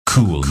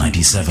Cool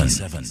 97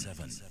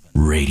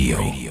 Radio.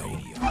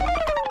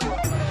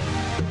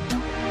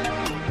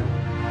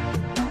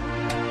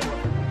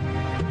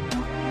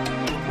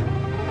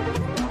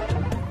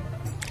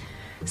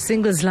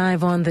 Singles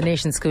live on the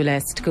nation's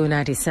coolest Cool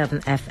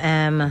 97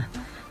 FM.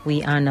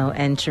 We are now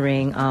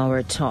entering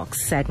our talk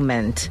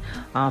segment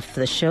of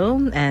the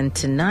show, and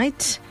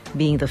tonight,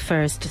 being the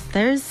first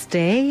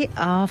Thursday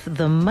of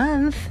the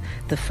month,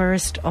 the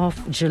 1st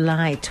of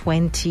July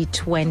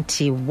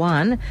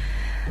 2021,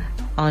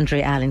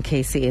 Andre Allen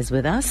Casey is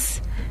with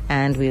us,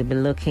 and we'll be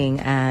looking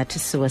at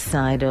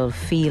suicidal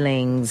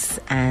feelings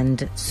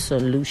and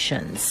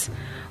solutions.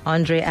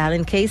 Andre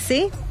Allen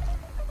Casey?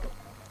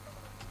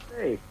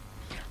 Hey.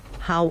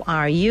 How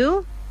are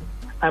you?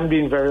 I'm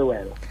doing very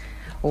well.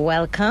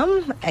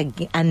 Welcome.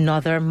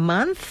 Another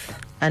month.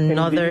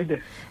 Indeed.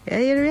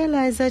 You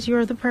realize that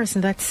you're the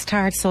person that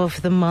starts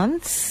off the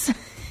months?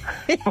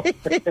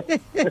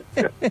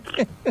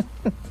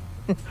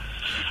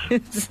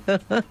 So,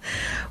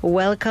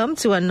 welcome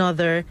to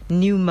another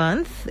new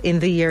month in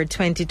the year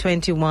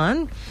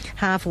 2021.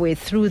 Halfway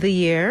through the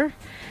year,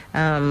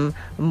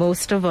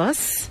 most of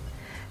us,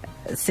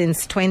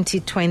 since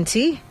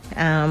 2020,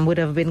 would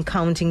have been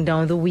counting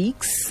down the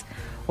weeks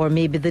or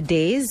maybe the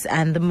days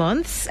and the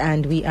months,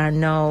 and we are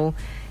now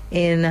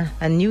in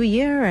a new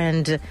year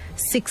and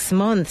 6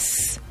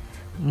 months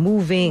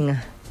moving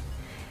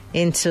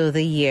into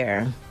the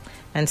year.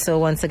 And so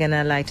once again,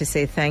 I'd like to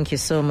say thank you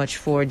so much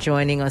for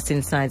joining us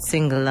inside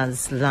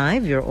Singles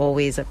Live. You're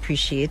always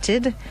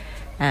appreciated,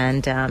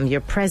 and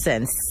your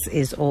presence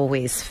is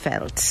always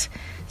felt.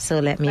 So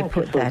let me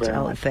put that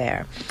out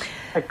there.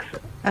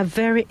 Excellent. A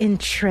very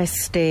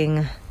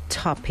interesting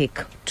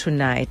topic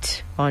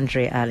tonight,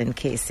 Andre Allen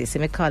Casey. So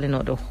I'm calling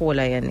out the whole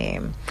of your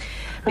name.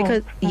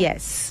 Because,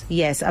 yes,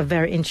 a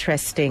very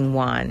interesting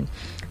one.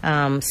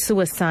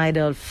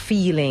 Suicidal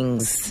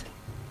feelings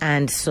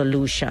and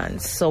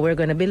solutions. So we're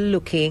going to be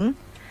looking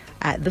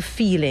at the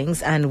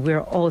feelings, and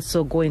we're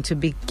also going to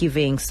be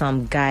giving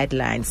some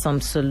guidelines, some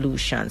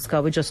solutions,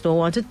 because we just don't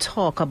want to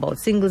talk about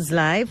Singles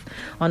Live.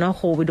 On a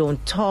whole, we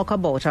don't talk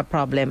about a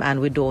problem and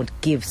we don't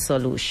give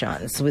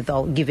solutions.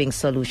 Without giving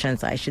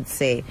solutions, I should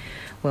say.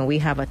 When we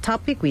have a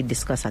topic, we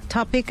discuss a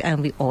topic,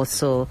 and we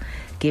also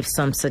give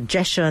some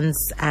suggestions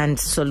and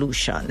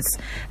solutions.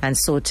 And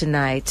so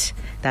tonight,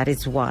 that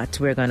is what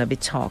we're going to be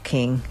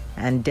talking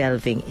and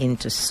delving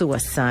into: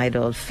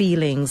 suicidal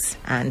feelings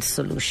and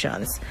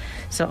solutions.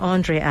 So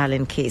Andre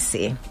Allen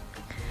Casey,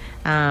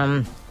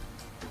 let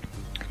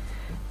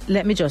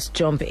me just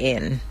jump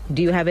in.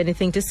 Do you have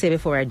anything to say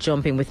before I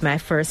jump in with my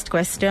first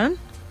question?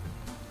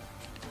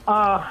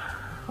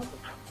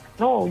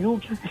 No, you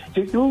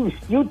take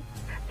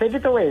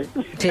it away.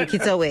 Take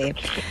it away.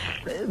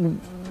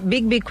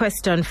 Big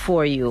question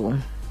for you.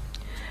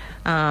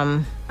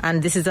 And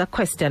this is a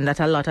question that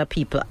a lot of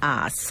people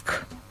ask.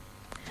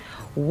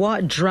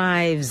 What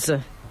drives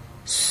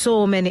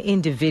so many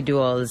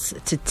individuals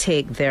to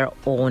take their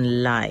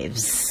own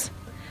lives?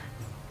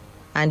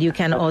 And you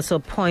can also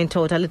point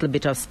out a little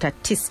bit of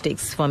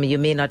statistics for me. You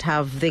may not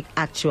have the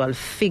actual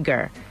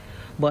figure,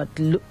 but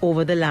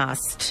over the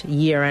last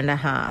year and a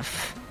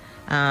half,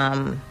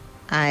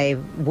 I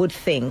would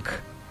think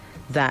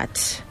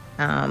that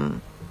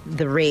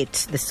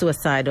the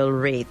suicidal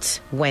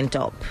rate went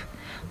up.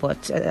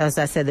 But as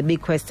I said, the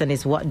big question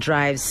is what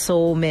drives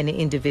so many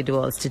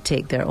individuals to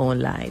take their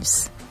own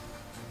lives?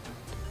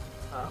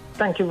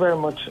 Thank you very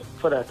much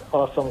for that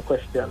awesome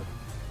question.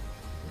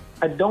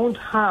 I don't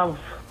have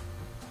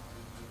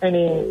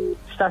any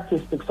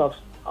statistics of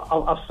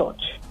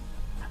such,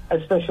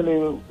 especially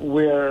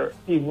where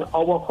even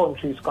our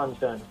country is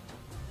concerned.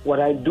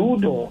 What I do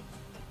know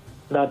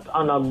that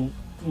on a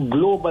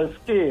global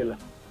scale,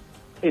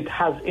 it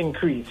has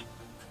increased.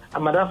 As a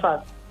matter of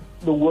fact,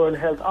 the World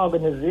Health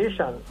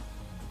Organization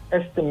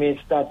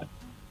estimates that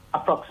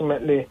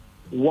approximately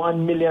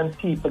 1 million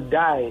people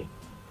die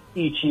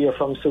each year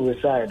from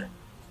suicide.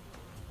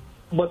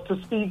 But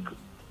to speak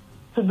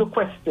to the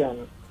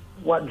question,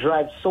 what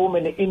drives so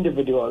many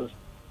individuals,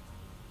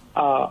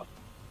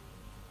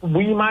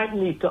 we might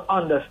need to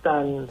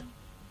understand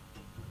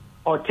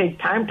or take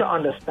time to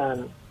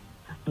understand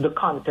the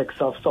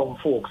context of some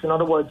folks. In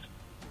other words,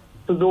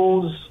 to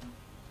those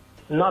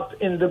not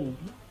in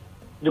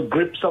the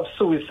grips of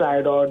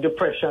suicide or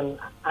depression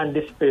and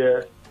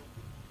despair,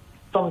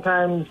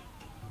 sometimes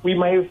we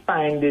may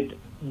find it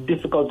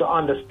difficult to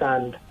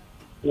understand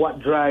what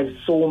drives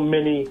so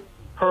many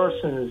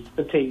persons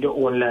to take their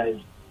own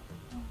lives.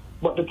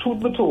 But the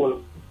truth be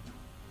told,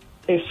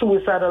 a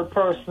suicidal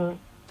person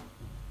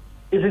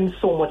is in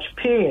so much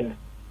pain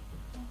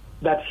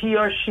that he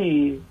or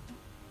she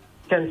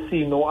can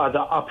see no other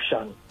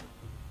option.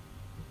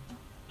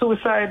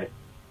 Suicide,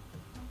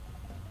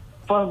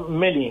 for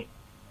many,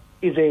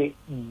 is a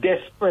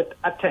desperate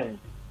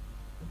attempt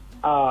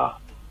to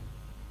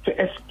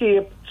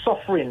escape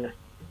suffering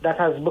that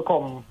has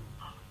become,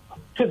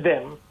 to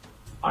them,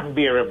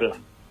 unbearable.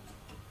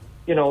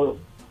 You know,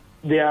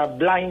 they are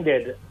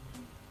blinded,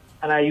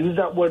 and I use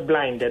that word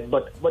blinded,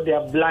 but they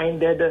are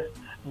blinded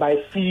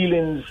by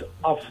feelings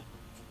of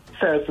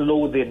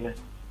self-loathing.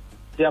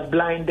 They are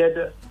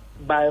blinded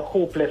by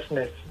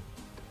hopelessness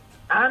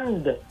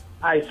and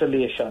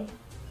isolation.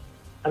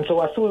 And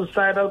so a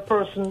suicidal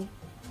person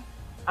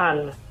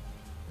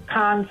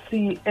can't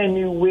see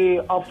any way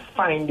of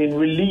finding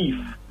relief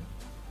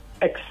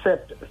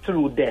except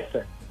through death.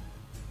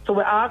 So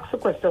we ask the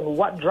question,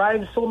 what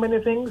drives so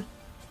many things?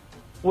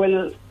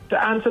 Well,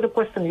 to answer the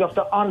question, you have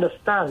to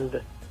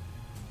understand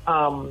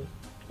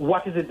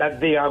what is it that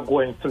they are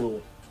going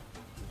through.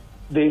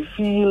 They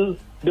feel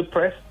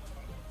depressed,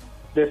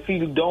 they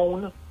feel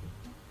down,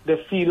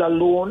 they feel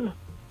alone,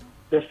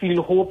 they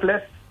feel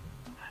hopeless,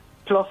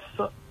 plus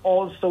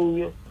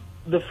also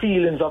the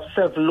feelings of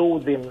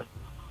self-loathing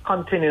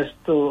continues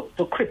to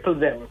cripple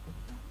them.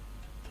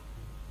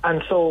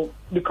 And so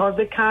because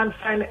they can't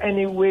find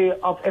any way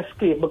of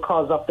escape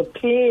because of the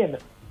pain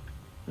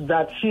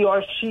that he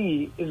or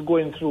she is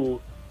going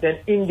through, then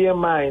in their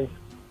minds,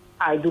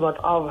 I do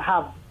not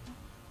have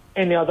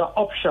any other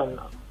option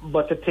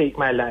but to take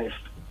my life.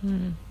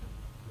 Mm.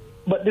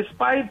 But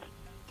despite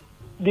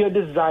their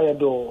desire,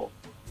 though,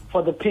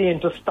 for the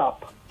pain to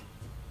stop,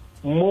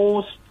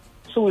 most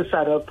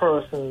suicidal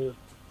persons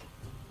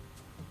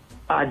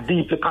are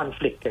deeply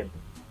conflicted.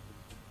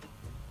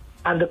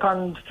 And the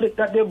conflict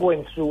that they're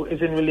going through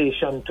is in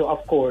relation to,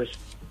 of course,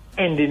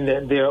 ending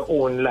their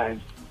own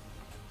lives.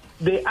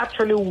 They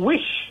actually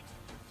wish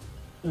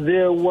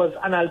there was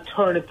an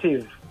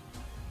alternative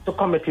to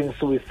committing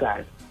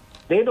suicide.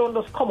 They don't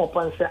just come up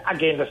and say,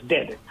 again, just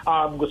dead, or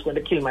I'm just going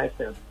to kill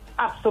myself.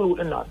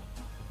 Absolutely not.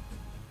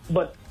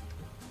 But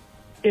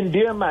in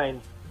their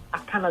mind, I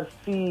cannot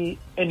see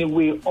any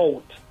way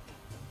out.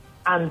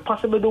 And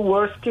possibly the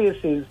worst case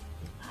is,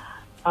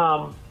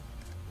 I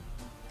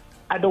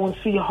don't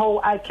see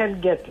how I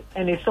can get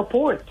any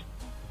support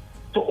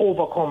to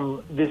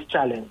overcome this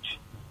challenge.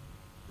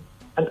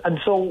 And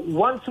so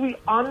once we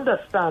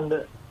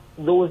understand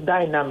those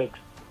dynamics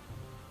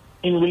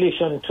in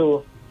relation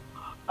to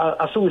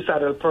a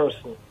suicidal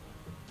person,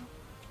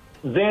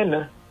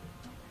 then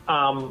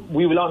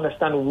we will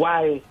understand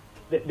why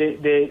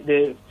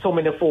so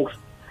many folks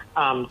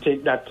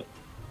take that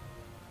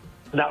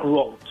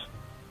route.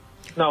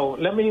 Now,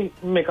 let me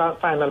make a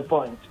final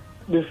point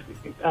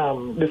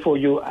before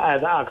you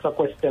either ask a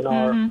question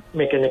or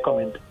make any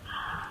comment.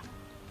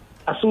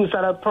 A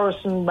suicidal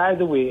person, by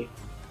the way,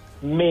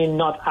 may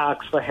not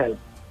ask for help.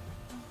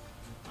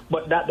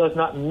 But that does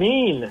not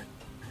mean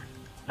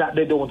that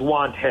they don't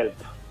want help.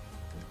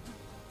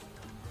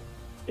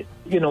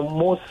 You know,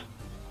 most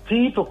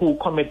people who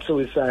commit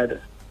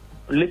suicide,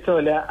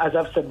 literally, as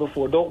I've said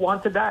before, don't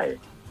want to die.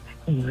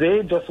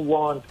 They just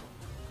want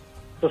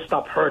to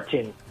stop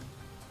hurting.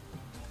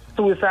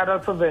 Suicidal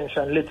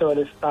prevention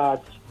literally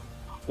starts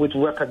with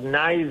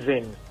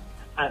recognizing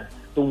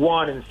the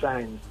warning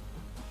signs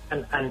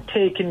and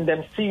taking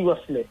them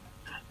seriously.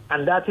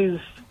 And that is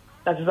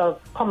a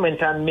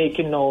comment I'm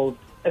making now,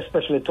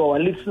 especially to our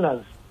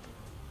listeners,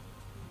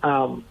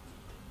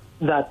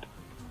 that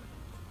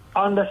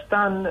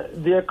understand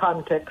their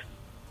context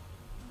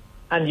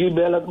and you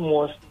be a lot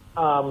more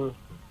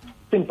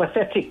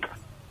sympathetic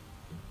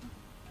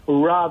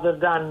rather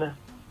than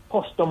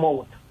cuss them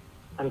out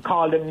and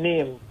call them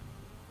names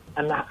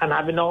and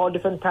having all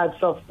different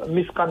types of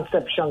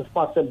misconceptions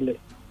possibly.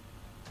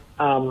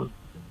 But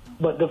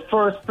the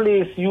first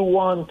step you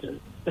want to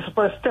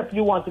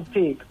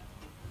take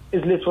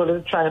is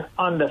literally to try and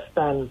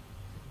understand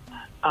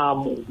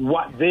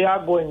what they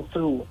are going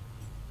through.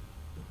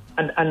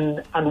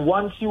 And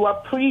once you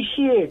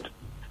appreciate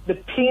the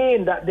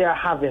pain that they are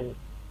having,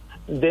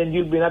 then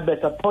you'll be in a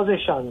better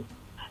position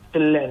to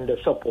lend the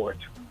support.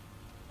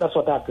 That's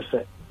what I have to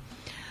say.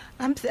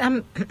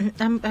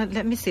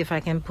 Let me see if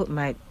I can put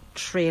my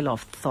trail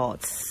of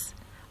thoughts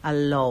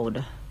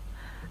aloud.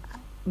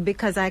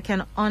 Because I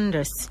can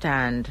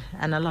understand,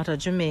 and a lot of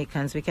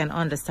Jamaicans, we can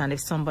understand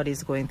if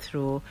somebody's going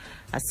through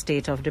a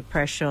state of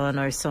depression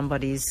or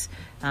somebody's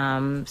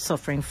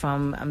suffering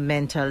from a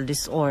mental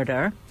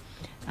disorder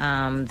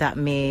that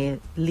may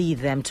lead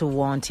them to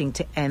wanting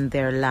to end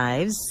their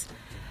lives,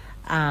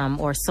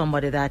 or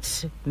somebody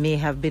that may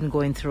have been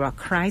going through a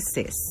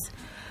crisis.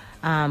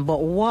 But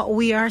what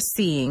we are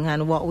seeing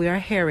and what we are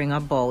hearing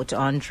about,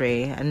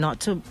 Andre, and I'm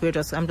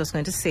just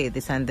going to say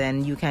this and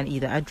then you can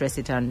either address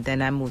it and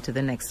then I move to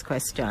the next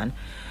question.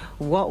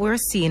 What we're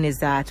seeing is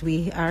that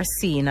we are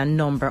seeing a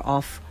number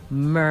of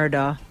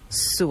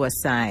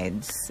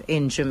murder-suicides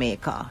in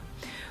Jamaica,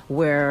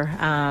 where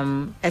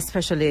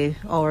especially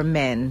our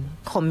men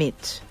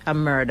commit a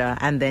murder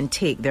and then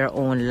take their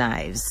own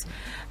lives.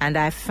 And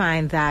I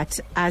find that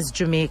as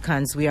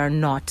Jamaicans, we are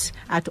not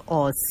at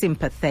all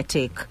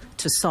sympathetic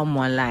to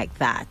someone like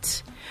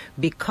that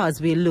because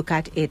we look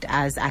at it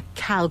as a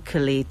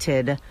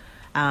calculated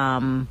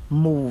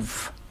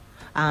move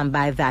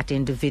by that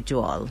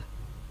individual.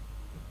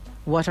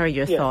 What are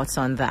your thoughts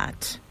on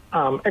that?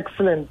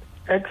 Excellent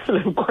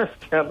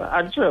question,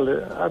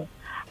 actually.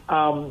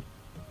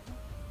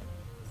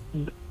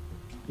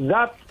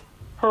 That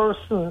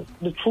person,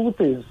 the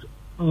truth is,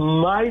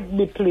 might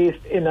be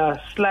placed in a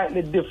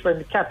slightly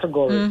different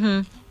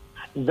category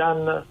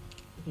than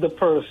the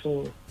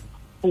person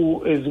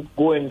who is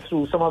going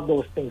through some of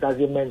those things, as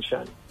you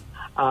mentioned,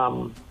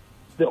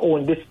 their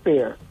own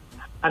despair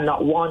and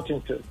not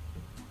wanting to.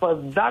 For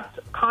that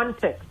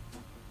context,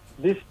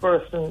 this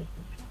person,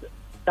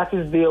 that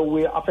is their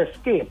way of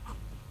escape.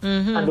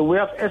 And the way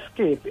of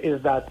escape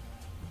is that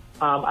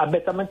I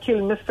better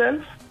kill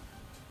myself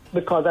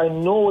because I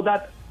know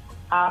that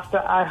after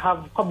I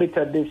have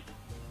committed this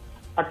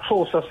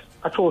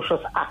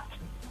atrocious act,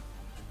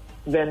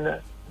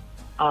 then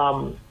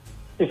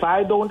if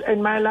I don't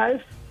end my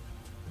life,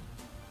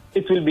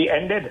 it will be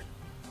ended.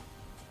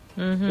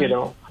 You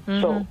know,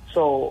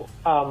 so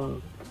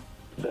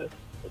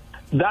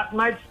that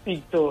might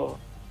speak to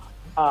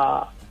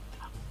a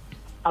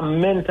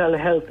mental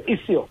health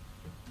issue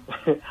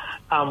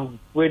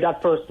where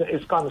that person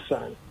is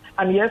concerned.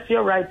 And yes,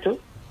 you're right too.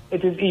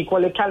 It is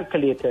equally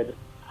calculated.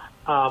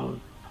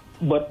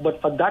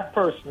 But for that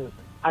person,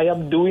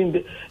 I'm doing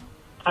this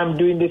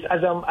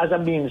as a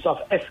means of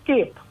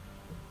escape.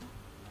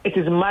 It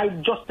is my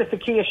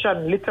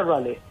justification,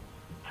 literally,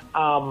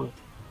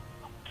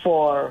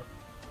 for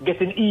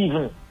getting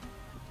even.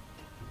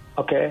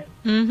 Okay.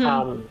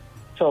 And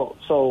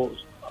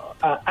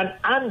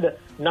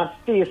not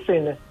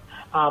facing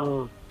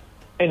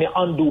any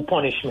undue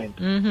punishment.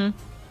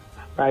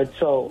 Right.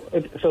 So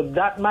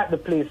that might be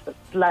placed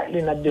slightly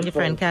in a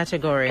different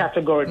category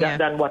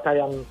than what I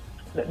am.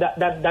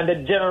 Than the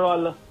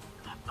general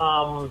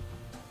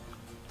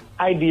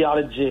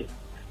ideology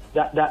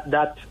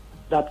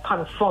that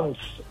confronts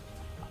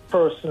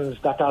persons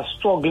that are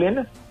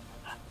struggling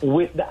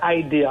with the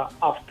idea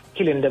of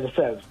killing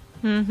themselves.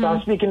 So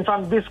I'm speaking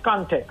from this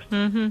context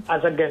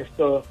as against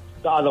the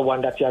other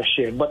one that you have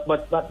shared.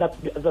 But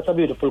that's a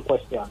beautiful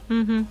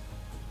question.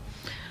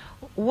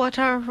 What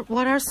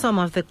are some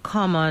of the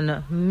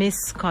common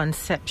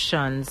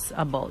misconceptions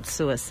about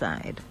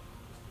suicide?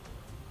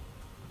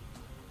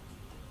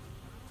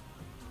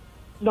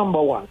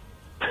 Number one,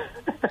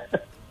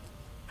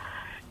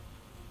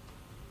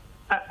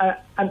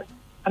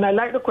 and I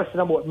like the question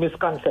about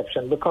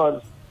misconception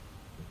because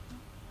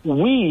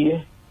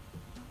we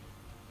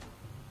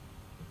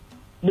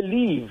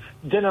believe,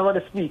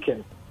 generally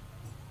speaking,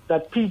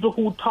 that people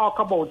who talk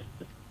about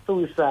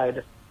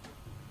suicide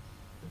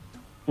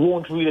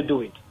won't really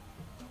do it,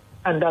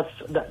 and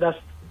that's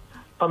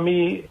for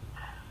me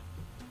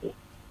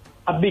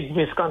a big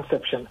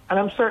misconception. And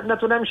I'm certain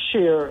that when I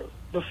share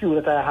the few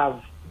that I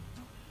have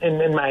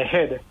in my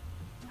head,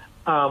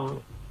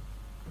 to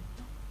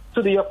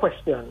your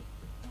question,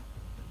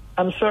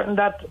 I'm certain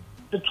that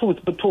the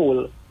truth be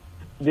told,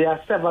 there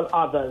are several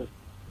others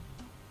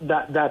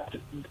that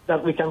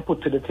we can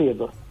put to the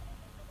table.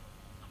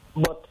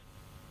 But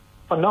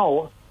for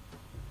now,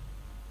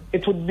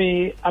 it would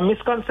be a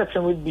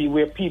misconception would be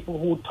where people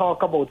who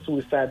talk about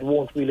suicide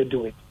won't really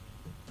do it.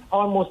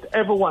 Almost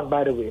everyone,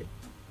 by the way,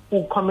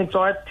 who commits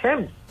or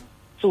attempts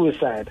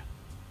suicide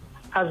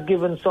has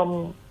given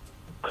some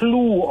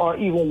clue or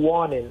even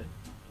warning.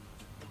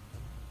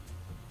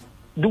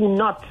 Do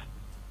not,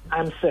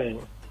 I'm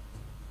saying,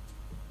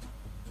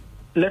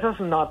 let us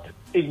not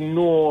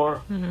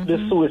ignore the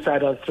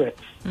suicidal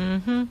threats.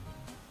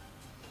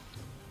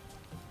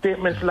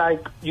 Statements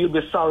like, you'll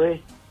be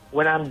sorry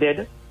when I'm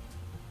dead.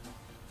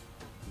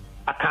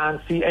 I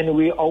can't see any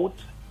way out.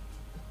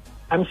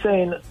 I'm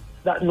saying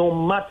that no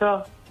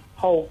matter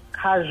how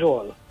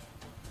casual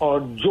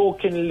or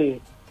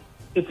jokingly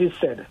it is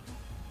said,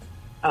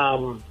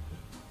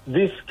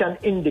 this can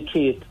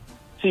indicate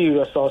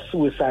serious or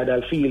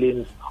suicidal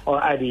feelings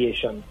or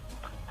ideation.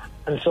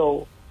 And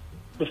so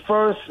the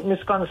first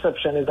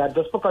misconception is that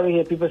just because you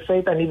hear people say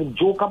it and even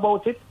joke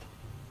about it,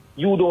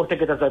 you don't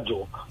take it as a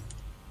joke.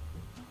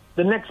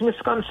 The next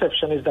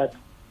misconception is that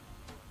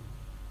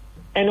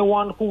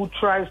anyone who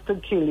tries to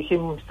kill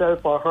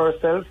himself or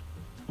herself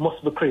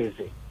must be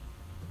crazy.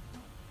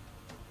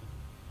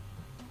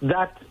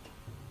 That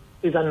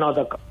is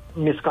another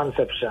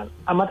misconception.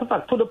 A matter of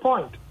fact, to the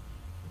point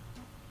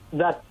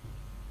that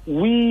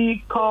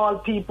we call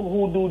people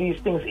who do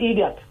these things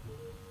idiot.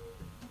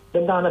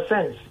 They don't have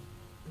sense.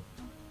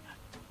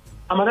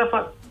 A matter of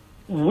fact,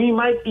 we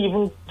might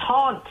even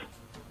taunt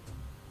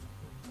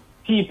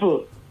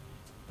people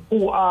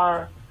who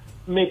are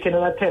making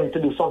an attempt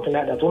to do something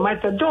like that. We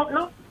might say, don't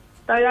know,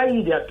 they are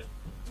idiot.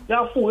 They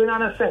are fooling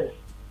on a sense.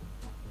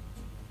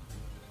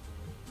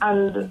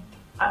 And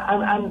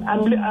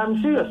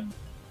I'm serious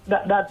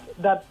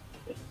that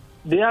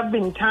there have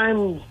been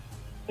times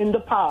in the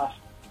past,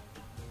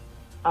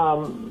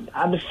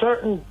 I'm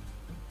certain,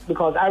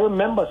 because I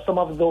remember some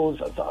of those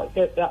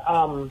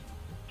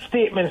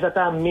statements that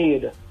are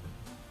made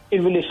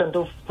in relation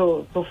to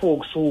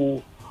folks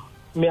who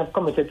may have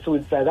committed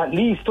suicide at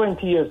least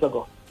 20 years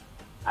ago,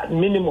 at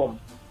minimum,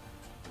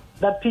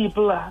 that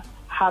people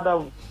had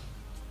a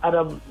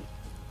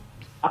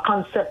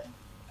concept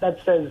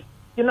that says,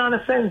 you know, in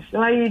a sense,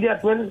 you're an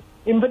idiot when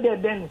in the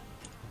dead then.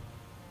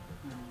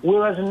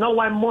 Whereas now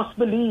I must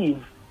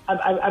believe,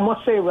 I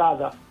must say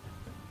rather,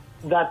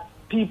 that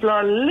people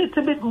are a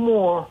little bit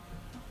more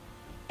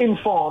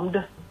informed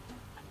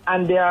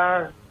and they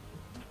are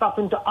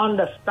starting to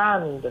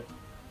understand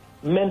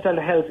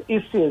mental health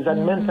issues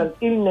and mental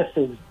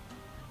illnesses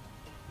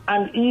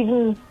and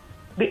even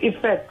the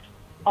effects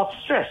of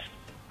stress,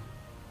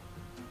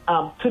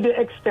 to the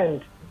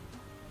extent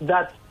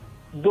that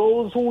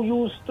those who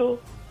used to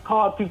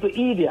call people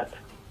idiot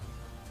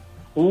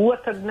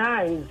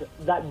recognize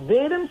that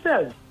they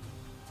themselves,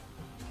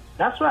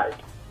 that's right,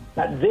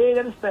 that they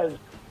themselves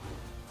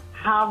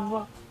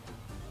have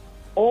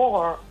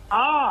or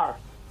are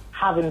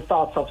having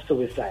thoughts of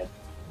suicide.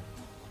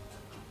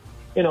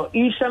 You know,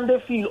 each time they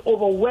feel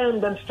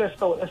overwhelmed and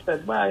stressed out, they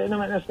say, well, you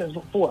know, that's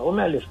before, what am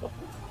I listening?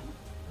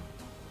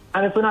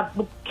 And if we're not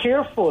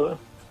careful,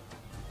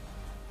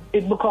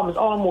 it becomes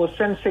almost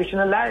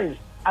sensationalized,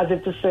 as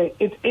if to say,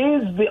 it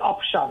is the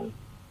option.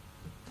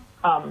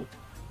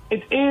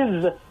 It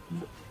is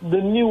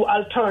the new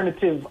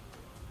alternative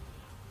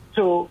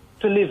to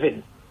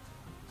living.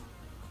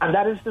 And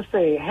that is to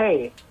say,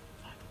 hey,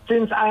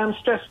 since I am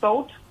stressed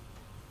out,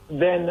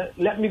 then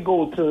let me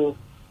go to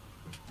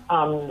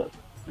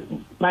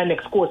my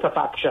next course of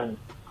action,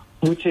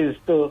 which is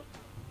to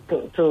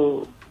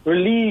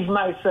relieve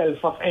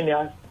myself of any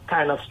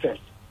kind of stress.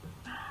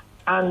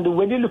 And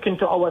when you look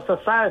into our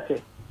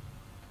society,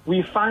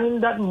 we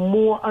find that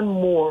more and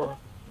more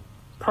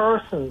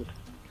persons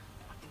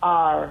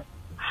are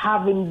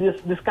having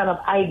this kind of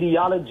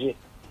ideology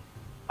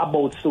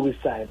about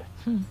suicide.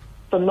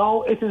 So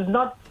now it is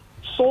not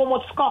so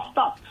much scoffed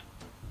at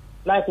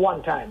like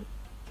one time,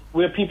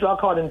 where people are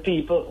calling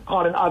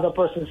other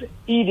persons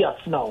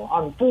idiots now,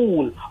 and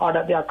fool, or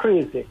that they are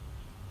crazy,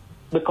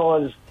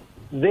 because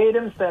they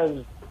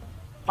themselves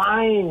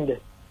find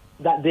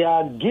that they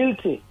are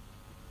guilty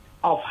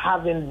of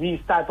having these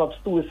type of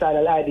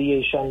suicidal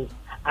ideations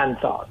and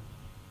thoughts.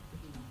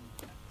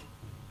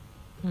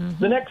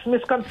 The next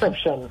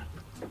misconception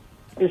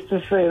is to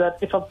say that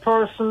if a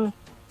person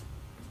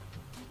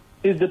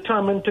is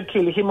determined to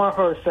kill him or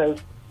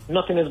herself,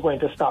 nothing is going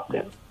to stop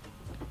them.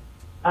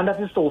 And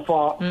that is so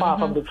far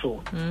from the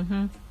truth.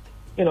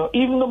 You know,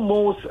 even the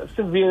most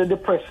severely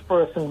depressed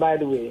person, by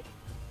the way,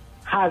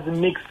 has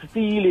mixed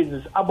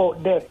feelings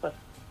about death.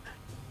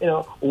 You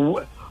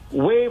know,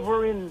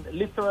 wavering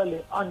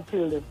literally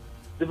until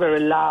the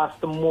very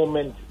last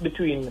moment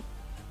between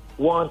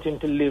wanting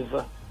to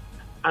live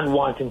and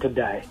wanting to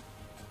die.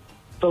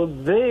 So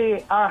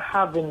they are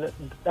having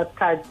that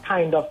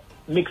kind of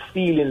mixed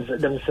feelings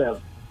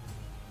themselves.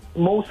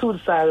 Most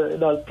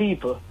suicidal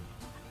people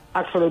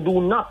actually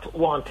do not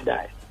want to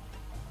die.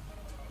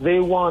 They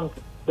want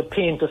the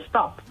pain to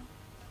stop.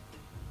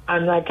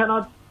 And I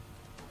cannot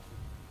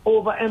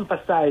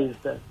overemphasize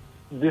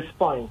this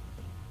point.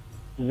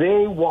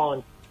 They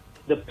want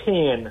the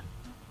pain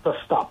to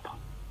stop.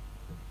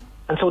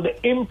 And so the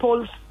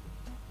impulse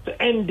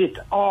to end it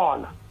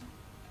all,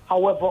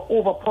 however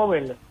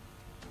overpowering,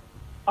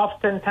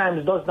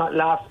 oftentimes does not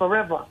last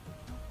forever.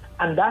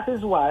 And that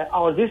is why,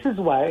 or this is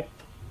why,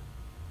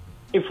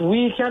 if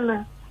we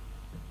can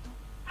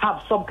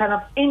have some kind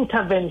of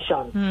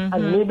intervention,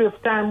 and maybe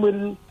if time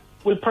will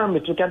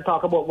permit, we can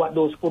talk about what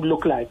those could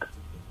look like.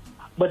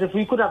 But if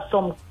we could have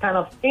some kind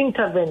of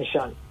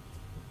intervention,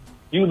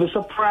 you'll be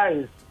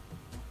surprised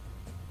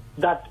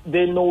that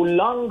they no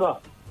longer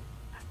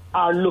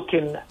are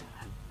looking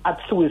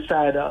at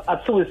suicide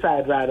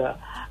rather,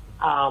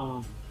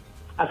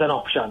 as an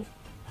option,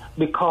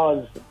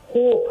 because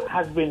hope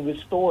has been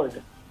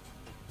restored.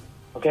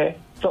 Okay,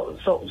 so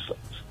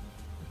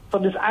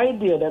this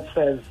idea that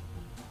says,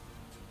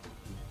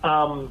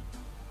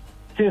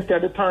 since they're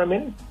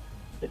determined,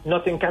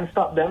 nothing can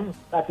stop them,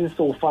 that is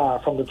so far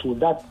from the truth.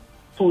 That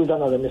too is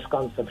another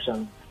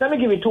misconception. Let me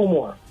give you two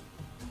more.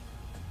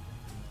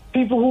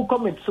 People who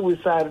commit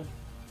suicide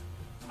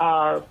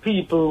are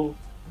people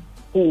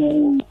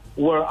who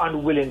were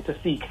unwilling to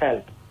seek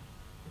help.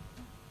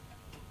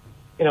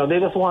 You know, they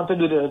just want to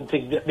do their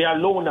thing. They are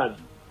loners.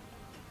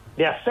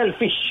 They are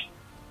selfish.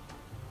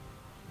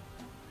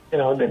 You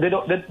know, they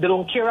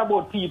don't care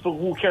about people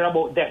who care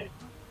about them.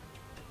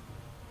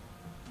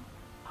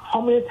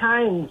 How many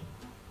times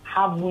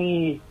have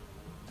we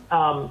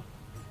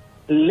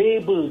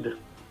labeled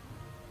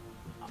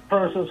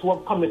persons who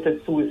have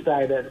committed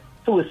suicide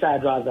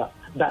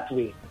that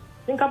way?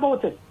 Think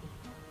about it.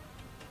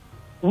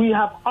 We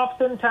have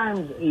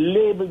oftentimes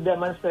labeled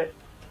them and said,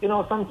 you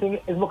know, something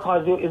is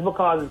because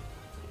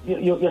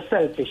you're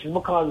selfish, it's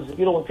because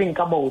you don't think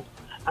about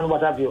and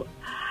what have you.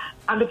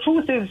 And the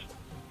truth is,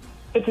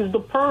 it is the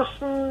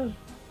persons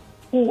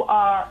who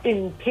are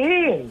in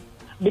pain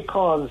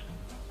because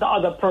the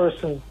other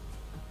person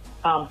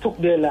took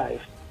their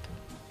life.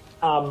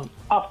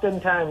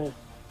 Oftentimes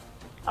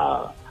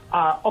are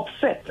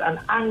upset and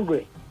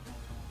angry.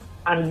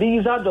 And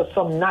these are just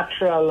some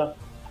natural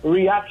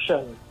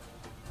reactions.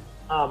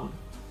 But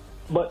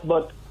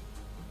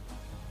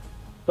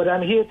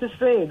I'm here to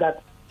say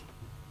that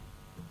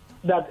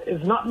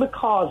it's not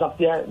because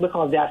they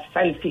are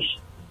selfish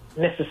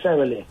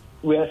necessarily.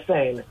 We are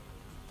saying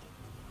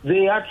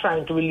they are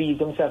trying to relieve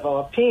themselves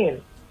of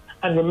pain.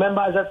 And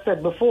remember, as I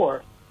said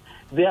before,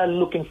 they are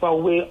looking for a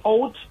way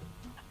out,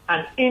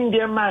 and in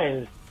their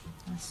minds,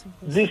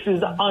 this is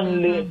the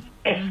only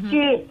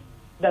escape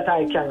that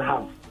I can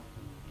have.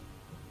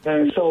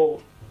 And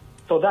so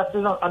that's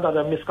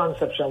another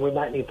misconception we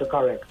might need to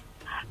correct.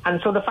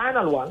 And so the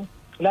final one,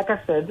 like I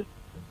said,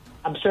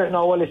 I'm certain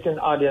our listening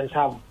audience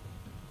have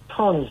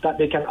tons that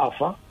they can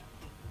offer.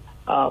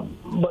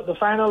 But the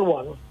final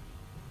one,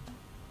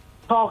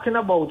 talking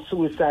about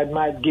suicide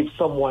might give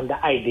someone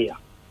the idea.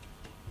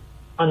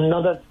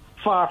 Another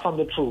far from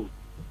the truth.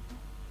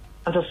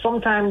 And so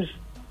sometimes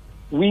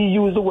we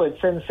use the word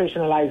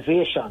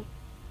sensationalization.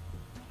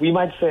 We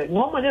might say,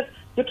 no, man,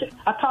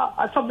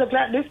 a subject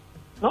like this,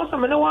 no, so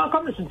I don't want to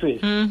come listen to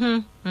it.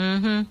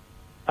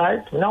 Right?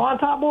 I don't want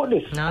to talk about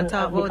this.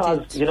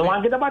 Because you don't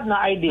want to get about no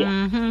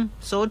idea.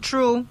 So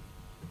true.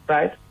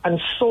 Right? And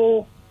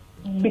so,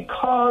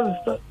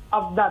 because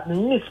of that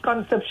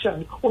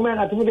misconception, we might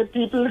have to get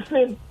people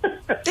listening.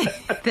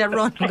 They're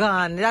run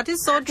gone. That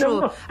is so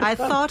true. I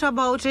thought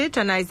about it,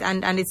 and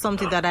it's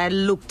something that I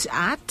looked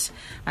at,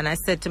 and I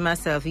said to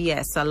myself,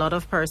 yes, a lot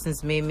of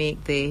persons may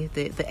make the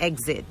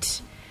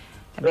exit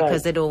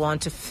because they don't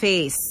want to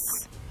face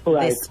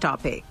this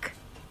topic.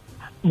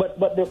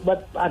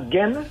 But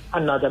again,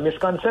 another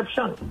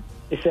misconception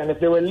is saying if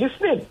they were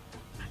listening,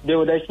 they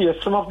would hear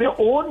some of their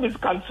own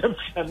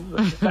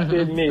misconceptions that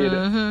they made,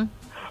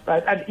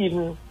 right?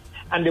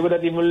 And they would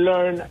have even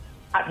learned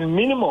at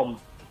minimum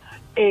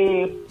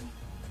a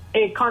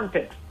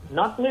context,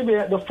 not maybe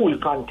the full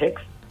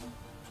context,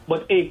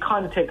 but a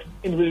context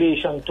in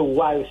relation to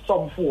why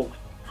some folks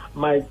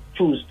might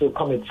choose to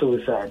commit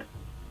suicide.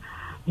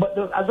 But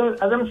as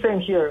I'm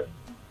saying here,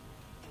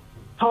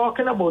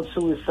 talking about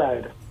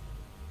suicide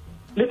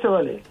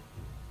literally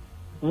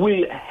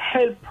will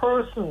help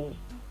persons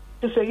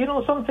to say, you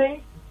know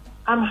something,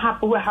 I'm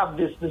happy we have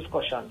this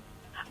discussion.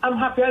 I'm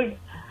happy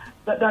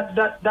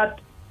that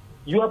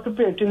you are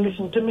prepared to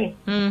listen to me.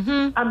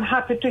 I'm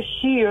happy to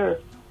hear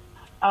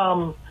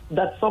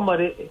that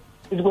somebody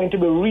is going to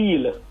be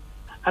real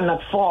and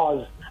not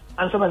false,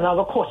 and somebody not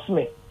going to cost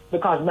me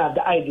because I have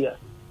the idea.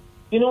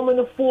 You know when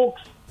the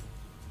folks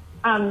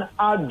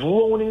are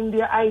drowning in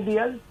their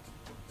ideas,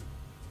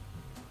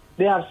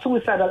 they have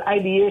suicidal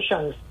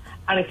ideations,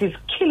 and it is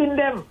killing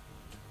them,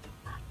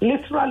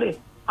 literally,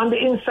 on the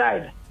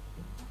inside.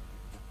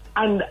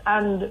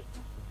 And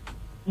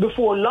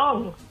before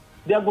long,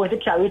 they are going to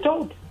carry it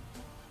out.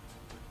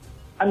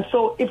 And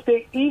so if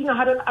they even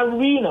had an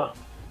arena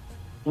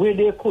where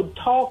they could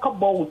talk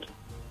about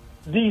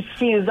these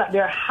fears that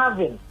they're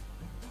having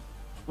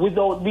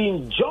without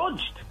being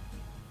judged,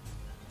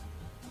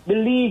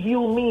 believe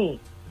you me,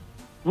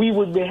 we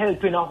would be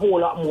helping a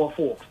whole lot more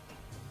folks.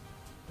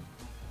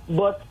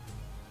 But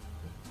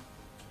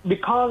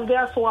because they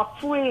are so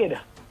afraid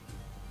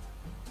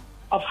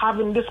of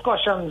having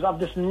discussions of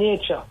this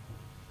nature,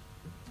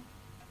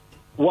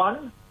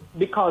 one,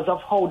 because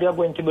of how they're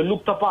going to be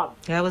looked upon.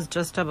 I was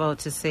just about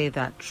to say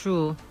that,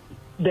 true.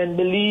 Then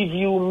believe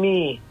you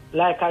me,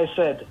 like I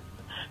said,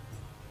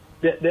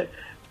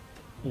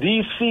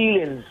 these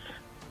feelings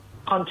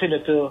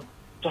continue to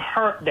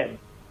hurt them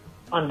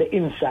on the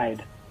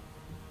inside.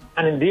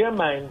 And in their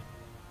mind,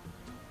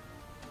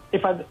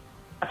 if I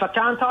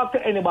can't talk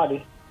to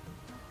anybody,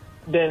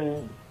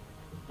 then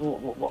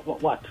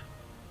what?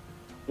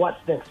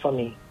 What's next for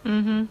me?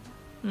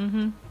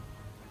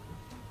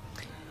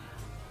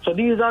 So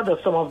these are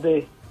some of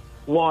the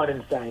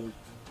warning signs.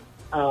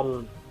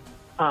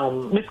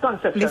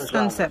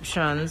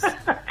 Misconceptions.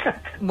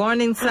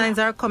 Warning signs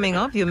are coming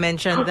up. You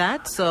mentioned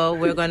that, so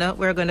we're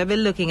gonna be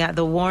looking at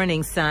the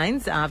warning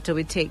signs after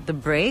we take the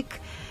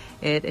break.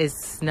 It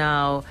is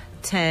now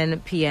 10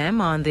 p.m.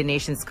 on the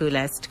Nation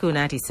Schoolest, Cool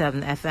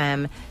 97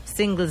 FM,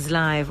 Singles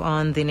Live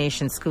on the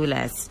Nation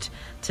Schoolest.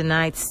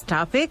 Tonight's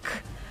topic,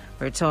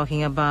 we're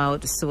talking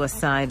about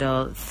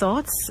suicidal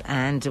thoughts,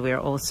 and we're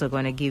also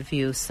going to give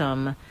you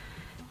some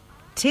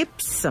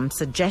tips, some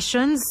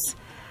suggestions,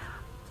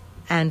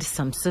 and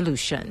some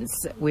solutions.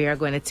 We are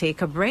going to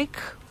take a break.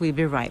 We'll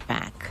be right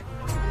back.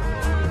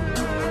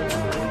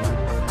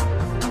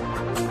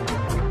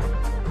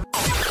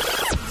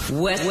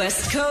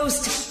 West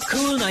Coast,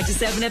 Cool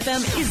 97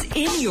 FM is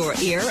in your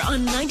ear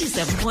on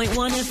 97.1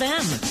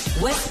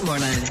 FM.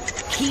 Westmoreland,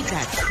 keep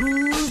that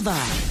cool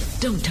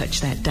vibe. Don't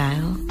touch that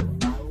dial.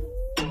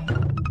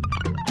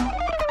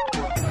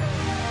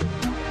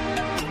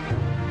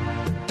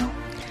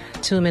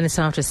 Two minutes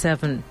after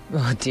 7.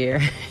 Oh, dear.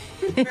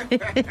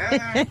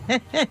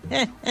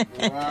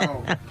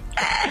 Wow.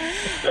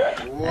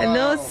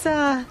 No,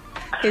 sir.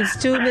 It's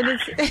 2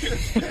 minutes.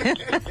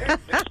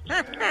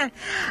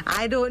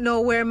 I don't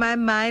know where my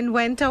mind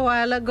went a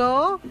while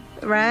ago.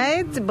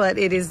 right? But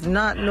it is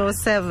not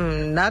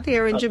 7. Not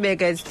here in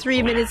Jamaica. It's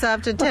 3 minutes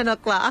after 10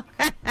 o'clock.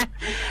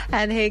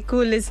 And hey,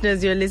 cool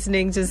listeners, you're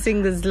listening to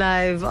Singles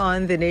Live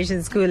on the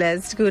nation's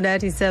coolest, Cool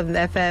 97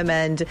 FM.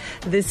 And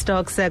this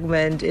talk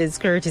segment is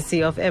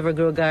courtesy of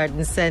Evergrow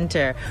Garden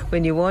Center.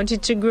 When you want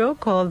it to grow,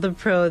 call the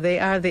pro. They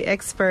are the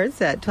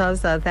experts at 12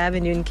 South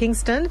Avenue in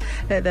Kingston.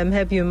 Let them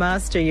help you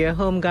master your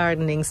home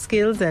gardening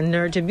skills and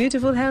nurture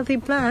beautiful, healthy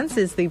plants.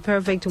 Is the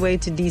perfect way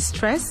to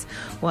de-stress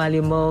while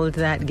you mold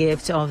that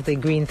gift of the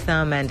green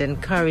thumb and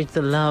encourage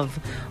the love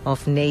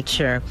of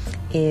nature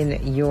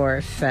in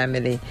your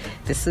family.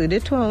 The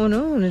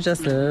Sudetono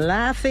just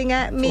laughing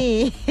at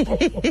me.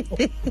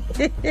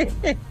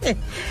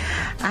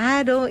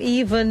 I don't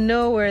even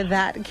know where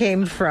that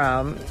came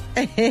from.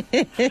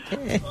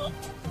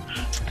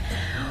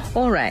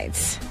 All right,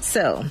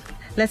 so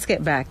let's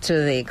get back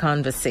to the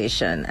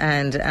conversation,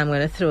 and I'm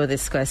going to throw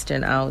this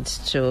question out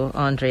to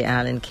Andre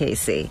Allen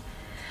Casey.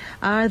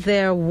 Are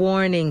there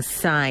warning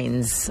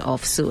signs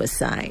of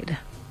suicide?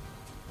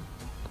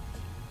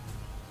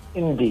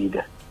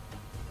 Indeed.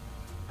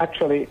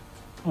 Actually,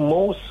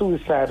 most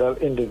suicidal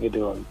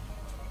individuals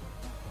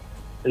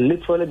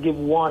literally give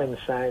warning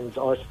signs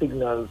or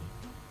signals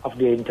of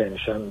their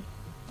intention.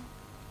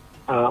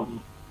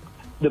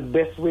 The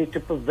best way to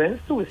prevent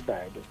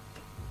suicide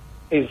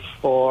is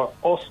for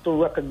us to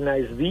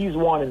recognize these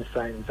warning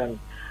signs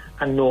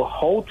and know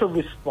how to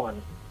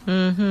respond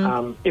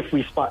if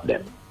we spot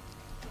them.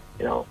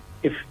 You know,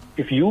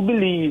 if you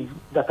believe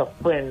that a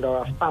friend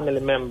or a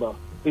family member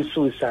is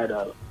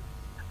suicidal,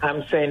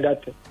 I'm saying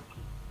that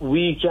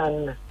we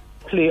can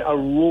play a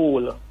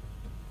role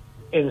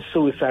in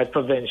suicide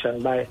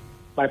prevention by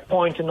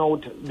pointing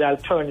out the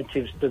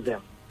alternatives to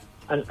them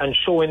and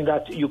showing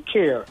that you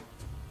care,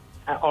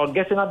 or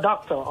getting a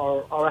doctor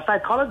or a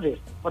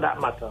psychologist, for that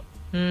matter,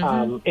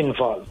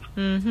 involved.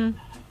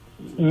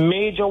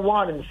 Major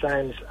warning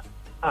signs,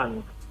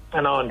 and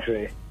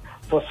Andre,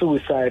 for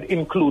suicide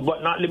include,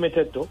 but not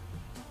limited to,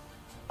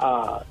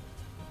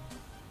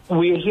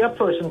 we hear a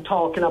person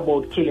talking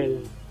about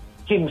killing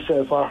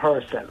himself or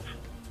herself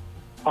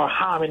or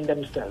harming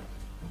themselves.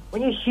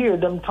 When you hear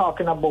them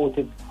talking about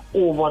it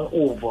over and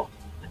over,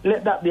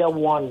 let that be a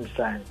warning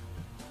sign.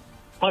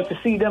 Or if you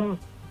see them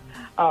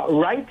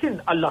writing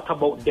a lot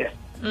about death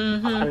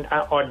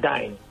or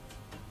dying,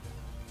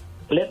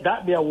 let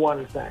that be a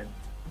warning sign.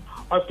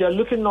 Or if they're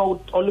looking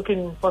out or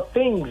looking for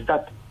things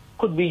that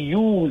could be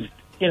used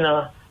in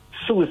a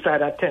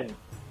suicide attempt,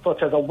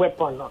 such as a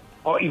weapon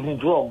or even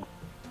drugs,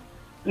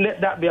 let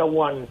that be a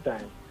warning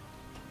sign.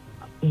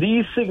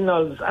 These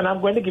signals, and I'm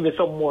going to give you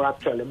some more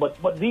actually,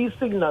 but these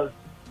signals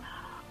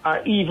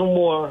are even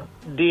more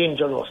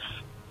dangerous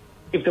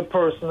if the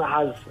person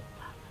has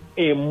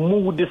a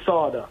mood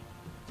disorder.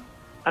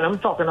 And I'm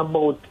talking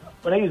about,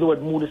 when I use the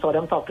word mood disorder,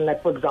 I'm talking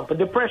like, for example,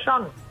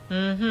 depression.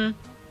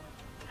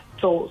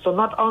 So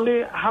not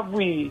only have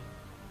we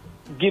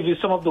give you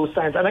some of those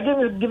signs, and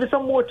again, give you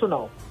some more to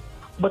know,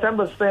 but I'm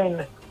just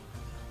saying,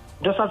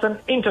 just as an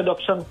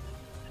introduction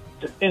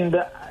in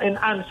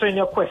answering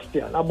your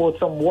question about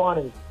some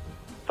warning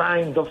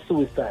signs of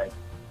suicide,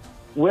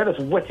 we're just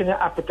whetting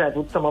your appetite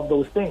with some of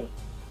those things.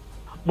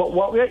 But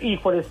what we're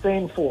equally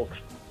saying, folks,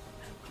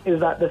 is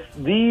that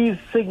these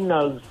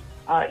signals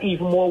are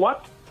even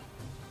more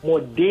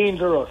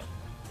dangerous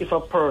if a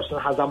person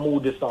has a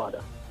mood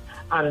disorder.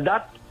 And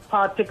that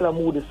particular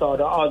mood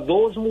disorder, or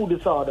those mood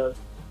disorders,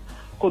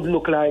 could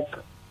look like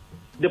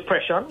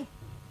depression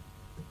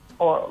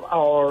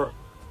or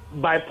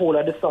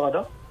bipolar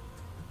disorder,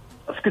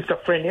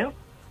 schizophrenia,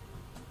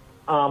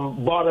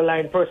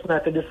 borderline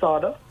personality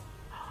disorder,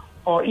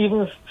 or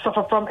even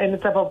suffer from any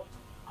type of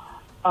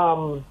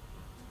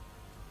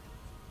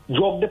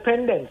drug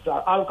dependence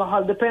or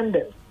alcohol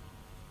dependence.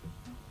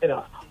 You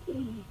know,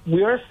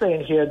 we are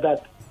saying here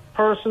that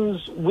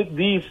persons with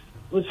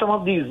some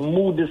of these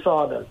mood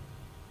disorders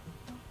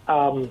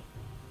are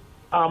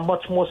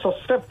much more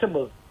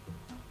susceptible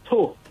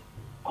to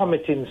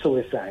committing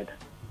suicide.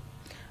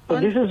 So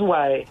this is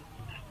why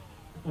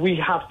we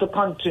have to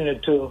continue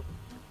to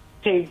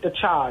take the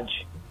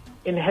charge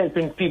in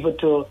helping people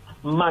to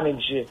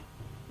manage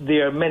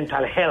their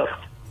mental health.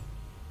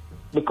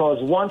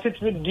 Because once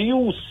it's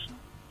reduced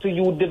to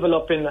you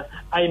developing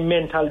a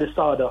mental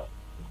disorder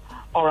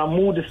or a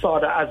mood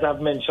disorder, as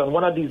I've mentioned,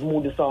 one of these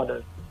mood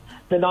disorders,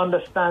 then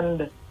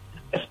understand,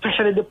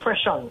 especially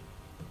depression,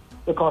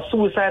 because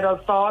suicidal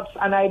thoughts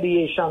and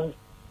ideations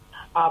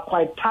are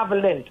quite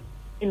prevalent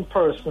in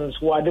persons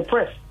who are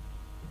depressed.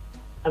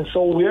 And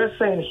so we're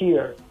saying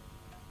here,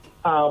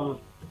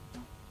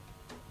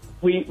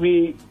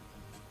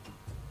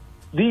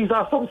 these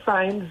are some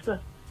signs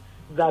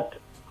that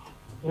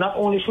not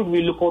only should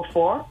we look out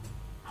for,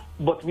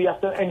 but we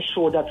have to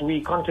ensure that we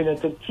continue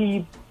to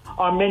keep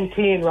or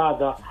maintain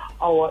rather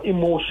our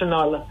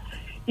emotional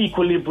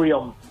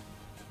equilibrium,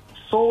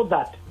 so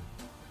that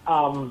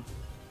our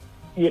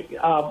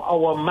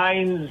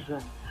minds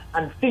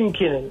and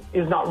thinking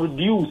is not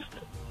reduced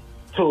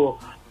to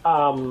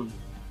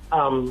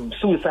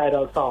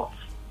suicidal thoughts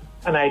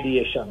and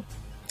ideation.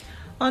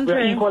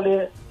 Andre,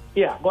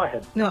 Yeah, go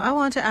ahead. No, I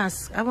want to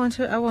ask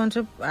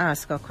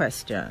a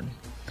question.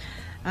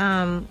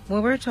 When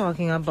we're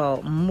talking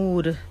about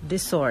mood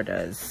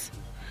disorders,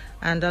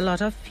 and a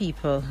lot of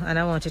people, and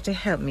I want you to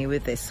help me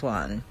with this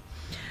one.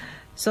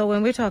 So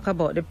when we talk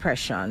about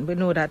depression, we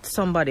know that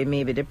somebody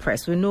may be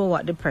depressed. We know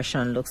what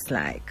depression looks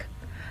like.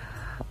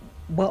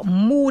 But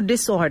mood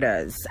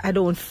disorders, I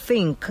don't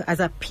think as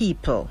a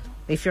people,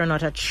 if you're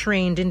not a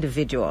trained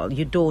individual,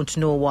 you don't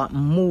know what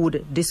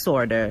mood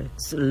disorders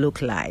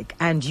look like.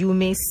 And you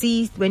may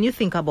see, when you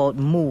think about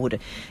mood,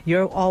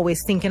 you're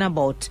always thinking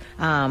about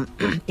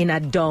in a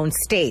down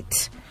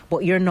state.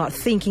 But you're not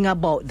thinking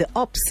about the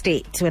up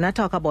state. When I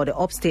talk about the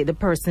up state, the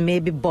person may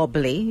be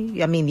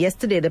bubbly. I mean,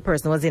 yesterday the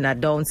person was in a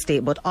down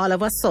state, but all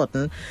of a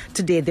sudden,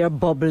 today they're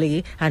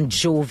bubbly and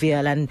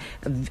jovial and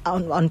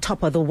on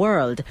top of the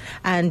world.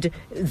 And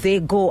they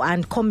go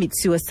and commit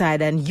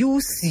suicide, and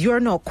you're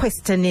not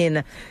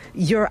questioning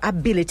your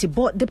ability.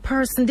 But the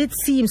person did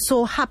seem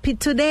so happy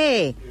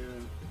today.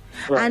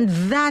 Right. And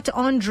that,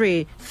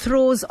 Andre,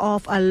 throws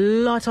off a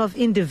lot of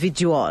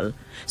individual.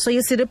 So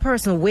you see the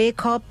person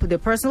wake up, the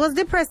person was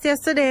depressed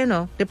yesterday,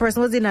 the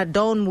person was in a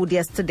down mood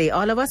yesterday.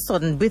 All of a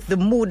sudden, with the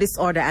mood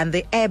disorder and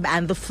the ebb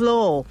and the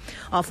flow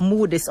of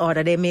mood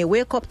disorder, they may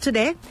wake up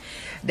today,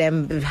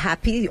 them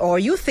happy, or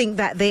you think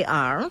that they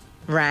are,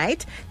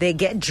 right? They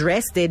get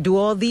dressed, they do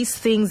all these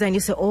things, and you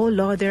say, oh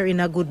Lord, they're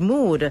in a good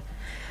mood.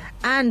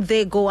 And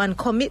they go and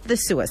commit the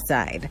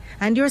suicide.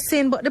 And you're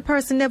saying, but the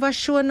person never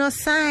showed no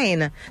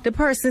sign. The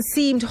person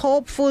seemed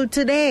hopeful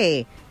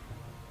today.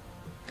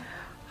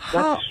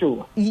 That's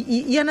true.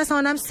 You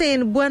understand what I'm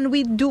saying? When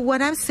we do,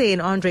 what I'm saying,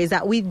 Andre, is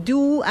that we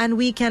do and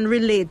we can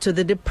relate to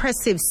the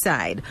depressive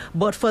side.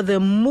 But for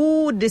the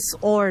mood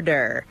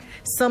disorder,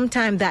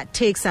 sometimes that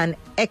takes an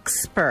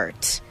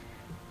expert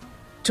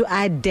to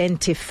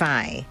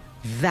identify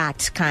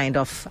that kind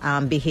of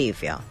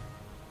behavior.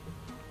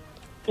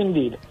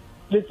 Indeed.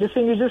 The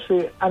thing is this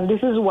way, and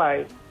this is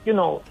why,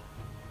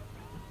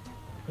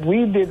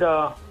 we did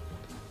a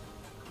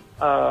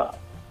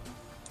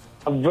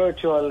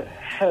virtual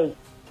health,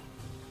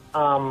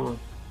 2-day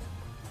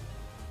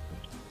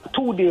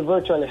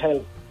virtual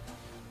health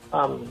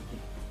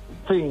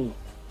thing.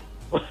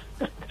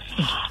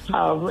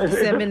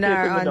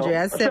 Seminar,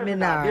 Andrea,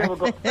 seminar.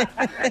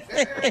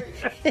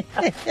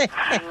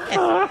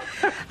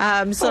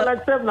 So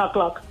like 7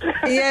 o'clock.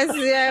 Yes,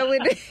 yeah, we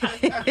did.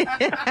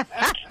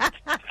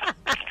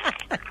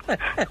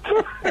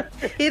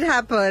 It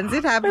happens.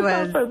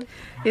 Right.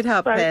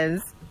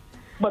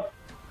 But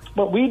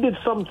we did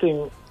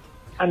something,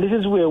 and this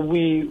is where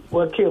we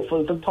were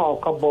careful to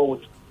talk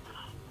about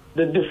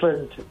the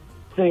different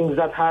things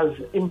that has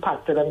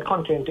impacted and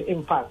continue to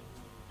impact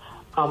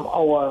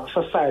our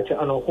society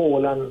on a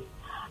whole, and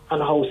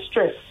how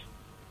stress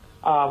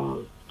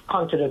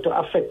continue to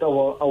affect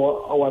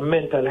our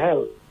mental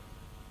health.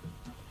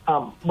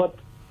 But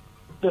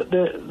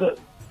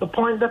the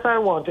point that I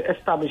want to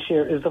establish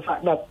here is the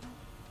fact that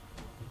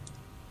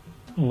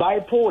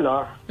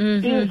bipolar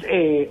is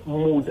a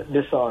mood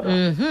disorder,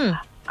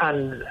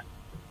 and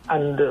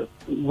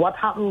what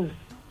happens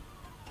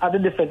at the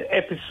different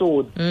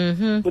episodes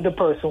with the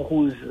person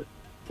who's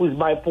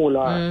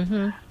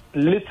bipolar,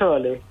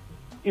 literally,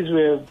 is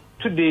where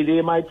today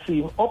they might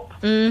seem up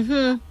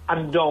and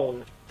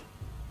down,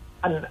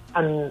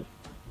 and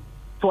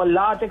to a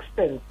large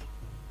extent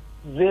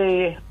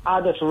they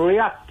are just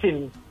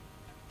reacting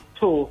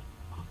to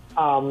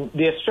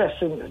the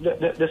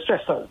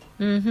stressors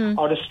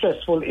or the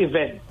stressful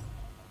event.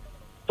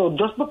 So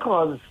just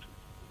because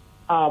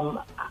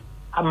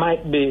I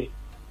might be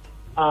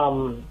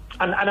and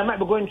I might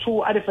be going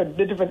through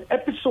the different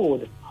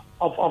episode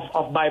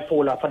of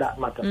bipolar, for that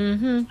matter,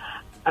 and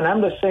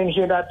I'm just saying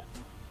here that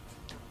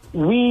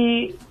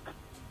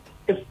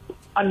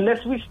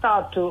unless we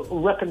start to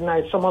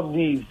recognize some of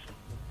these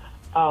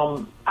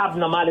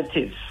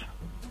abnormalities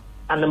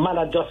and the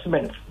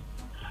maladjustments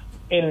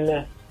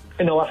in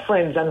our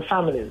friends and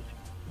families,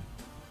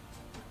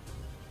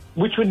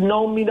 which would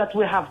now mean that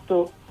we have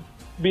to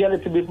be a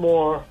little bit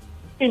more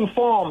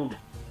informed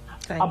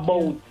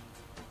about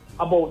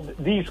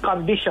these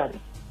conditions.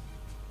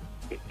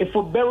 If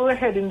we bury our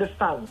head in the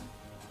sand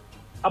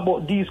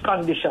about these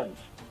conditions,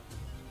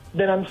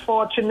 then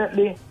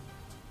unfortunately,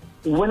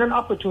 when an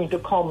opportunity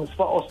comes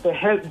for us to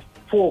help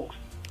folks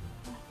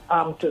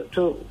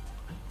to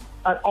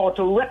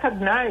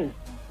recognize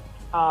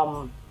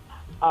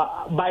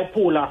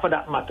bipolar, for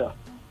that matter,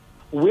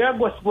 we are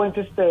just going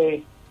to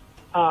stay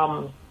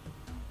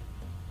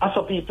as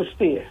some people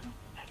stay.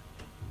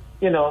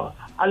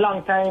 A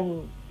long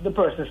time the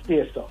person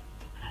stays so.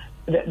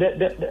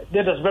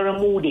 They're just very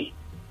moody.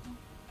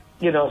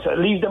 So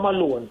leave them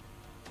alone.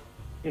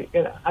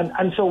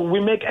 And so we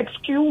make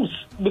excuse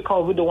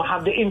because we don't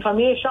have the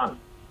information.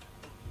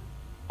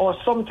 Or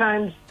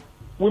sometimes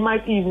we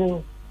might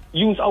even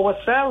use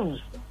ourselves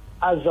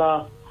as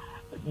a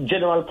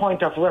general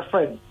point of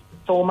reference.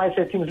 So we might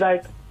say things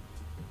like,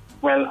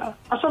 well,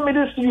 somebody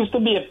used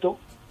to be able to.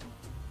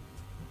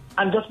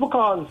 And just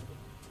because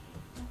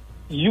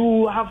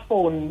you have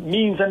found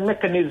means and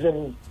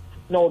mechanisms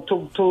Now,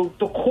 to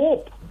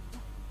cope,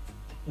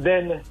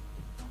 then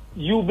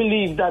you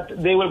believe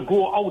that they will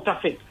grow out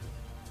of it.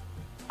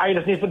 I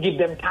just need to give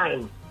them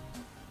time.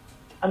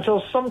 And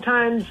so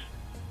sometimes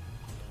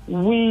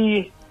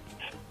we,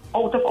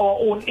 out of our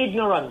own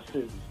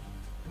ignorances,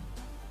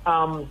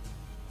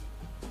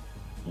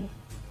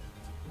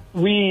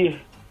 we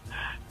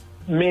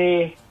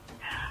may,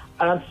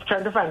 and I'm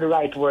trying to find the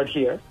right word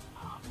here,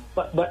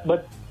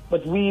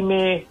 but we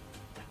may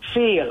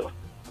fail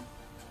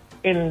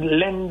in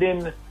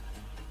lending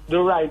the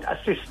right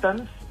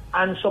assistance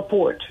and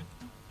support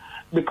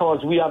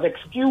because we have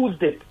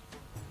excused it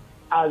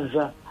as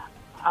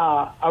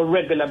a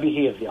regular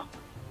behavior,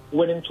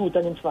 when in truth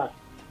and in fact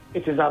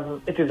it is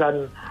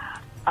an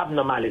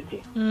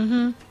abnormality.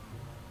 Mm-hmm.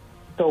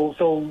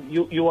 So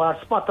you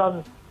are spot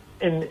on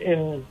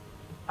in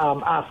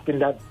asking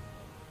that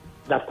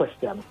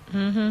question.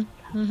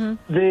 Mm-hmm.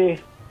 Mm-hmm.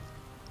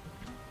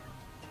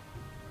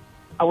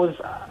 I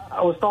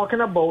was talking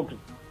about,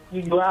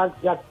 you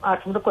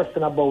asked me the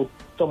question about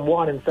some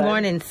warning signs.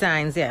 Warning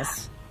signs,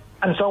 yes.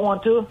 And so I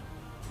want to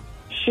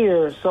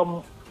share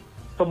some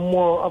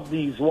more of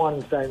these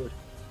warning signs.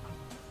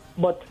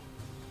 But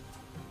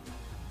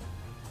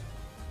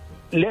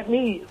let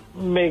me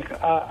make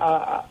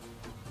a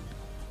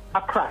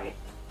cry.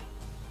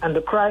 And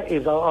the cry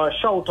is, or a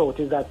shout out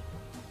is that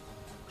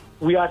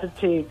we are to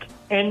take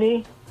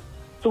any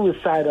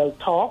suicidal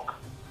talk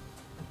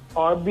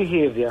or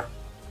behavior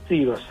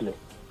seriously.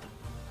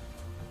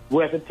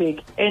 We have to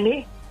take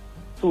any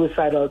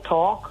suicidal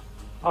talk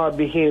or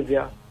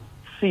behavior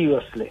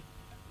seriously.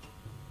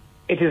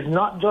 It is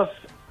not just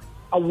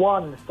a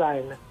one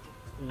sign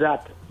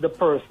that the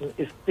person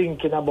is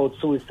thinking about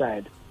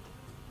suicide.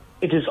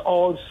 It is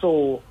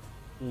also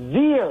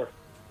their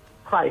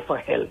cry for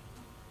help.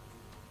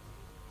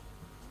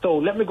 So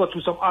let me go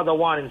through some other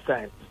warning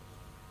signs.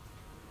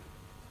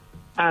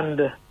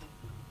 And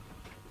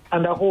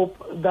I hope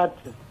that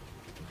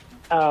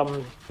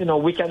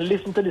we can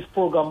listen to this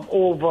program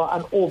over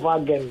and over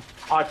again,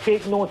 or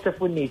take notes if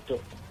we need to.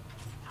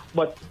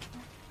 But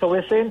so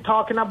we're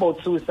talking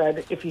about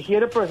suicide. If you hear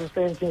the person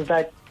saying things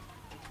like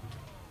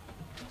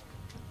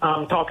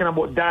talking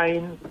about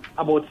dying,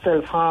 about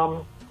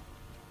self-harm,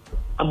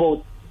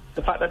 about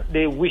the fact that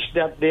they wish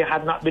that they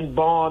had not been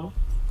born,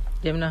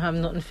 them not have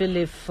nothing to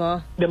live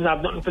for.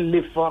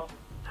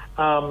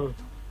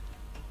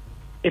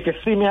 If you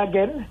see me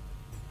again,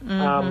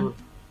 Mm-hmm.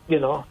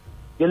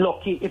 You're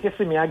lucky if you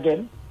see me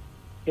again,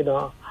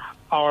 or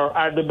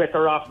are the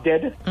better off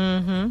dead.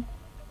 Mm-hmm.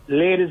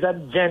 Ladies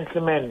and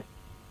gentlemen,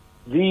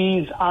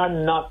 these are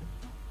not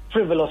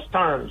frivolous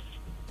terms.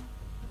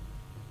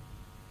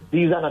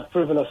 These are not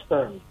frivolous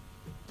terms.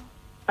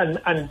 And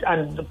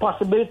the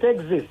possibility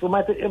exists. We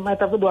might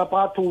have to do a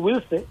part two,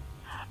 we'll see.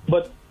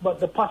 But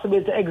the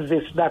possibility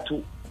exists that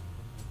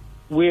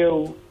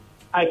where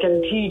I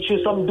can teach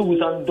you some do's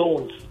and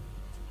don'ts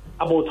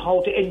about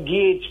how to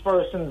engage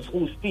persons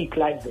who speak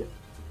like this.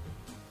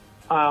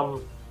 Not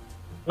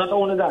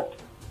only that,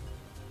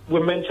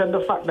 we mentioned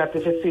the fact that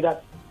if you see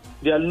that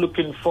they are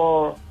looking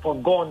for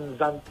guns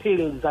and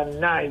pills and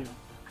knives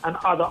and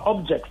other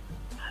objects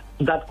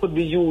that could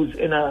be used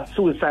in a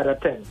suicide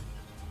attempt.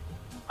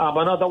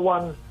 Another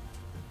one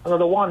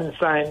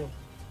sign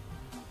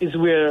is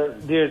where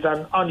there's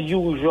an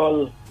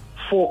unusual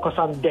focus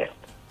on death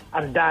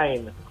and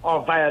dying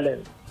or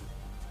violence.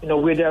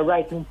 Where they're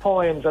writing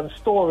poems and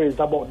stories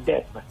about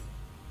death.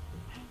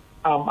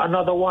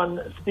 Another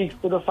one speaks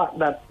to the fact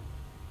that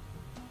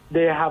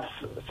they have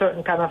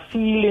certain kind of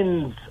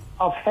feelings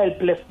of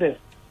helplessness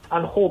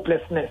and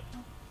hopelessness,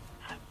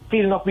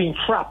 feeling of being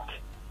trapped,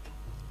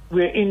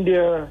 where in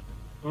their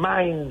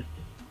minds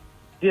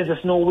there's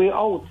just no way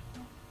out.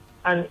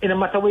 And in a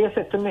matter what you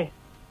said to me,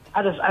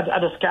 I just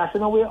can't see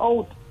no way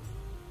out.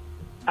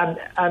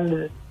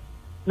 And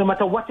no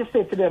matter what you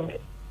say to them,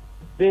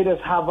 they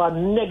just have a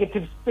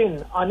negative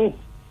spin on it.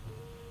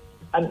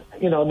 And,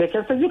 they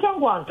can say, you can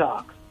go and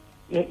talk.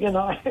 Or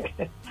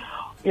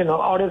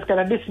they kind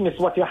of dismiss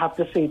what you have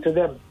to say to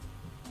them.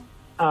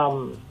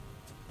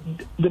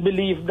 The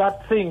belief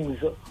that things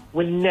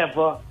will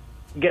never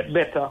get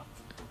better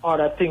or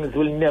that things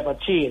will never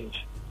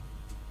change.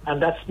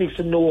 And that speaks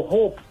to no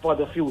hope for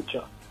the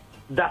future.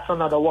 That's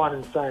another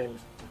warning sign.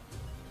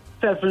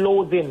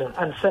 Self-loathing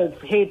and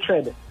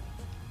self-hatred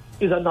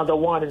is another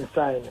warning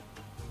sign.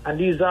 And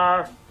these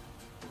are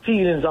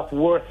feelings of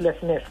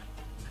worthlessness.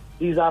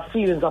 These are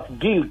feelings of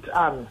guilt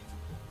and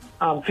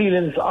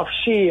feelings of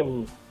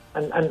shame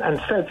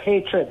and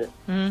self-hatred.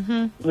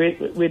 Mm-hmm.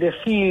 Where they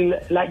feel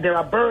like they're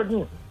a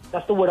burden.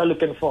 That's the word I'm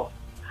looking for.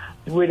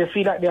 Where they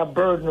feel like they're a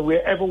burden,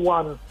 where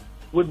everyone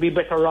would be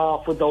better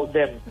off without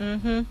them.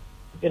 Mm-hmm.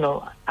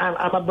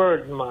 I'm a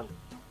burden, man.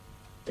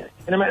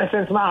 In a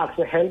sense, I ask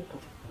for help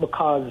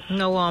because...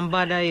 No one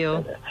bother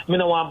you. Me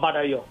no one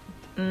bother you.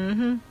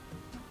 Mm-hmm.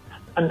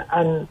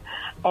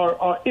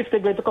 Or if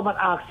they're going to come and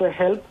ask for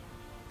help,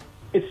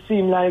 it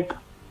seems like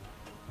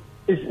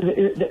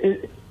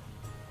the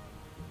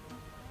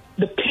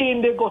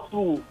pain they go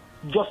through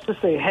just to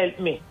say, help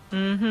me.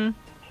 Mm-hmm.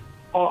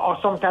 or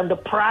sometimes the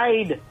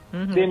pride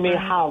they may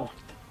have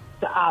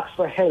to ask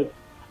for help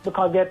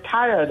because they're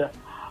tired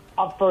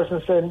of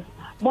person saying,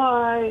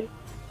 "Boy,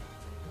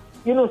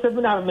 you know,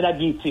 something I haven't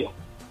give to you."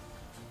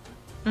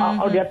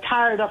 Or they're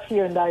tired of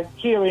hearing,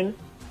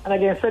 and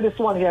again, say this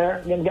one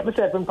here, again, get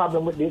myself in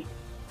problem with this.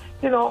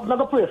 You know, I'm going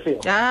to pray for you.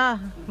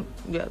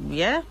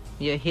 Yeah,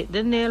 you hit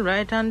the nail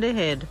right on the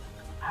head.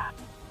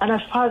 And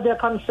as far as they're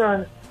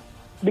concerned,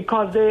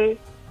 because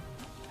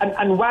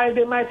and while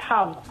they might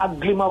have a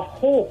glimmer of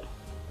hope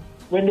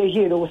when they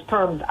hear those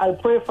terms, I'll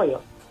pray for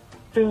you.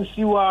 Since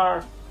you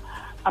are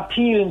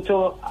appealing to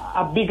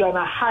a bigger and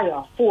a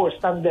higher force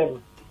than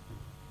them.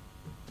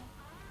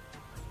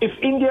 If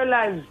in their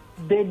lives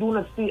they do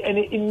not see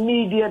any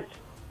immediate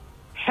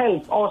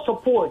help or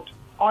support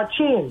or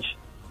change,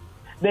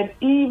 then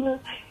even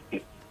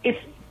if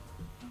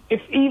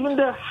even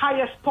the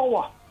highest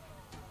power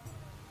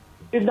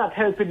is not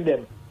helping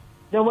them,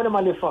 then what am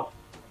I live for?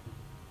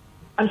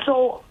 And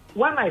so,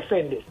 why am I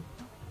saying this?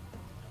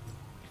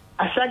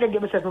 I say I can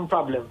get myself in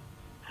problem.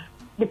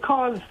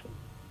 Because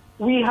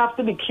we have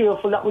to be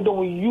careful that we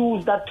don't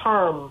use that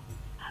term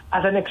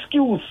as an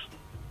excuse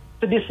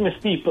to dismiss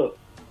people.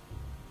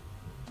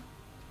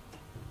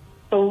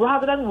 So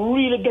rather than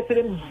really getting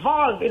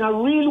involved in a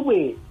real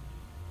way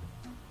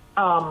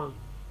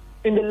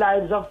in the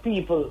lives of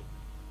people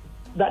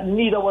that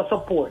need our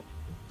support,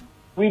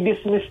 we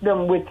dismiss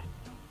them with,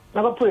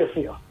 I'm going to pray for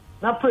you.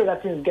 Now pray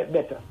that things get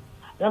better.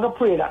 I'm going to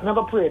pray that. I'm going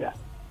to pray that.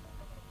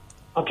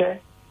 Okay?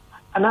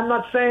 And I'm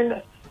not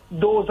saying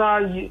those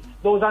are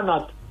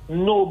not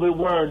noble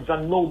words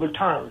and noble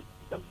terms.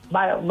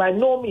 By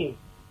no means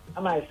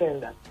am I saying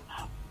that.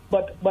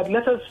 But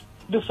let us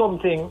do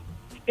something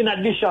in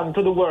addition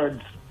to the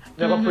words.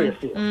 Never pray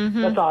for you.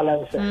 That's all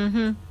I'm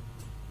saying.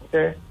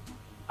 Okay?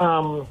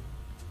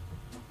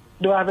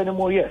 Do I have any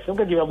more? Yes. I'm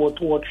going to give you about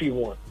 2 or 3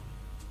 more.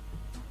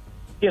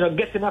 You know,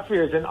 getting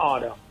affairs in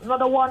order.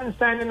 Another warning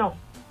sign, you know.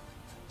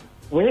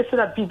 When you see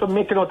that people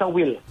making out a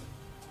will,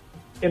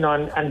 you know,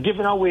 and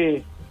giving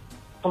away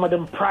some of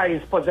them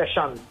prized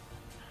possessions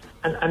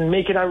and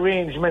making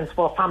arrangements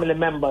for family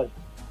members,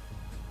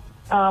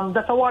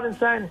 that's a warning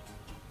sign.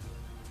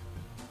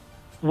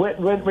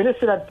 When you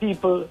see that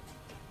people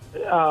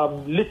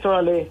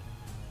literally,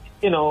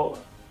 you know,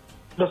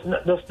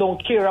 just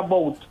don't care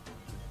about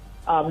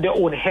their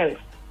own health,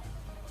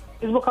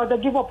 it's because they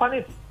give up on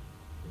it.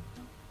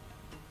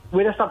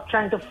 When they stop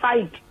trying to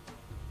fight,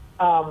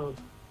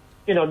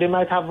 you know, they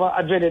might have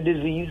a dreaded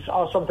disease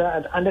or something,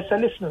 and they say,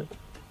 listen,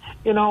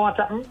 you know what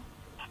happened?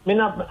 Me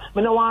not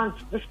want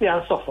to stay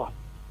and suffer.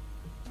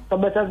 So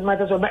might as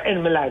well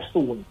end my life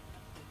soon.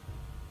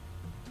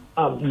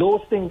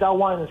 Those things are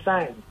one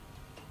sign.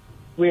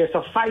 We're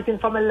so fighting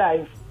for my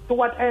life, to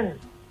what end?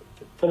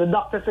 So the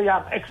doctor say you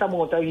have X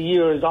amount of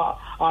years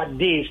or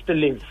days to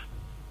live.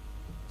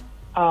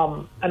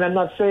 And I'm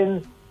not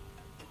saying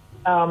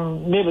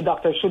maybe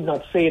doctors should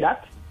not say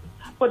that,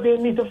 but they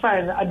need to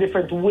find a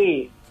different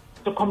way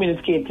to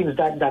communicate things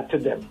like that to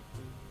them.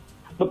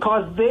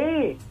 Because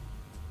they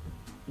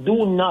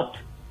do not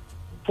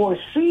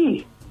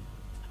foresee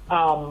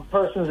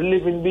persons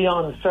living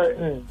beyond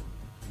certain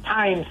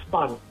time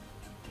span.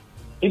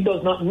 It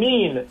does not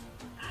mean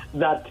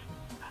that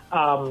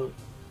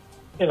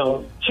you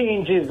know,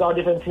 changes or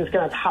different things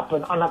cannot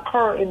happen and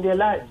occur in their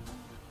lives.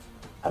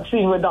 I've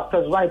seen where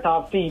doctors write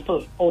off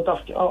people out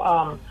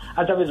of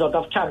as a result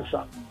of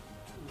cancer,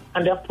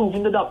 and they're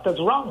proving the doctors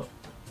wrong,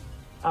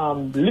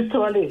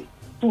 literally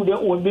through their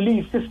own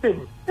belief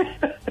system.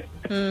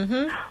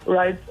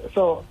 Right?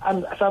 So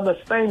I'm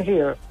just saying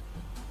here,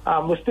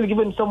 we're still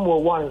giving some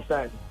more warning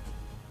signs.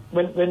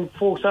 When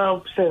folks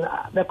are saying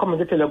they're coming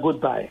to tell you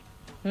goodbye,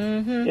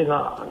 you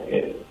know,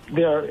 it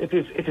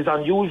is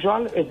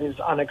unusual, it is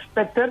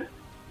unexpected,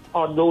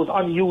 or those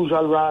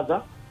unusual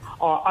rather,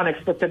 or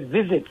unexpected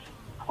visits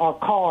or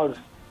calls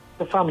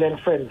to family and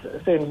friends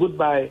saying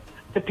goodbye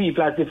to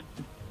people as if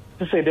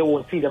to say they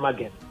won't see them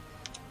again.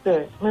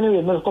 So,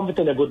 anyway, let's come to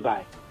tell you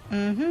goodbye.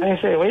 And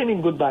I say, what do you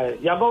mean goodbye?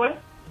 You going?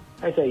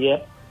 I say,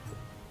 yep.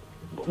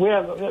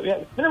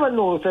 You never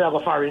know, say I go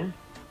far in.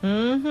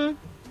 And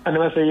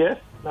then I say, yes.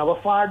 I go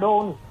far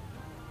down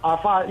or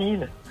far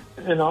in.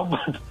 You know,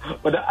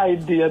 but the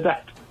idea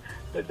that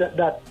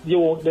they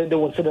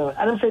won't see them.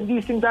 And I'm saying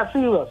these things are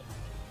serious.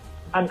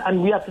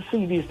 And we have to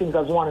see these things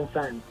as warning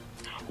signs.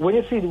 When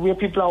you see where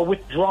people are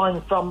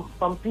withdrawing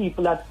from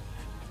people that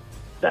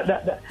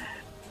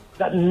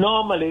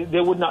normally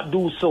they would not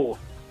do so,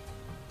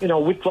 you know,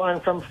 withdrawing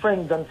from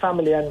friends and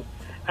family, and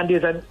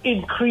there's an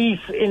increase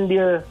in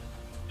their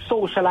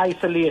social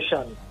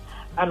isolation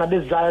and a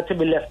desire to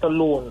be left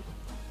alone.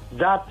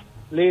 That,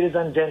 ladies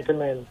and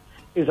gentlemen,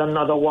 is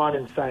another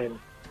warning sign.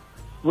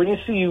 When you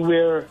see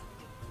where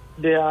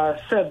there are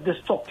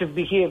self-destructive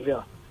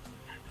behavior,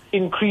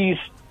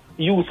 increased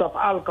use of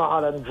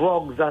alcohol and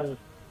drugs and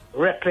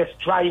reckless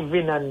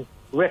driving and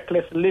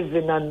reckless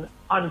living and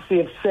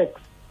unsafe sex,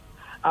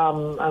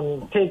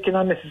 and taking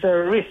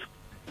unnecessary risks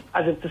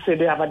as if to say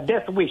they have a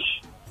death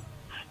wish.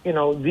 You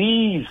know,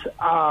 these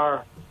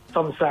are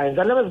some signs.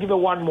 And let us give you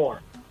one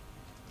more.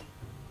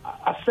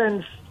 a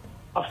sense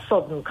of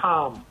sudden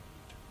calm,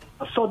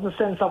 a sudden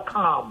sense of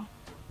calm.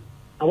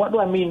 And what do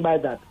I mean by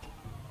that?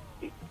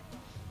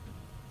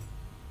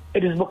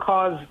 It is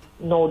because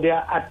now they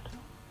are at,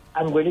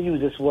 I'm going to use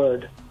this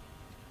word,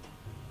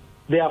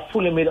 they are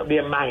fully made up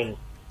their mind.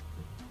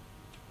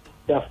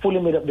 They are fully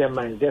made up their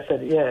minds. They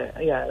said,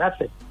 yeah, that's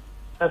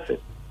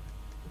it.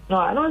 No,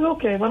 I know it's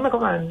okay. When I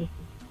come on,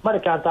 but I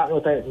can't talk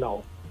about it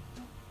now.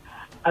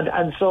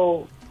 And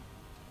so,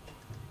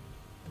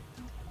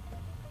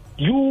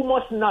 you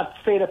must not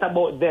say that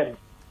about them,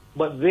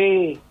 but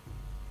they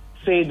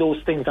say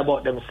those things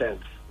about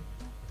themselves.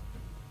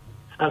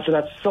 And so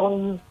that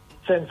sudden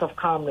sense of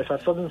calmness, a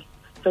sudden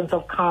sense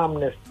of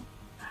calmness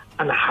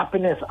and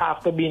happiness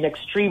after being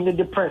extremely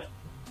depressed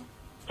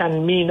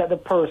can mean that the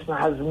person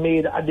has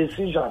made a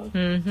decision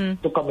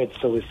to commit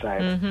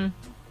suicide.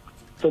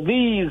 So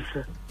these,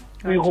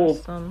 we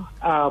hope,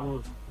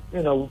 can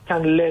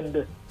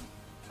lend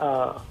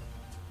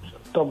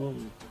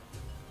some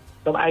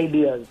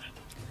ideas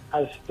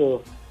as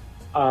to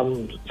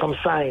some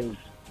signs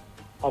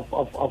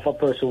of a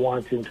person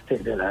wanting to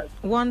take their life.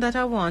 One that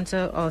I want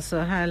to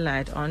also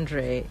highlight,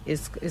 Andre,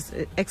 is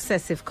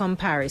excessive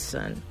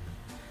comparison.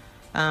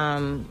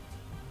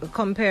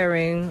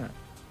 Comparing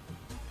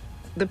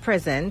the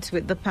present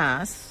with the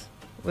past,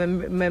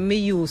 when we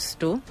used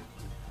to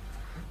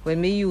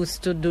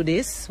do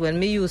this, when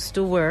we used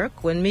to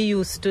work, when we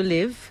used to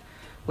live,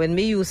 when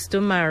we used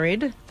to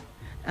married,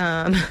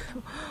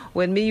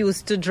 when we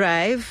used to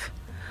drive,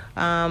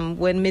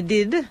 when we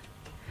did,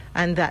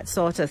 and that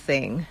sort of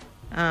thing.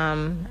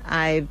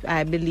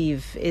 I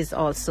believe is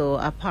also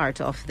a part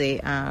of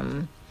the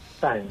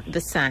signs. The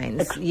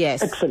signs.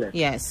 Yes. Excellent.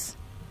 Yes.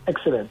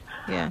 Excellent.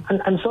 Yeah.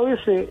 And so you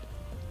see,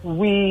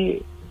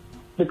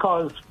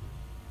 because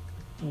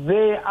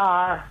they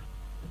are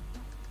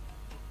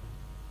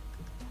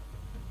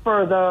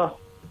further,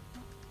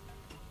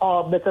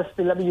 or better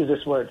still, let me use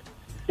this word,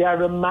 they are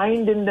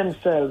reminding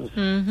themselves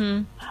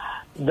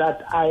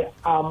that I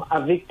am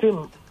a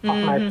victim of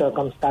my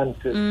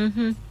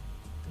circumstances.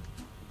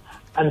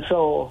 And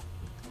so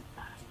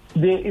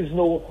there is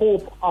no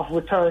hope of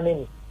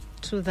returning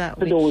to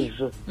those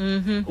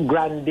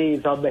grand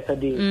days or better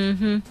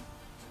days.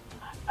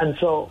 And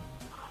so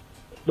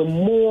the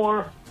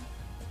more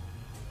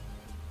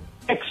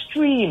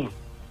extreme,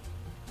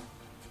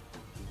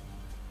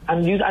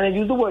 and I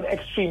use the word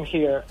extreme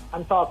here,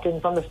 I'm talking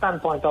from the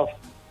standpoint of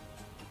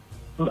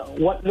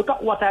look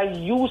at what I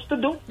used to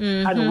do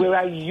and where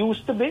I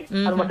used to be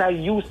and what I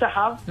used to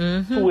have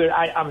to where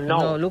I am now.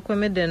 No, look where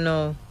me there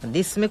now.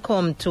 This me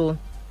come to.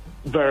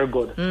 Very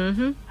good.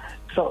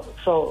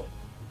 So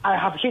I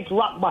have hit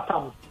rock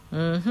bottom.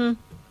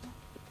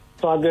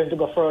 So I'm going to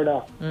go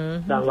further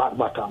than rock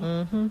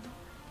bottom.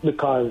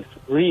 Because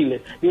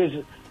really,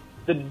 there's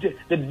the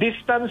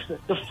distance,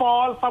 the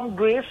fall from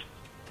grace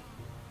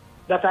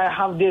that I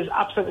have, there's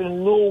absolutely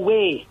no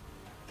way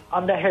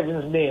under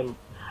heaven's name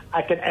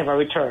I can ever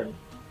return.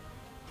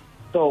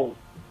 So,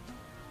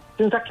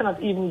 since I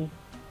cannot even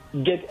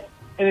get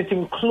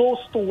anything close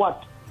to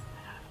what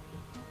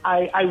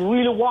I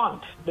really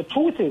want, the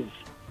truth is,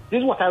 this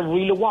is what I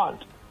really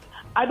want.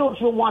 I don't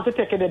even want to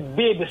take any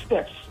baby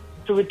steps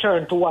to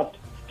return to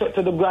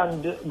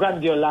the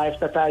grandeur life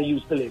that I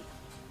used to live,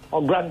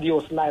 or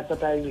grandiose life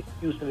that I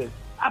used to live.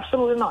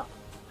 Absolutely not.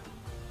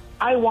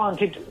 I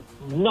want it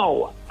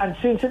now, and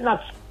since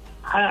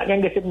I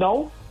can get it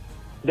now,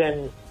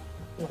 then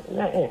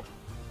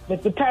we're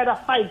tired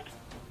of fight.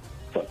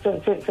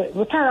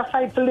 We're tired of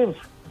fight to live.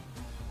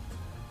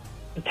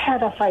 We're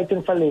tired of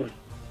fighting for live.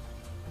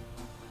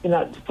 You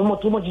know,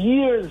 too much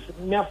years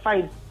me I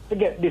fight to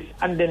get this,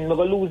 and then we're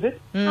gonna lose it.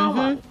 No,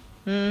 man.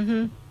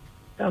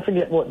 Don't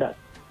forget about that.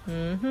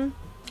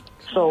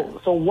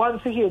 So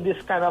once you hear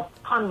this kind of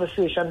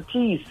conversation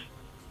piece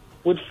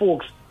with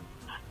folks,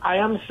 I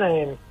am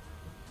saying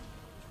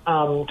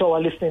to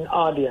our listening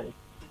audience,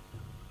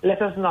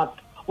 let us not.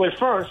 Well,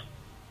 first,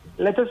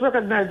 let us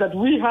recognize that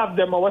we have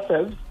them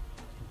ourselves,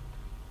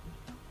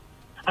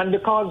 and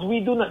because we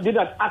did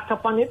not act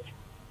upon it,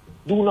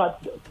 do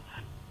not,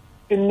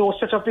 in no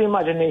stretch of the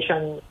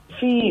imagination,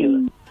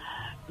 feel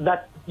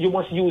that you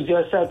must use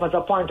yourself as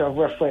a point of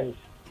reference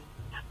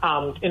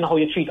in how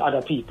you treat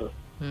other people.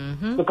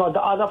 Because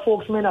the other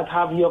folks may not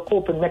have your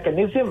coping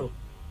mechanism.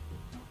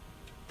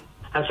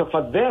 And so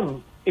for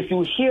them, if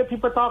you hear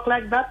people talk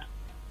like that,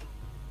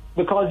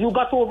 because you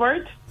got over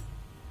it,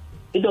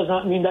 it does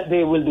not mean that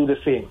they will do the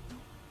same.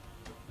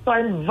 So I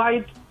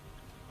invite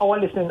our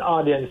listening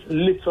audience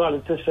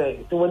literally to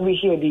say, so when we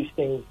hear these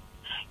things,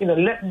 you know,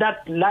 let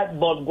that light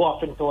bulb go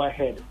off into our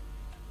head.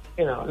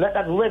 You know, let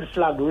that red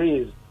flag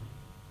raise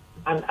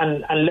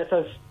and let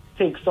us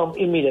take some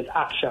immediate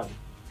action.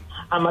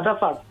 And matter of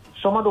fact,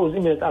 some of those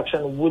immediate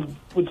action would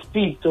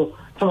speak to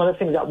some of the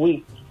things that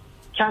we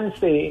can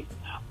say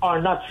or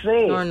not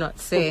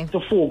say, to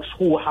folks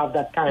who have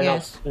that kind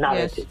of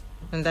narrative. Yes.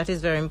 And that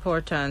is very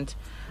important.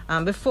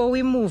 Before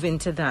we move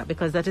into that,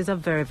 because that is a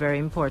very, very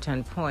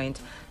important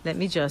point, let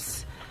me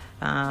just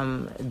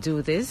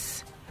do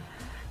this.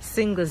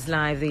 Singles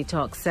Live, the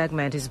talk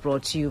segment, is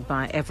brought to you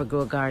by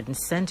Evergrow Garden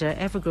Center.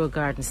 Evergrow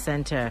Garden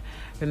Center.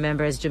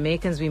 Remember, as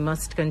Jamaicans, we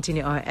must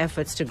continue our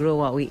efforts to grow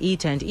what we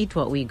eat and eat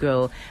what we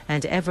grow.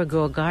 And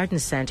Evergrow Garden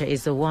Center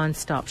is a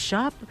one-stop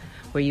shop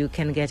where you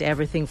can get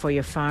everything for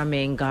your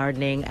farming,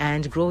 gardening,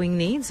 and growing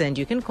needs. And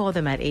you can call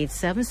them at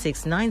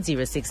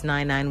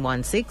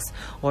 876-906-9916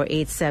 or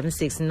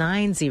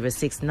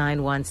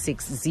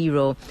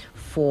 876-906-9160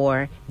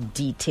 for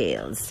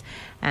details.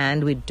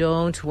 And we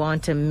don't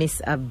want to miss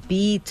a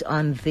beat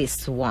on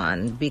this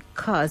one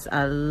because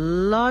a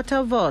lot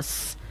of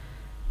us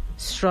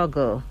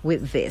struggle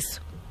with this.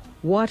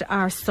 What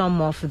are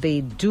some of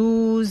the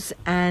do's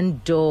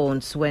and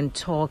don'ts when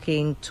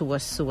talking to a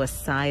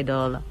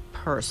suicidal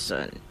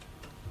person?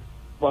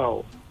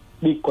 Wow,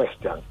 big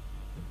question.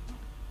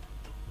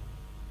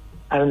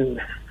 And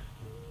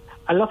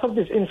a lot of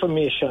this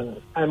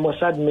information, I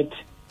must admit,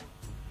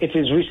 it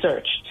is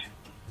researched.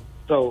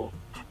 So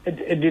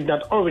it did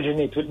not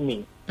originate with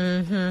me.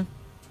 Mm-hmm.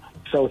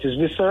 So it is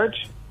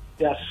research.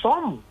 There are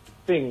some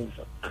things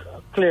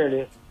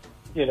clearly,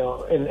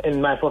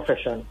 in my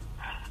profession,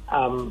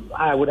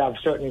 I would have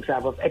certain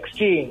type of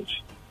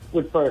exchange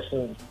with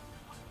persons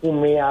who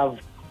may have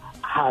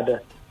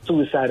had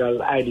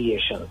suicidal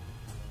ideation.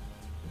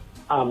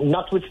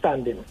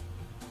 Notwithstanding,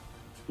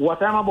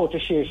 what I'm about to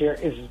share here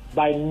is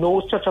by no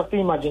stretch of the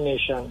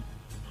imagination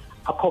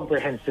a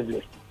comprehensive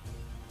list.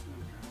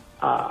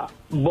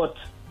 But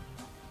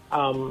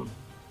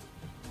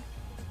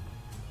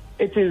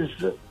it is,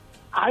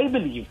 I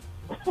believe,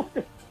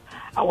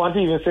 I want to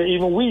even say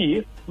even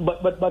we,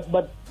 but let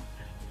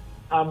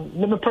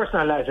me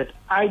personalize it.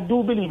 I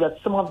do believe that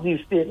some of these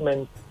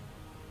statements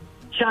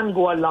can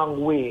go a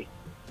long way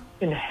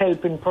in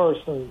helping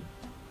persons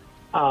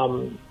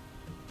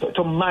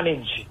to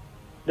manage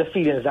the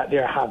feelings that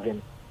they're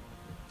having.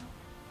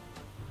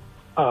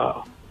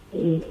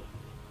 Be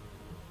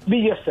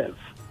yourself.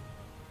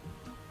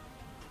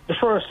 The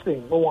first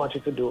thing we want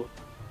you to do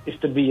is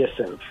to be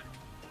yourself.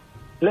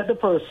 Let the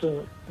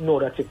person know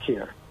that you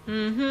care.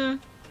 Mm-hmm.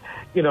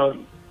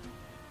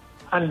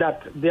 And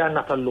that they are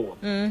not alone.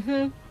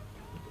 Mm-hmm.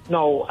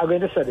 Now, I'm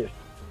going to say this.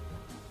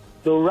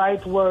 The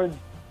right words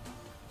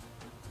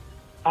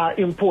are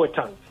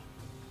important.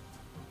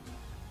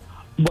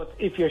 But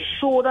if you're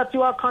sure that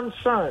you are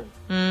concerned,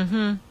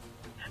 mm-hmm.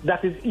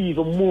 that is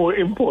even more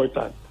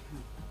important.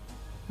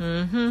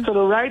 Mm-hmm. So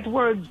the right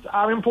words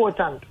are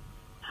important.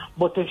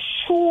 But to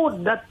show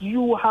that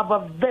you have a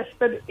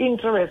vested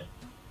interest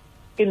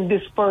in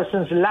this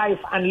person's life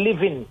and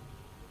living,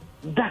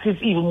 that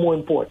is even more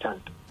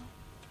important.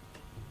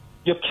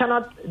 You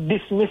cannot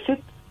dismiss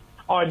it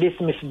or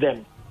dismiss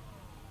them.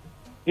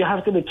 You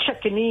have to be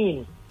checking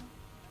in.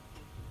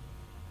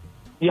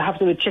 You have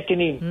to be checking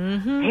in.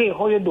 Mm-hmm. Hey,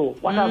 how you do?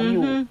 What have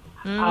you?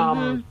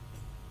 Mm-hmm.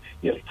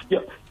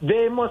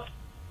 They must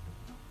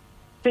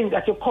think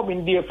that you're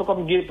coming there to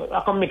come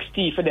mix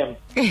tea for them.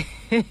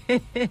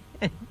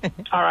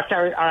 or I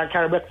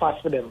carry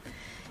breakfast for them.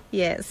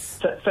 Yes.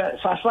 So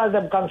as far as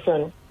I'm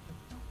concerned,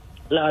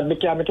 Lord,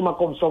 make him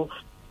come so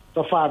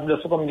far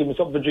just to come give me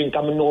something to drink.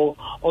 I know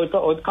how it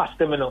costs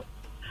them,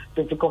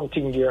 to come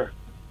thing here.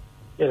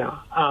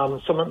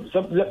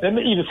 So let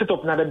me even sit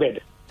up in the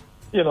bed.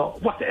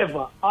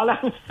 Whatever. All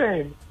I'm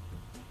saying.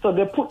 So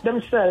they put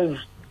themselves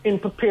in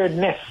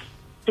preparedness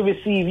to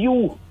receive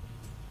you.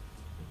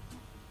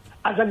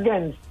 As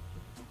against,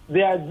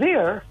 they are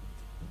there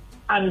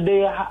and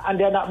they are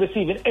not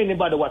receiving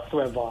anybody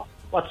whatsoever.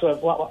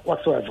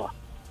 So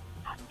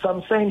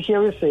I'm saying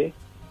here you say,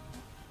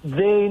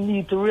 they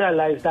need to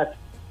realize that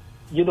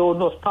you don't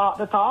know start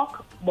the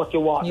talk, but you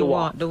walk the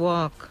walk. The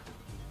walk.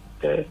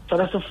 Okay, so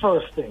that's the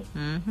first thing.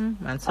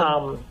 Mm-hmm.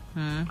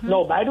 Mm-hmm.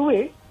 Now, by the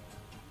way,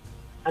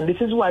 and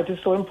this is why it is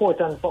so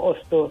important for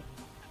us to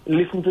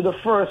listen to the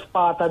first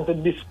part and to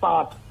this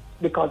part,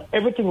 because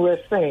everything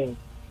we're saying,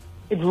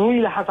 it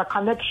really has a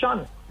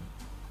connection.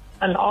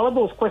 And all of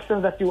those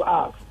questions that you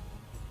ask,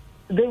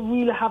 they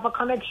really have a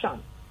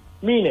connection.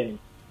 Meaning,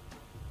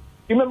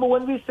 remember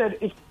when we said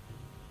if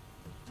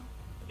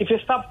you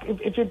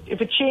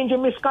change your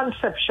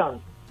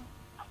misconception,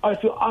 or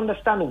if you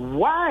understand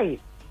why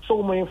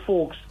so many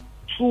folks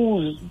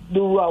choose the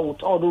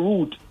route or the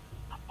route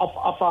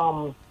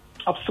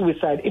of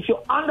suicide, if you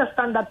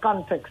understand that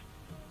context,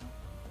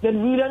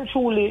 then really and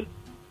truly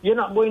you're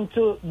not going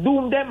to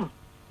doom them.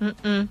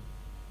 Mm-mm.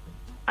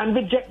 And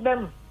reject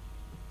them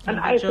and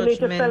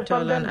isolate yourself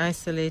from them. And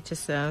isolate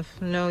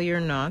yourself. No, you're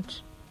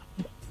not.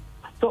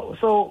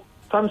 So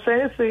I'm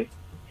saying, see,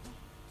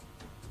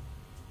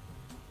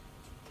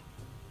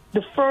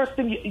 the first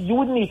thing you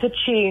would need to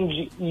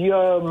change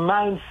your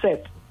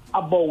mindset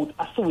about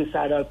a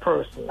suicidal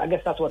person. I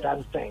guess that's what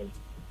I'm saying.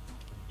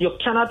 You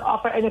cannot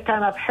offer any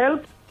kind of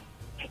help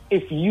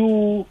if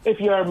your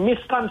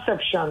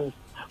misconceptions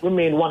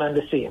remain one and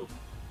the same.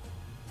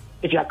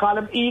 If you call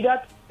them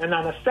idiot and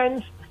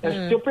nonsense,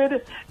 they're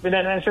stupid, but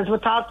then since we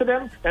talk to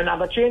them, they're not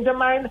going to change their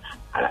mind.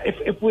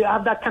 If we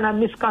have that kind of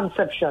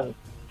misconception,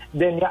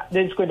 then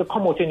it's going to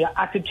come out in your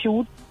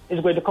attitude,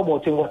 it's going to come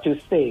out in what you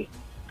say,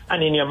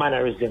 and in your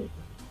mannerism.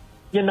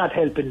 you're not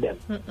helping them.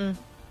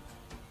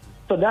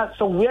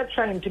 So we're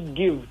trying to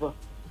give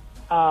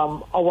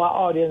our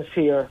audience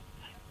here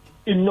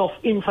enough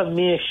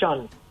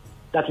information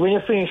that when you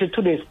finish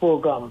today's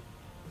program,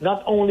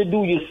 not only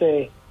do you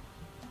say,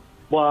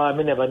 well, I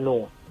may never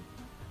know,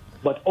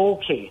 but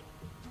okay,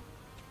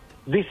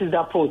 this is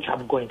the approach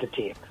I'm going to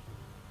take.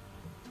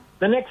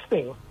 The next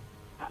thing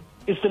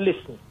is to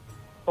listen.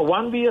 So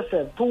one, be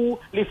yourself. Two,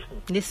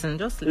 listen. Listen,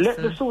 just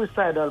listen. Let the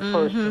suicidal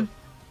person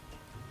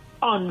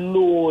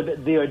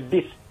unload their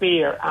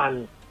despair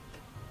and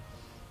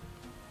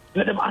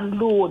let them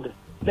unload.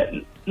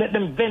 Let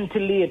them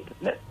ventilate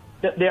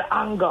their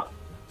anger.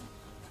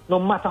 No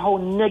matter how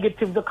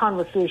negative the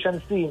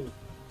conversation seems.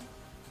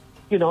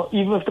 You know,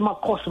 even if they might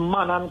cuss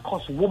man and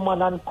cuss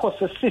woman and cuss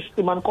the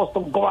system and cuss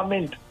the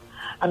government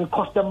and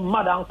cuss them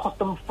mother and cuss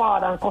them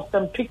father and cuss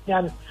them picnic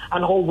and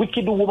how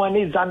wicked the woman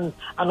is and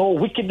how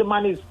wicked the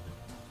man is.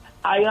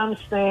 I am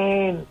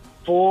saying,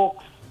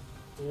 folks,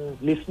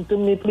 listen to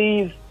me,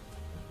 please.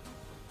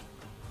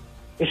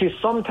 You see,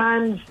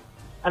 sometimes,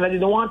 and I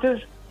didn't want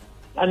it,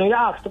 I know you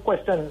asked the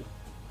question,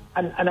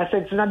 and I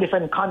said it's in a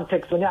different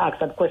context when you ask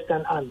that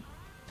question,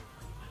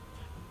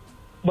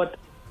 but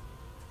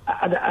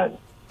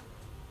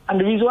and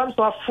the reason why I'm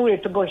so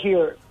afraid to go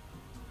here,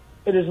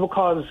 it is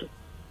because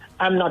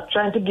I'm not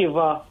trying to give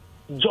a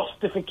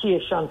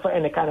justification for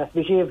any kind of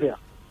behavior.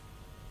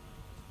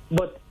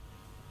 But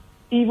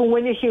even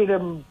when you hear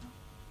them,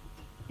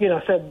 you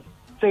know,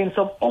 saying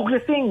some ugly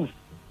things,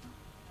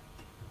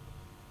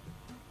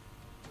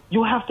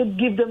 you have to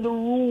give them the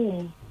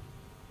room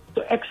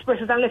to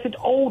express it and let it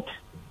out.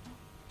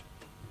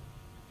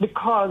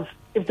 Because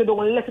if they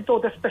don't let it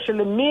out,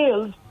 especially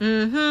males,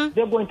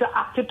 they're going to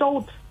act it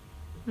out.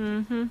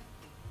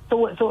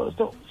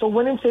 So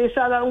when him say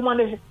that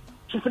woman,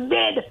 she's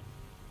dead.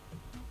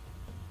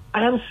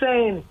 I am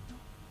saying,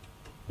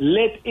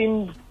 let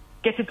him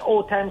get it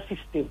out time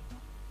system.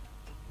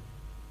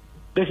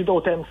 Get it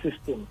out time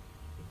system.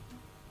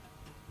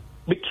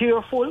 Be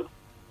careful.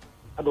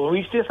 I don't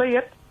reach this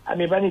yet. I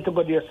maybe I need to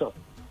go there, so.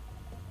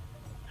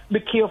 Be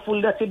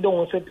careful that you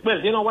don't say, well,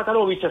 you know what, I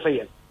don't reach this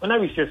yet. When I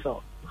reach this,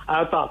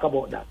 I'll talk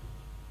about that.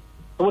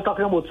 So we're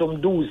talking about some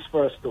do's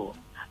first, though.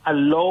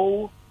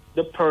 Allow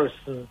the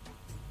person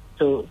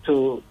to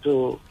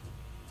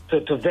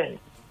vent,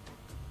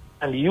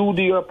 and you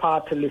do your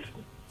part to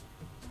listen.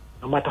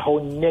 No matter how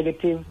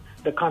negative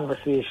the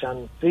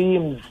conversation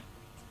seems,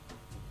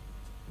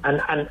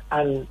 and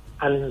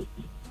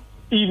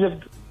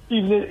even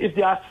if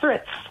there are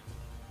threats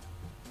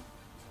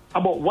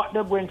about what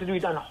they're going to do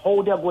it and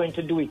how they're going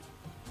to do it,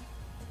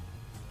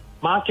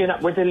 Mark, you're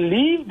not going to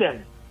leave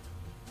them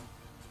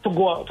to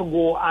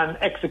go and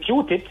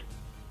execute it.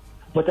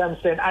 But I'm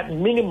saying at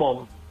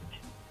minimum,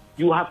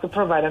 you have to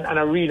provide an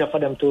arena for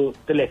them to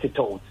let it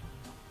out.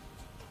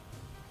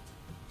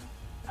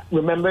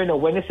 Remember, you know,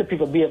 when you see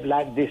people behave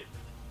like this,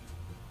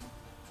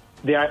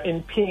 they are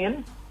in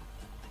pain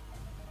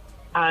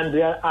and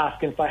they are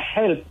asking for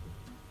help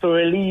to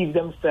relieve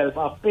themselves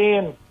of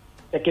pain.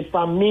 Take it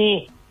from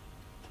me.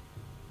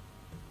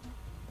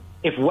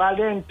 If while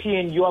they're in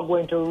pain, you are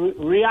going to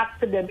react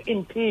to them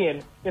in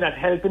pain, you're not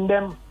helping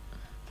them.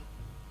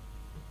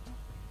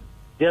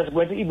 There's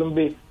going to even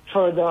be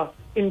further,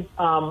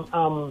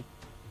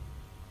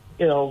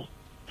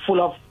 full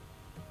of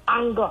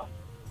anger.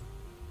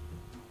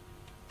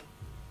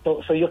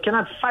 So you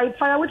cannot fight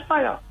fire with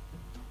fire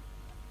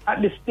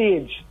at this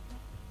stage.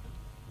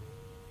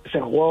 You say,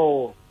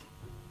 whoa,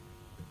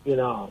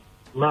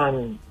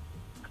 man,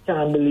 I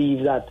can't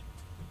believe that.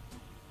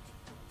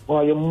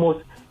 Well, you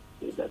must.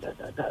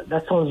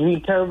 That sounds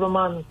real terrible,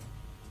 man.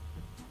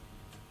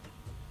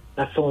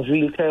 That sounds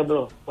real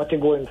terrible, what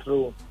you're going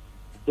through.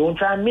 Don't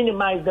try and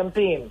minimize them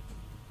pain.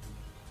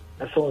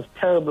 That sounds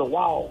terrible.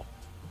 Wow.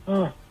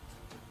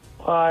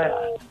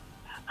 I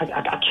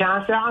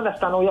can't say I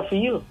understand how you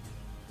feel.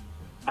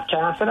 I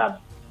can't say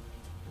that.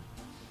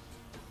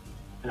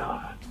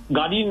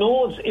 God, He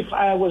knows if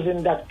I was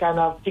in that kind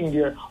of thing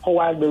there, how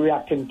I'll be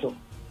reacting to.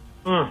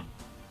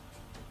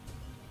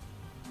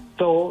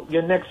 So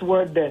your next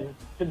word then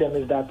to them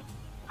is that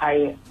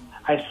I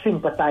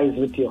sympathize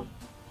with you,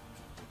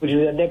 which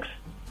is the next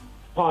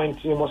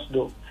point you must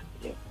do.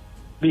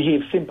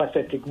 Behave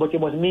sympathetic, but you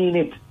must mean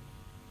it.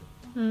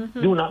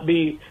 Do not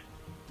be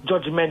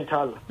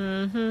judgmental,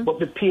 but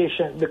be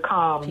patient, be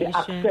calm, be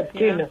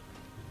accepting. Yeah.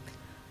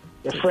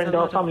 Your friend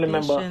or family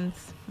member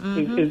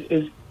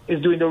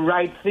is doing the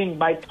right thing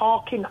by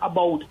talking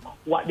about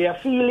what they are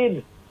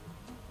feeling.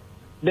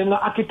 They're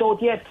not act it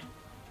out yet.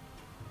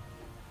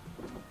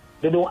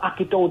 They don't act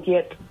it out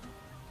yet.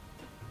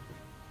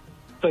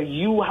 So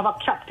you have a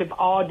captive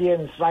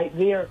audience right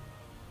there.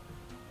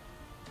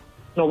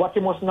 Now, what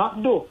you must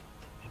not do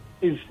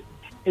is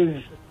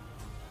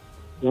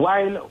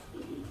while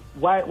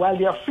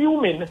they are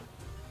fuming,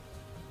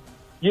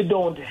 you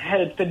don't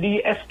help to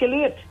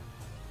de-escalate,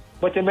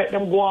 but you make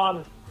them go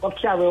on or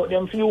carry out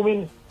them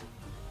fuming.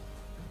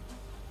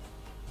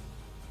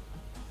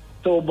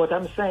 So, but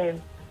I'm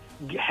saying,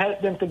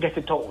 help them to get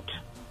it out.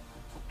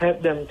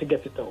 Help them to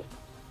get it out.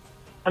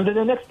 And then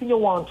the next thing you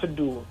want to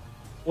do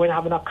when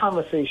having a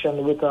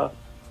conversation with a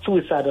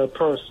suicidal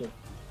person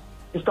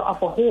is to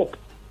offer hope.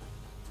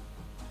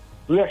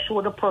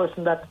 Reassure the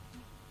person that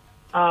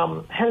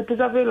help is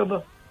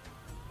available.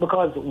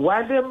 Because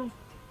while them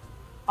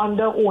on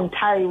their own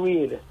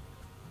tirade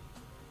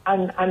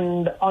and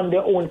on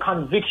their own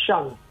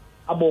conviction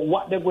about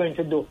what they're going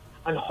to do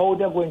and how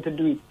they're going to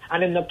do it,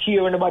 and then not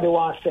care what anybody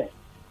wants to say,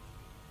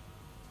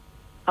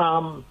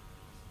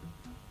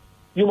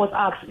 you must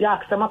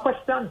ask them a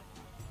question.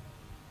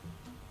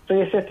 So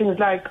you say things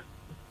like,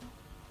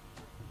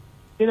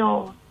 there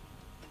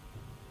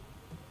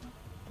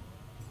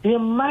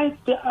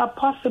might be a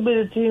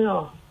possibility,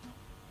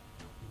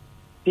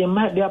 there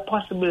might be a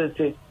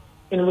possibility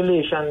in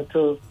relation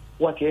to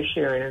what you're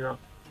sharing,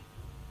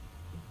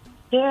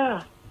 Yeah.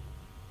 As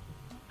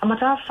a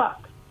matter of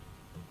fact,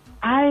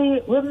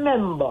 I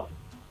remember,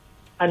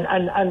 and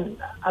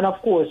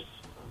of course,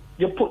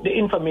 you put the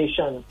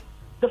information,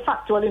 the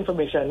factual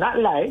information, not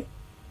lie,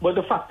 but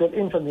the factual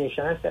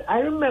information. I said, I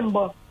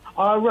remember,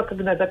 or I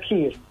recognize a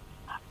case,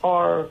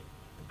 or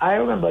I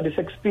remember this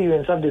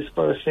experience of this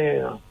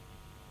person,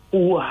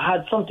 who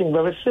had something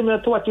very similar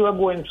to what you were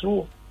going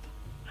through.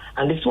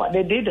 And this is what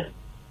they did.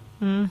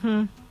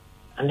 Mm-hmm.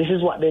 And this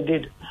is what they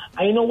did.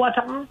 And you know what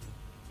happened?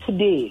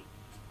 Today,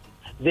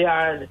 they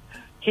are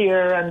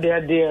here and they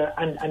are there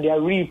and they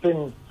are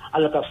reaping a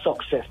lot of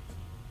success.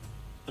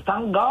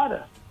 Thank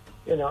God,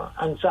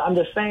 And so I'm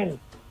just saying,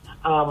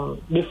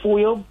 before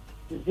you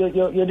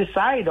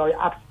decide or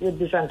you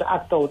decide to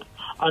act out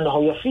on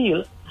how you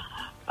feel,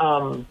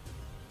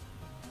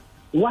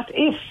 what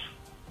if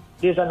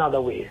there's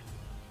another way?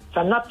 So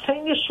I'm not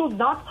saying you should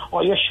not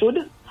or you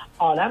should.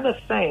 All I'm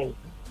just saying,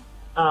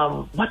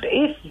 what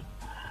if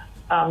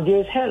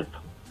there's help?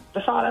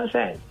 That's all I'm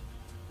saying.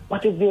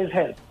 What if there's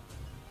help?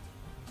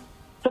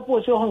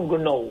 Suppose you're hungry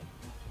now,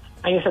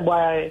 and you say,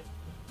 boy,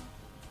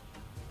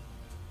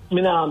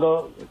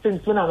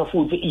 since we don't have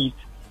food to eat,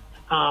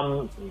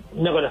 I'm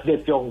not going to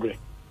get hungry.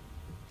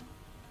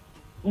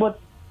 But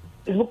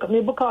it's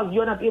because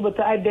you're not able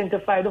to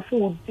identify the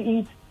food to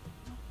eat.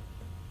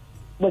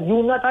 But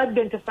you're not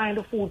identifying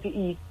the food to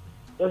eat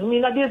doesn't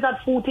mean that there's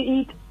not food to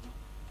eat.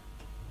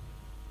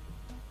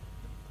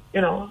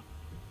 Look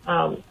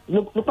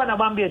on a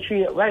bamboo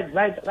tree, right.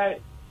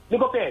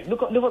 Look up here,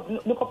 look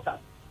up that.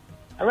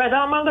 Right,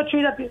 on a mango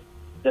tree that you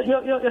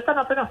stand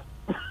up enough.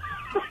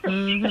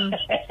 Mm-hmm.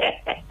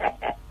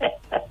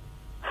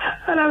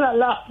 And I'm not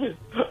laughing,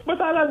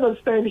 but I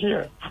understand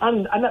here.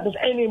 And not just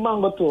any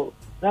mango too.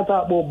 Not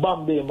about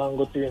Bombay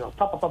mango too,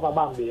 Papa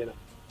Bombay,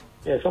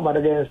 Yeah, somebody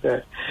against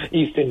the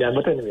East Indian,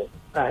 but anyway,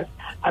 right?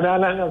 And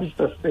I'm just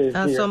saying.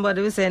 And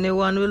somebody will say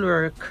anyone will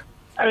work.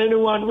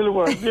 Anyone will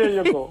work. There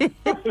you go.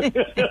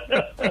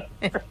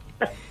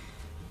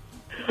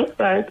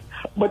 Right?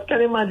 But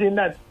can you imagine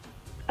that?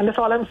 And that's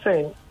all I'm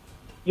saying.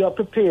 You're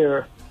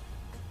prepared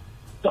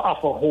to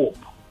offer hope.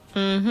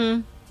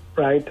 Mm-hmm.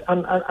 Right?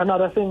 And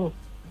another thing,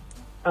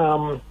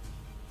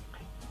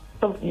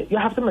 you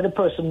have to make the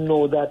person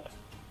know that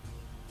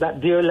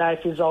their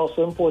life is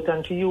also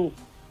important to you.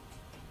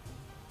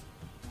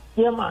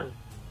 Yeah, man.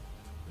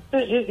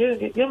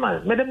 Yeah,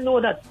 man. Let them know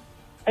that.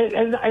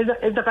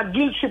 It's like a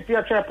guilt trip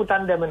you're trying to put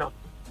on them,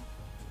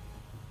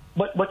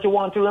 But you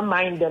want to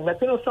remind them that,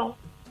 so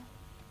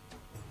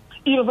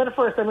even for the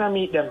first time I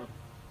meet them,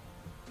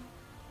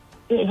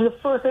 if it's the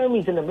first time I'm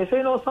meeting them, they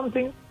say,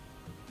 something,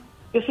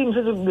 you seem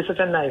to be such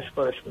a nice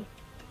person.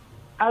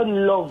 I'd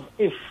love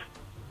if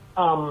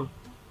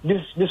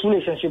this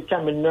relationship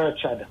can be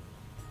nurtured.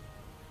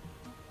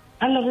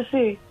 I love to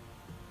say,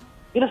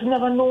 you just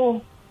never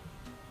know.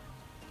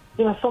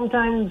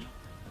 Sometimes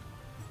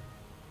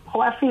how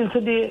I feel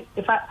today,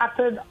 if I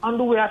acted on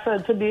the way I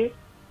felt today,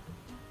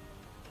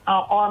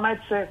 or I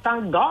might say,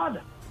 thank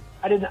God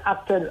I didn't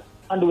act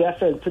on the way I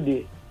felt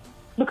today.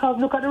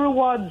 Because look at the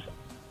rewards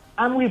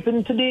I'm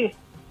reaping today.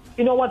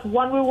 You know what?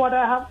 One reward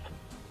I have?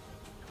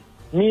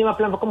 Me and my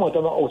plan to come out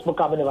of my house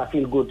because I never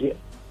feel good yet.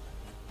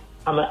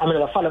 I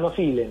never follow my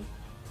feeling.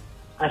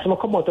 And so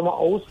I come out of my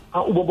house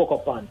and Uber book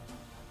up on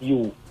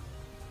you.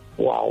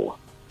 Wow.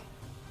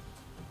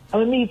 I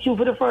will meet you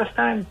for the first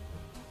time.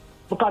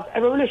 Because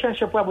every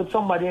relationship we have with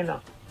somebody, it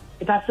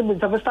has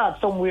to start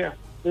somewhere.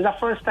 It's the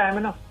first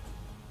time,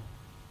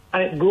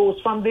 And it grows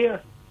from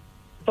there.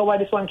 So why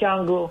this one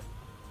can't grow?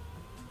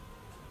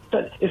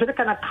 So it's the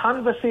kind of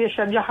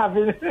conversation you're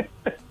having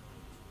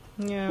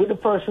with the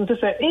person to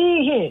say,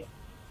 hey.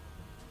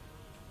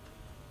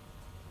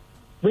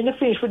 When you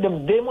finish with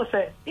them, they must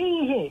say,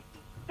 hey.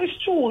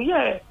 It's true,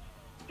 yeah.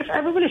 If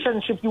every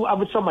relationship you have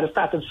with somebody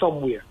started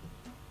somewhere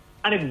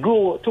and it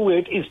grew to where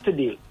it is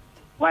today,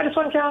 why this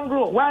one can't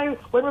grow? Why,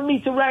 when we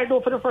meet you right now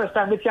for the first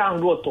time, it can't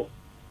grow too?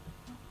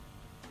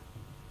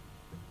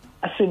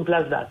 As simple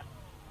as that.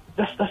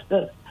 That's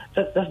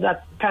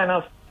that kind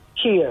of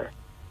care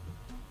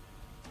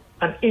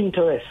and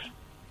interest.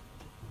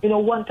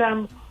 One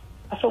time,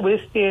 I saw we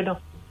stayed.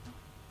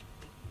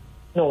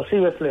 No,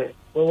 seriously,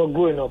 when we were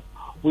growing up,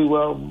 we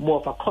were more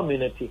of a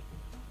community.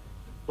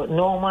 But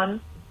no, man,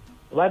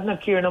 I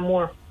don't care no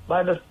more.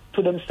 I just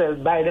to themselves,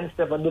 by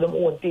themselves, and do their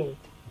own thing.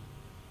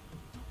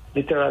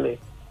 Literally.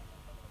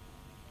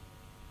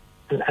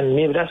 And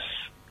maybe that's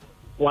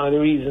one of the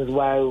reasons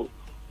why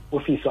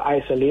we feel so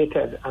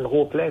isolated and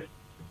hopeless.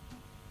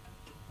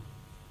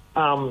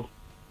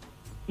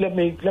 Let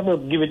me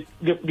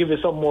give you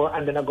some more,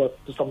 and then I go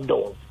to some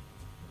don'ts.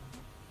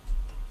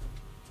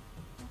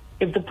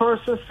 If the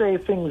person say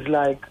things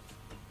like,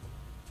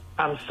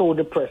 "I'm so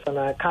depressed and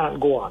I can't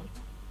go on,"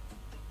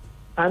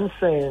 I'm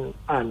saying,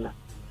 and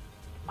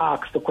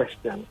ask the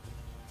question,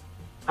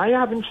 are you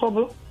having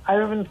trouble? Are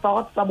you having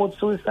thoughts about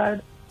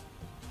suicide?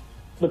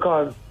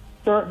 Because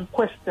certain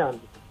questions,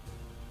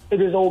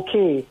 it is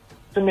okay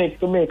to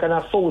make an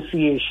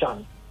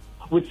association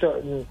with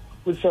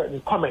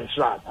certain comments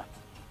rather.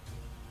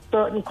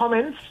 Certain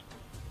comments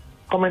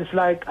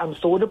like, "I'm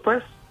so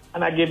depressed,"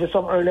 and I gave you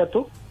some earlier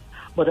too,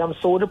 but "I'm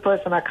so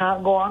depressed and I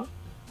can't go on."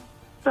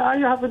 So are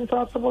you having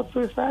thoughts about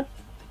suicide?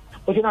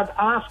 But you're not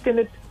asking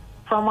it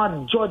from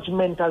a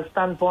judgmental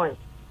standpoint.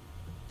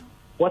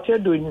 What you're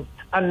doing,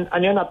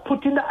 and you're not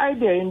putting the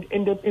idea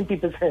in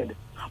people's head,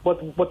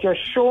 but you're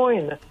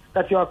showing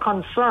that you're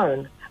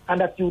concerned and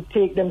that you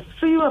take them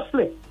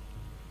seriously.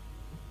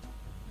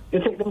 You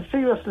take them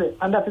seriously,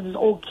 and that it is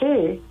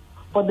okay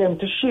for them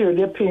to share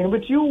their pain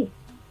with you.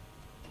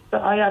 So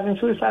are you having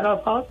suicidal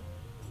thoughts?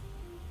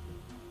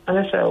 And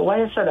I say, "Why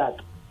you say that?"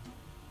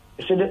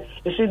 You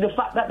see the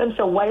fact that them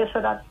say, "Why you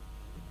say that?"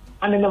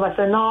 And they never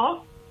say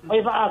no. Or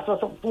if I ask for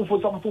something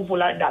fufu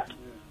like that,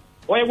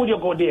 why would you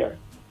go there?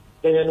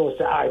 Then you know,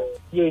 say,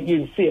 you're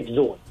in safe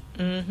zone.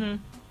 Mm-hmm.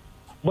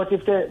 But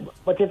if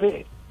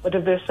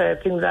they say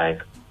things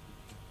like,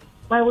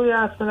 "Why would you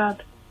ask me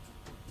that?"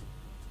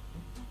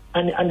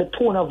 And the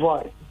tone of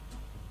voice,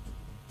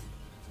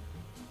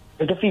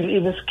 if they feel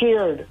even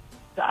scared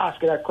to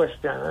ask you that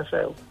question, I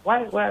say, why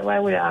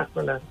would you ask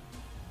me that?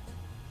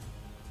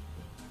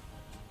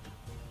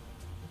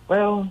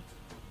 Well,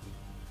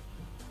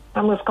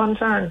 I'm just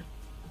concerned.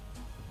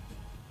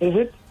 Is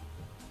it?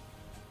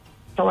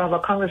 Can we have a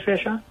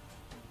conversation?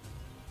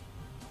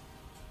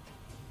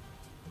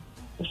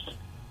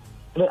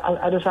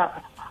 I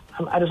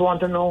just want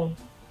to know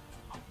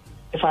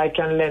if I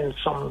can lend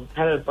some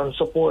help and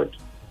support,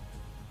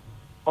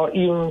 or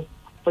even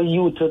for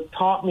you to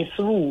talk me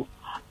through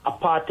a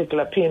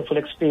particular painful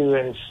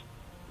experience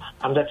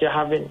that you're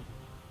having.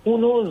 Who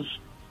knows?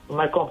 You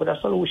might come up with a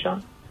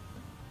solution.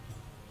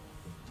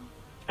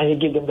 And you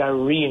give them the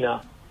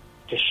arena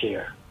to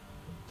share.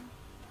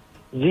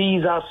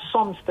 These are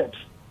some steps,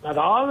 not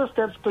all the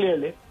steps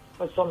clearly,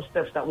 but some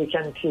steps that we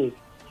can take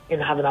in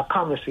having a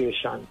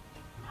conversation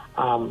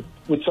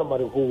with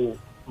somebody who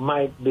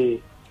might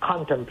be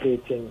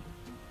contemplating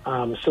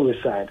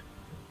suicide.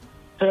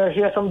 So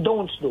here are some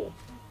don'ts, though.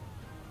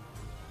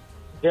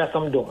 Here are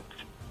some don'ts.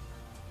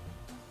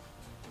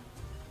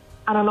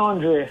 And an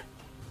Andre,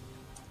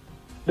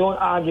 don't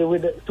argue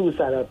with the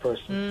suicidal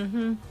person.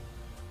 Mm-hmm.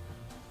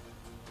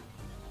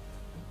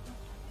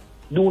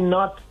 Do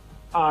not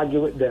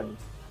argue with them.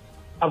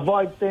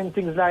 Avoid saying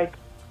things like,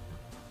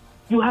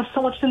 "You have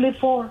so much to live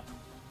for."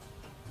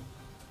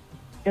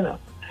 You know,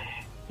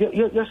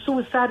 your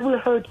suicide will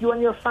hurt you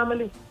and your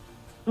family.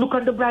 Look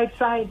on the bright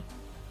side.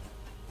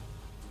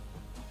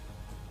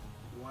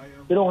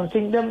 You don't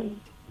think them?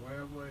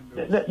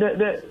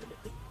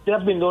 They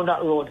have been down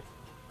that road.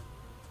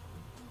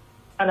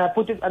 And I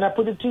put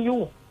it to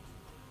you.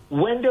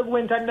 When they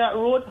went on that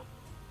road,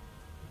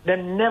 they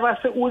never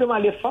say who them are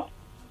live for.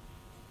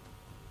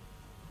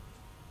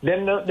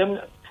 Then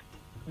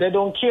they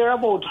don't care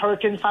about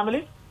hurting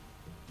family.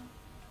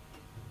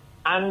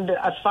 And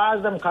as far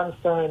as I'm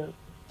concerned,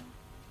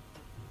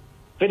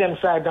 for them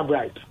side not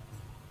bright.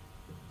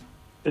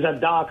 There's a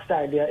dark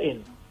side they're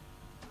in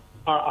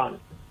or on.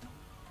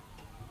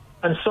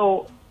 And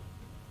so,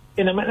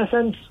 in a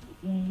sense,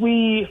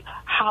 we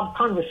have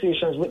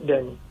conversations with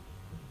them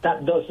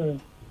that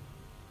doesn't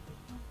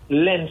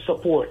lend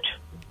support.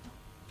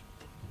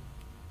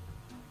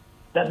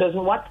 That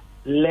doesn't what?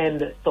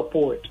 Lend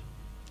support.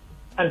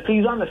 And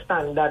please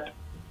understand that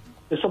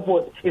the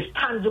support is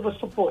tangible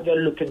support they're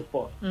looking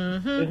for.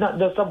 Mm-hmm. It's not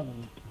just a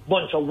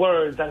bunch of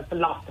words and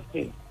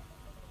philosophy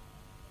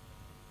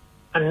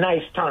and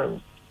nice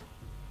terms,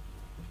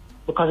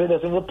 because it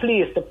doesn't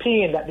replace the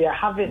pain that they're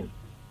having.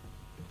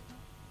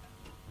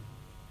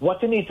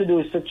 What you need to do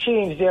is to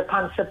change their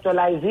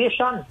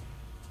conceptualization.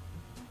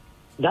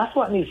 That's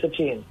what needs to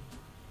change.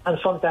 And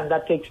sometimes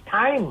that takes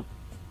time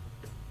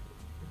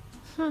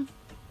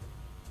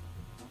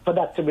for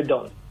that to be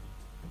done.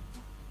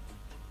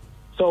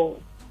 So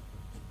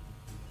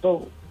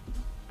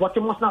what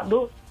you must not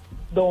do,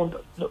 don't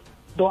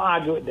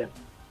argue with them.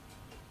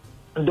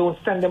 And don't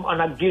send them on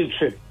a guilt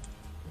trip.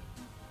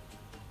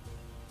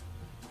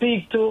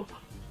 Speak to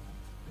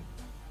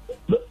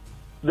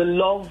the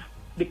love,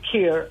 the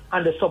care,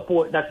 and the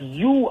support that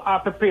you are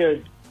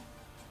prepared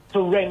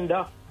to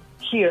render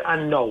here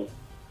and now.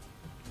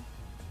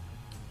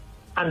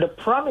 And the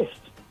promise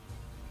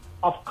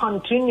of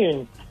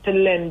continuing to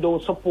lend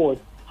those support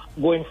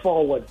going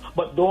forward.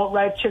 But don't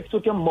write checks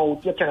with your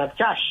mouth you cannot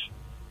cash.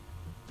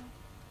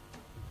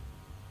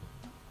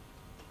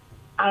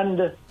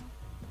 And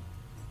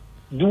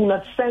do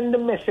not send the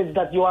message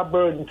that you are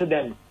burdened to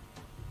them,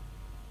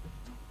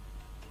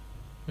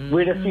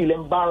 where they feel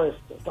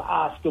embarrassed to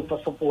ask you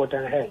for support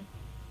and help.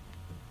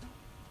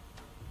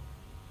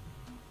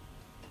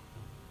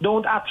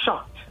 Don't act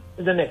shocked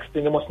is the next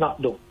thing you must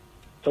not do.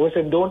 So we're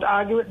saying don't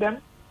argue with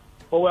them,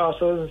 but we're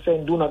also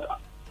saying do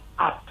not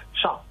act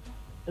shocked.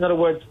 In other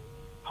words,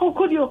 how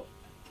could you?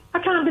 I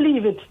can't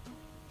believe it.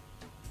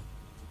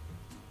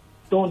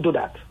 Don't do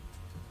that.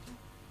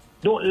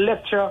 Don't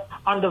lecture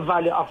on the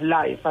value of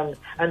life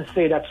and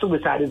say that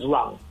suicide is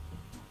wrong.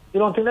 You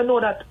don't think they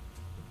know that?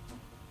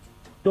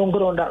 Don't go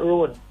down that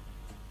road.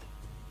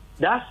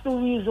 That's the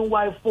reason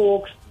why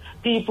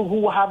people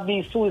who have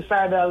these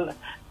suicidal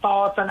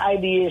thoughts and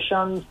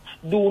ideations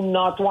do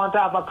not want to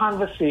have a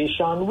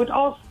conversation with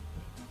us.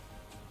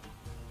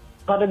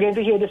 But they're going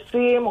to hear the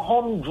same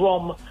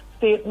humdrum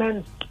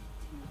statements.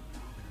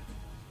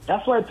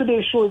 That's why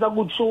today's show is a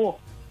good show,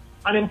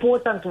 an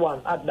important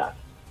one at that.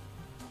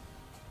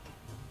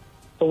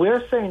 So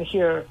we're saying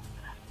here,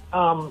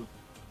 you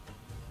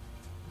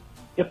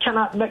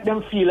cannot make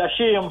them feel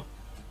ashamed.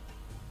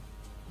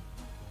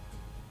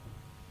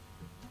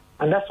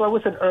 And that's why we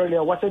said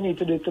earlier, what you need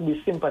to do is to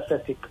be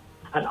sympathetic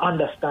and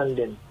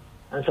understanding.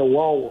 And so,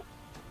 wow.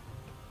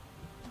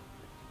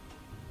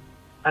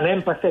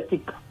 And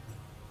empathetic.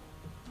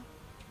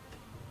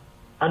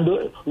 And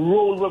do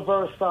role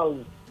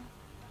reversals.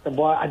 So,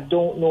 boy, I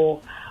don't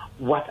know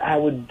what I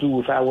would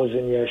do if I was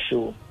in your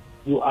shoe.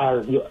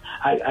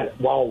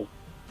 Wow.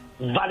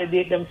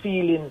 Validate them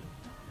feeling.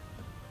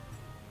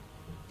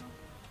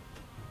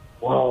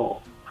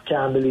 Wow. I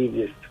can't believe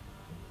this.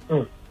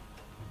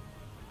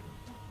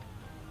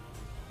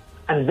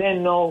 And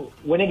then now,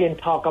 when again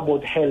talk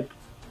about help,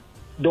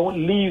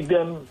 don't leave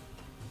them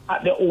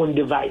at their own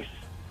device.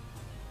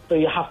 So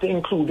you have to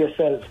include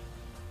yourself.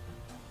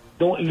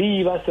 Don't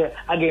leave and say,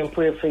 again,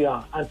 pray for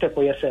you and take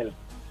for yourself.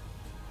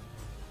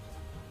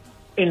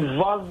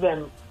 Involve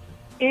them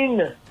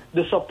in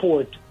the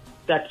support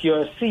that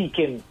you're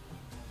seeking.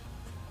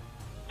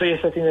 So you're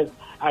saying,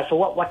 so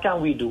what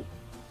can we do?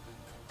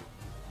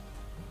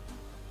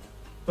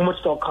 How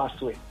much does it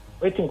cost? What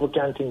do you think we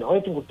can do? How do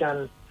you think we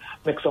can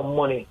make some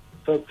money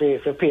to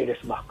pay this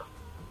back?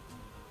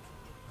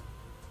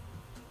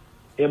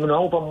 You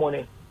know open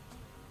money.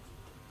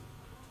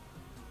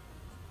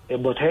 Yeah,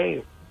 but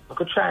hey, I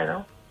could try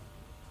now.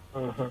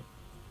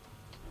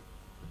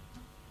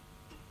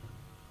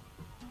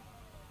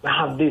 I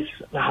have this,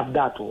 I have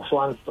that, so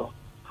and so.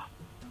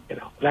 You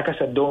know, like I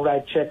said, don't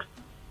write checks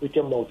with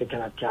your mouth, you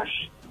cannot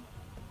cash.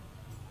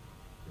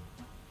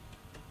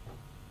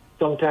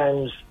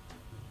 Sometimes,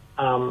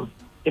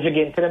 if you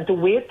get them to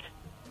wait,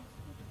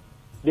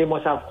 they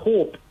must have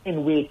hope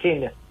in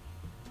waiting.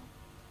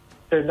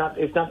 So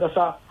it's not just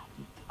a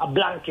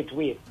blanket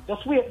wait.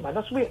 Just wait, man.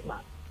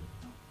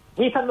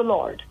 Wait on the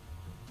Lord.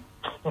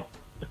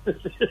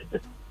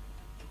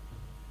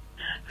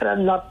 And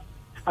I'm not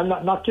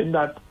knocking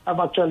that. I'm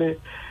actually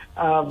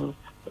that's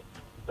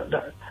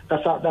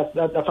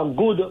a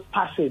good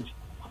passage.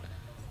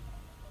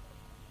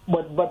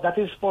 But that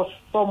is for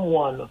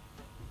someone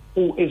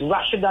who is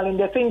rational in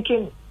their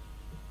thinking.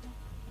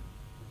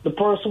 The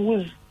person who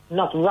is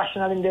not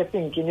rational in their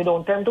thinking, you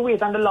don't tend to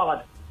wait on the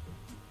Lord.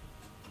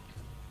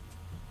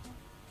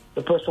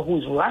 The person who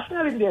is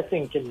rational in their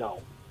thinking now,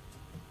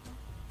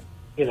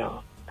 you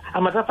know. As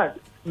a matter of fact,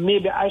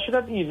 maybe I should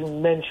have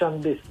even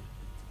mentioned this,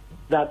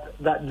 that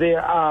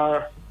there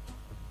are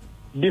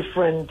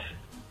different,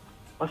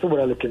 what's the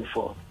word I'm looking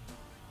for?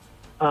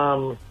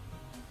 There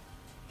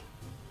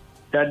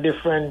are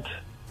different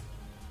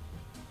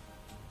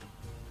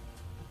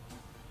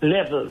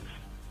levels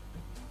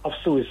of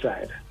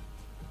suicide.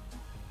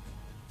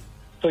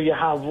 So you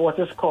have what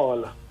is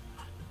called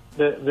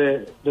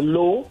the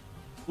low,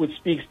 which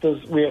speaks to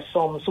where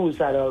some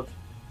suicidal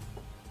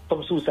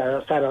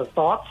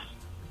thoughts,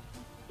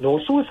 no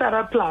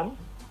suicidal plan.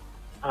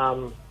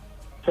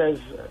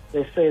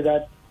 They say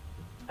that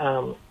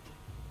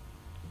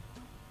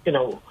you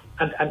know,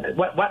 and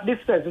what this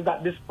says is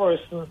that this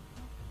person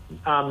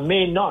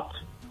may not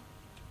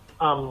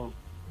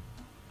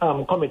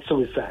commit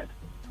suicide,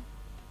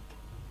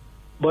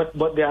 but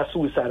there are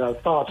suicidal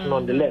thoughts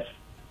nonetheless.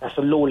 That's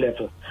a low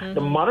level.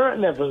 The moderate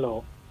level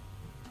now,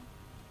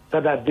 so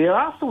that there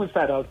are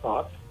suicidal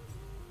thoughts.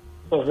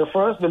 So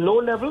the low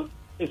level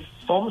is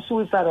some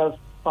suicidal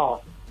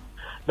thoughts.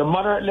 The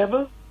moderate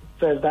level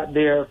says that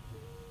there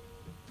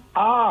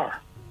are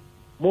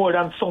more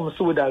than some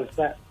suicidal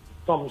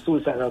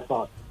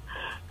thoughts.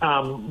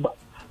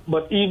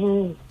 But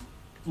even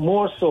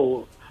more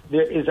so,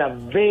 there is a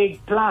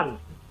vague plan.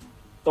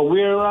 So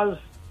whereas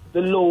the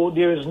low,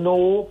 there is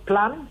no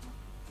plan,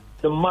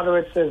 the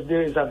moderate says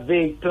there is a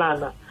vague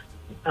plan,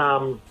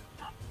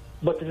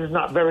 but it is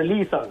not very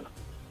lethal.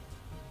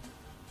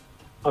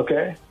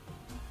 Okay?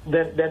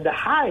 Then the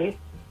high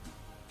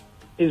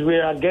is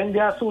where, again,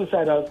 there are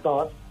suicidal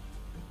thoughts,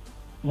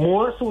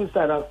 more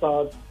suicidal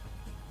thoughts,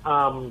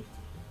 but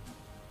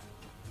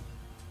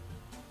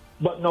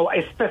no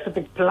a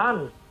specific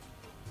plan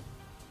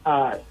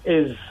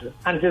is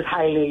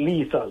highly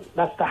lethal.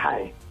 That's the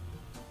high.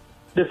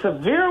 The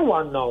severe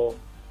one now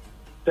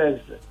says,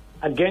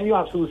 again, you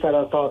have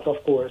suicidal thoughts,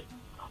 of course,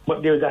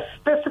 but there's a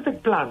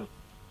specific plan,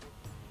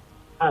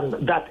 and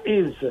that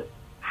is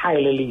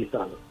highly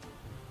lethal.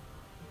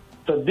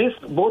 So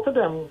both of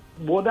them,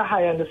 both the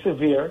high and the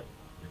severe,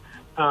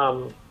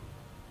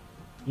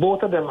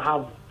 both of them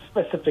have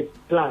specific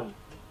plans.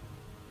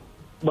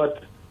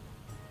 But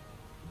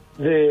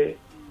the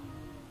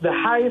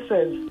high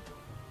says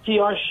he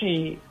or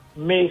she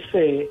may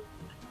say,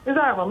 "It's all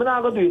right, man, I'm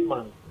not going to do it,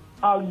 man.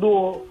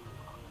 Although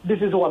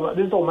this is how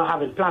I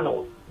have it planned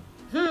out."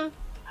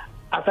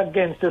 As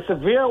against the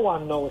severe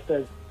one now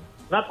says,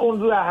 not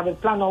only do I have it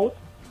planned out,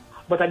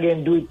 but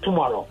again do it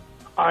tomorrow,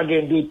 or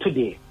again do it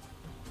today.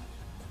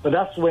 So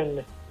that's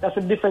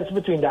the difference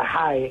between the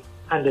high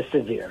and the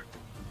severe.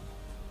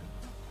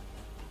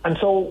 And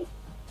so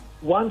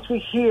once we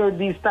hear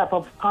these type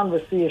of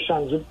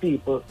conversations with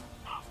people,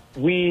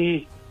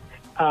 it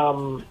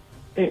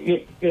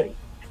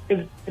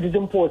is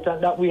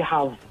important that we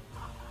have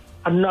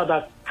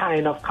another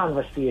kind of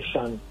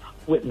conversation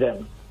with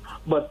them.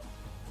 But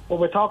when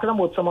we're talking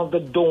about some of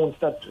the don'ts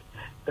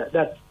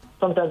that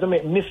sometimes we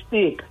make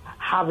mistake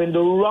having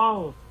the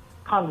wrong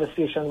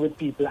conversation with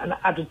people and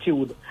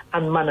attitude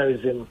and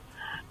mannerism,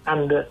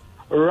 and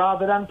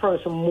rather than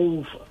person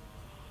move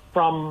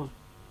from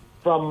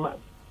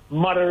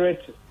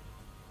moderate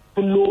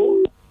to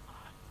low,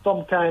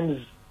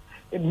 sometimes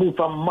it moves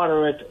from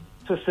moderate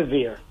to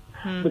severe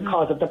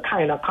because of the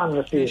kind of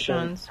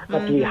conversations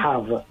that we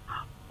have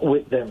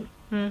with them.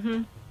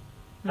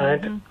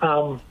 Right?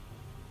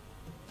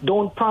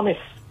 Don't promise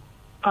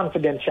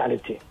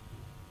confidentiality.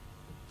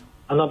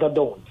 Another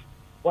don't.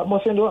 What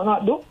must you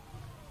not do?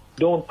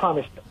 Don't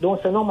promise.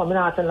 Don't say, "No, man, I'm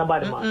not telling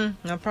nobody, man."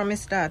 Don't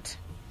promise that.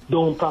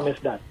 Don't promise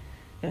that.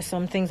 There's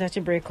some things that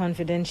you break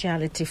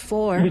confidentiality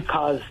for.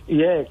 Because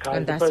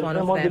and that's one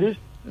of them.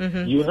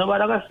 You know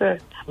what I'm going to say?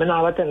 I'm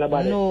not going to tell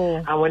nobody. No.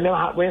 And when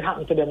it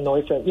happens to them now,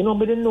 it says,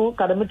 "But they know,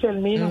 because they tell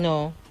me."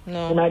 No.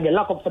 You might get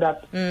locked up for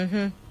that.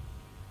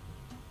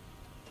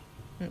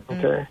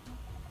 Okay?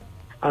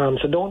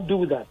 So don't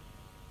do that.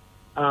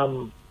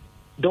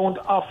 Don't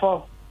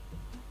offer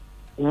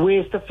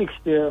ways to fix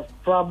their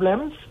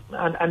problems,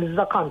 and this is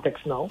a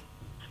context now.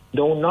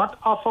 Do not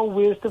offer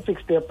ways to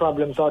fix their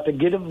problems or to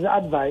give them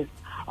advice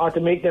or to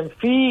make them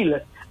feel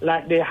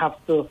like they have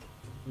to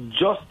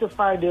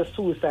justify their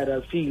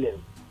suicidal feelings.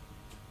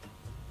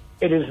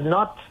 It is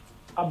not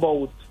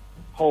about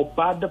how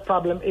bad the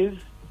problem is,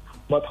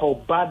 but how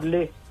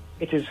badly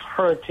it is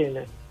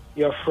hurting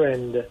your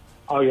friend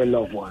or your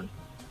loved one.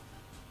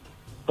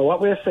 So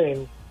what we're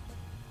saying,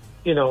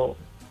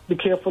 be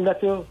careful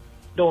that you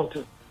don't,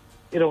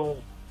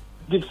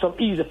 give some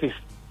easy fix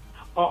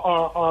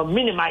or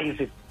minimize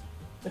it.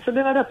 So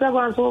then that's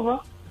going over.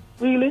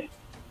 Really?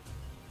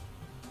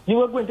 You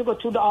were going to go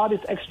to the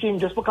hardest extreme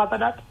just because of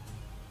that?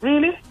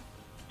 Really?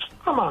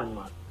 Come on,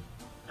 man.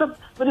 So,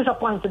 I'm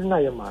disappointed in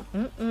you,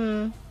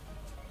 man.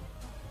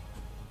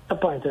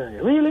 Disappointed in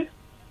you. Really?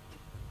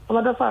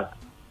 What the fuck?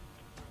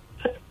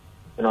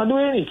 Do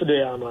anything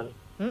today, man.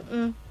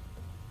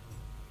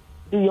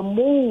 You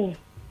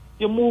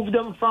move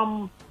them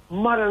from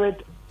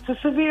moderate to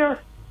severe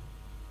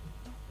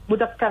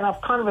with a kind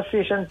of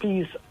conversation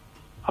piece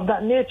of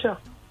that nature.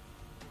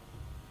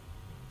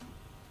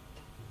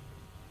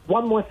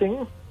 One more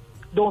thing,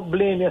 don't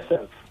blame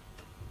yourself.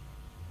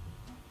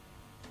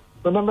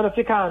 Remember that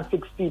you can't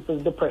fix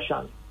people's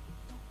depression.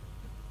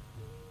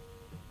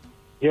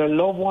 Your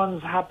loved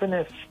one's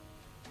happiness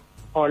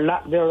or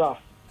lack thereof.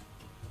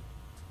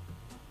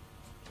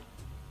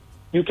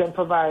 You can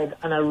provide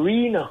an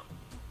arena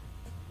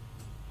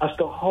as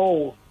to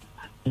how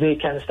they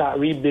can start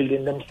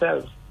rebuilding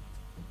themselves.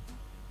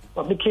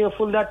 But be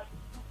careful that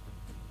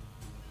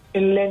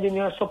in lending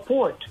your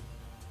support,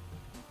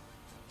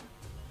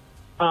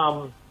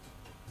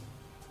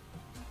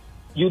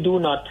 you do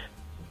not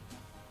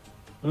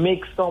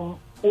make some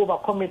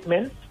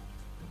overcommitments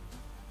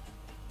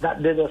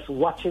that they're just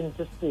watching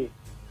to see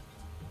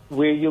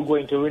where you're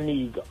going to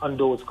renege on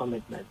those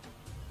commitments.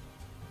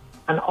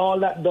 And all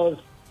that does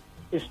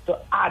is to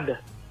add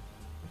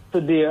to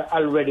their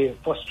already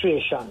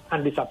frustration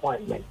and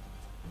disappointment.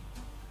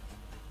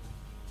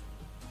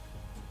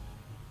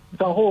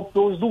 So I hope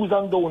those do's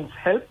and don'ts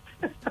help.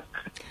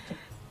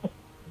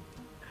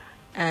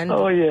 And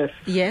oh, yes.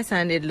 Yes,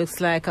 and it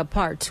looks like a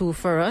part 2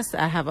 for us.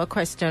 I have a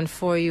question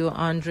for you,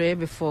 Andre,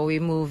 before we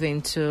move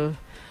into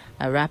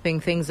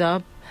wrapping things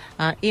up.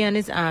 Ian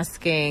is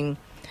asking,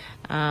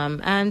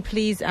 and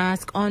please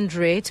ask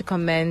Andre to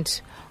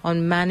comment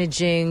on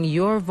managing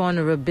your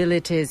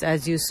vulnerabilities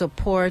as you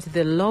support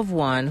the loved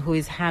one who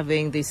is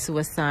having the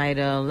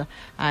suicidal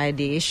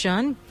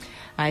ideation.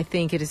 I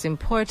think it is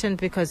important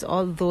because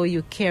although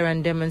you care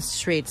and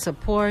demonstrate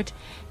support,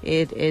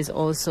 it is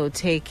also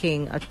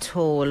taking a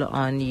toll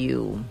on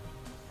you.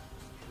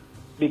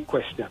 Big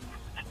question.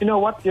 You know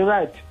what? You're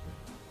right.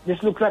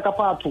 This looks like a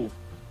part 2.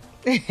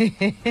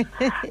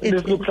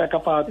 This looks like a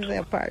part 2. It's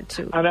a part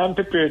 2. And I'm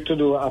prepared to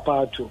do a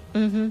part 2.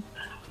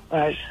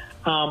 right?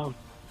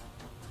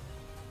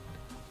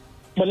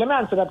 But let me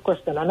answer that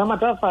question. And as a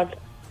matter of fact,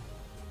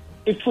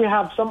 if we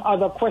have some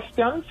other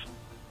questions,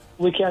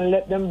 we can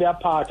let them be a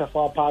part of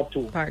our part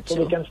two. So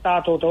we can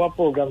start out our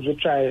programs. We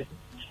try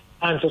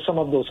answer some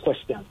of those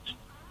questions.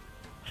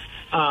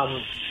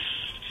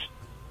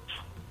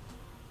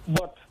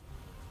 But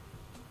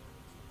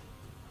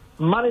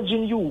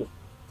managing you,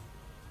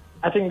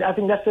 I think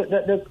that's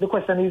the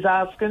question he's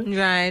asking.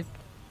 Right.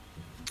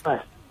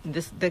 Right.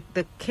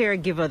 The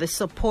caregiver, the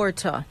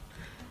supporter.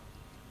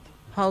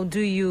 How do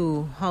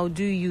you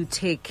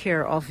take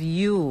care of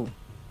you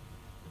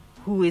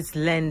who is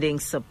lending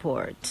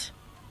support?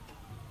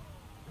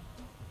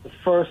 The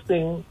first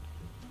thing,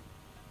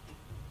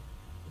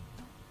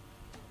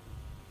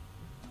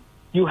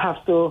 you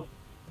have to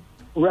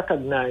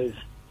recognize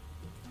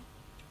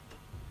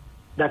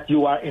that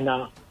you are in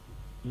a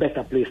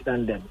better place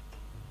than them.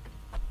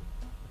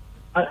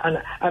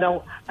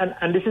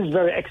 And this is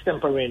very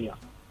extemporaneous.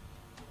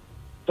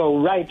 So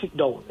write it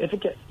down. If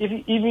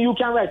you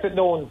can write it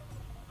down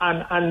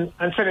and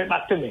send it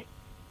back to me,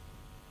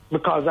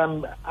 because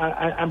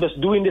I'm just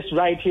doing this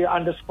right here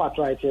on the spot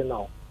right here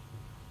now.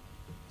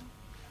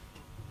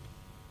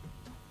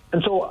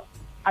 And so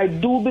I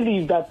do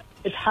believe that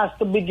it has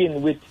to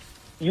begin with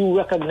you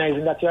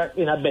recognizing that you're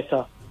in a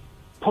better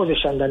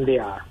position than they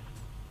are.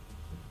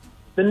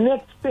 The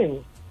next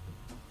thing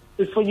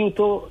is for you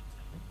to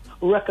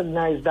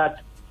recognize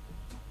that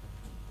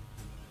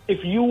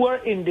if you were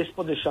in this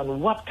position,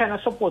 what kind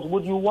of support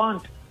would you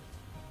want?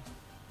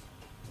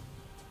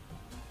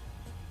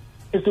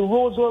 If the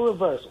roles were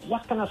reversed,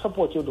 what kind of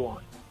support would you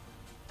want?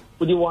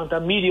 Would you want a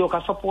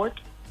mediocre support?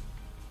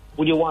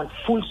 Would you want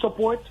full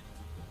support?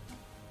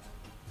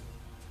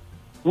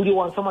 Would you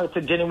want somebody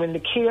to genuinely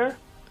care?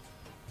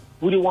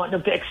 Would you want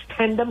them to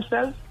extend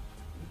themselves?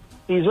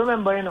 Please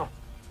remember,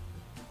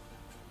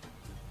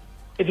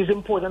 it is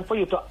important for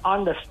you to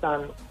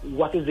understand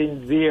what is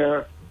in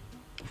their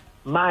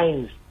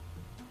minds.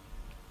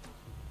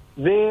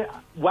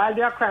 While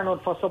they are crying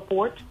out for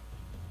support,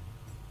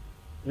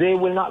 they're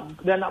not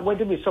going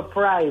to be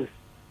surprised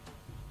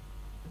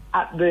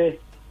at the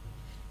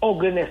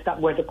ugliness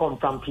that's going to come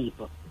from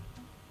people,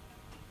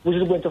 which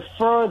is going to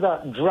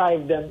further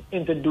drive them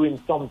into doing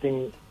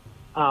something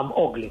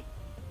ugly.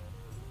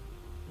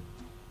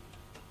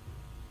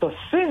 So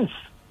since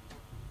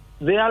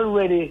they are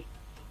already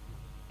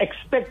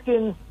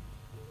expecting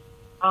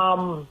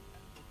doom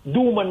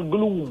and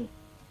gloom,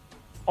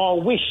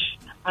 or wish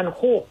and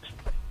hopes,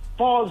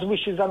 false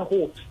wishes and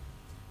hopes,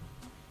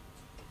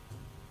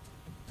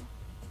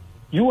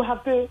 you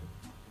have to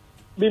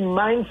be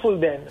mindful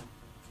then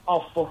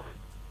of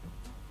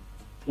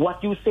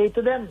what you say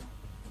to them.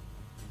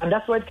 And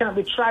that's why it cannot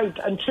be trite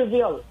and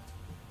trivial.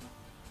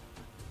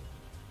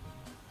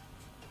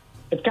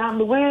 It can't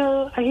be,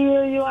 well, I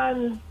hear you,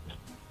 and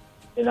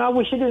I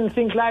wish you didn't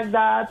think like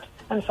that.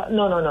 And so,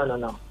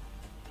 no.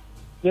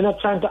 You're not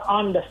trying to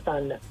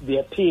understand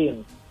their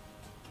pain.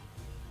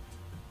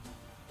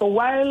 So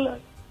while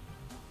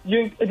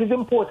it is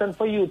important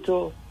for you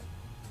to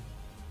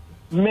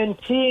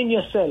maintain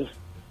yourself,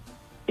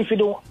 if you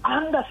don't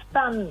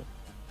understand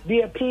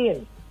their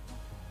pain,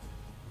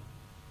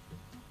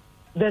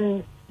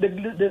 then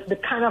the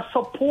kind of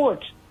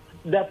support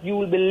that you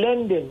will be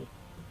lending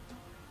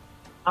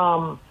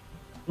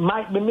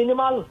might be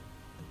minimal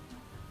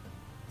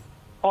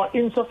or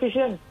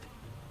insufficient.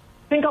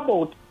 Think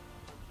about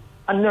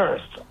a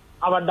nurse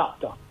or a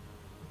doctor.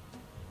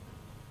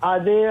 Are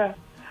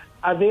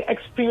they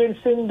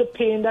experiencing the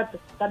pain that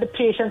the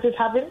patient is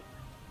having?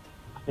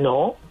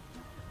 No.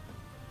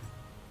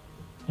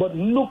 But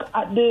look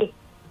at the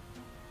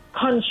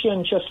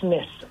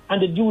conscientiousness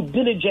and the due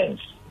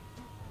diligence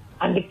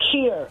and the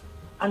care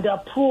and the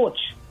approach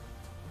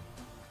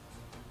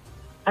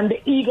and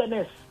the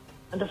eagerness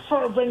and the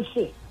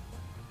fervency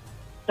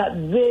that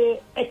they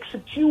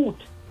execute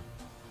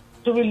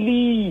to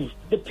relieve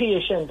the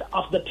patient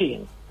of the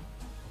pain.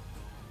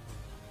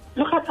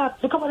 Look at that.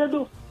 Look at what they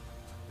do.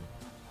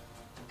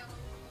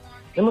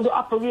 They will do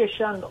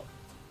operation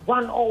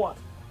 1 hour,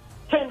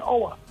 10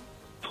 hours,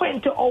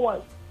 20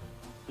 hours,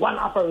 one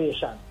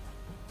operation.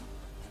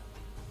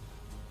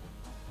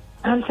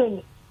 And I'm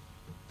saying,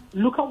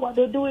 look at what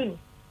they're doing,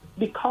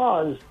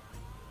 because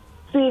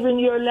saving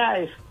your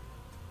life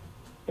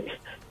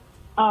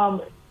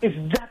is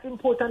that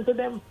important to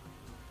them.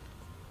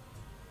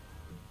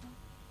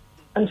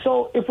 And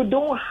so if we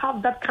don't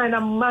have that kind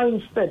of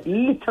mindset,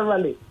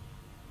 literally,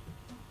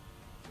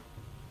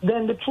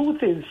 then the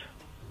truth is,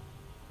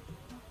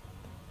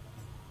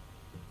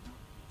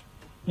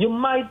 you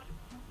might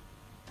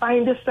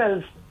find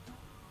yourself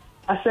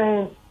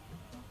saying,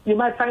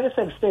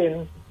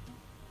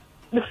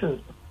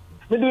 listen,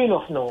 we're doing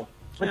enough now.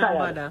 We're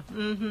tired.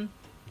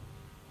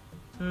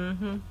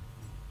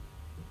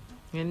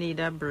 You need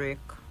a break.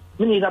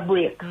 We need a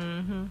break.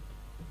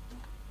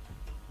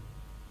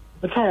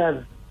 We're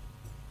tired.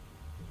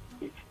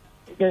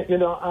 I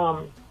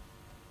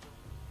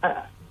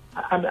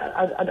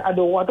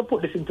don't want to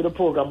put this into the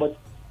program,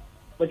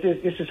 but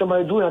you see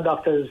somebody doing a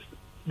doctor's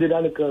did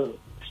a little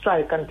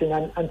strike and thing,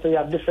 and so you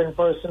have different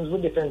persons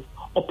with different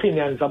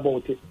opinions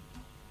about it.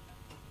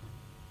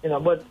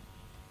 But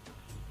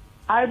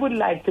I would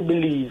like to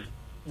believe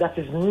that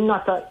is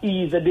not an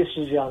easy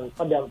decision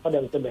for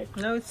them to make.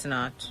 No, it's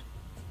not.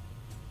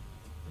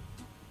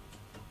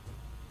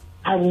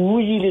 I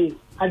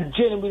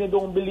genuinely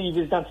don't believe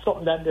it's not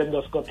something that them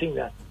just got think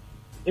that.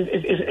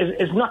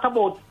 It's not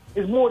about,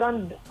 it's more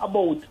than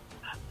about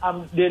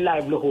their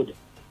livelihood.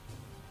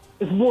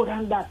 It's more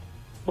than that,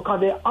 because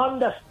they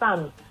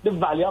understand the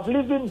value of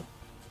living.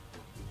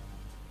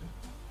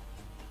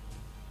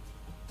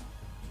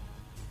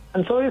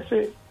 And so you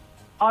see,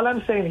 all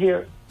I'm saying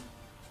here,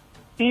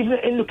 even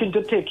in looking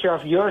to take care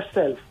of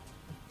yourself,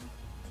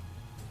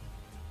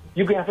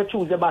 you're going to have to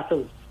choose your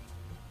battles.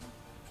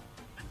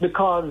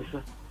 Because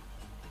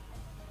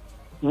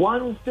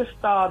once you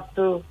start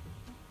to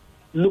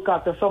look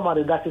after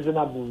somebody that is in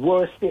a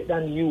worse state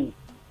than you,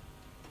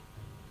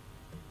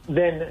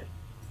 then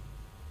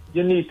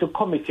you need to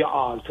commit your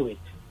all to it.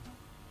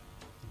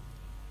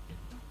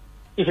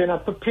 If you're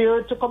not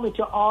prepared to commit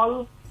your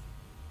all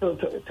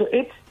to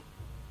it,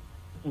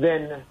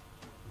 then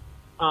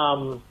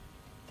ask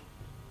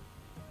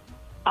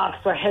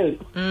for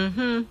help.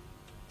 Mm-hmm.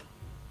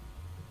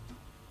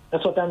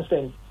 That's what I'm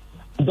saying.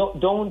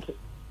 Don't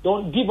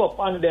give up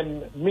on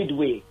them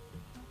midway.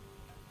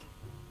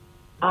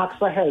 Ask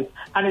for help.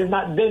 And it's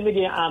not them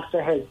again ask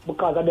for help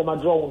because of them are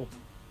drowned.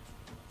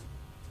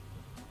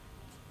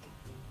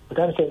 But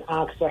I'm saying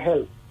ask for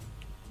help.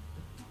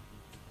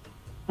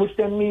 Which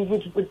then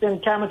means, which then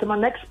carry me to my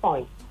next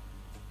point.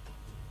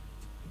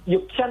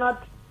 You can't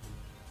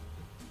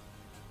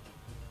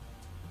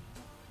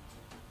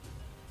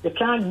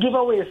give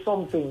away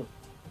something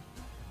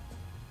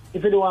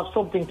if you don't have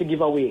something to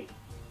give away.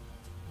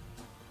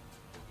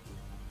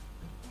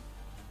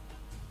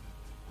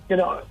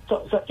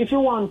 So if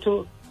you want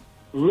to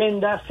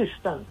render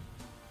assistance,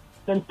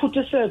 then put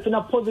yourself in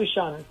a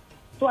position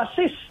to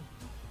assist.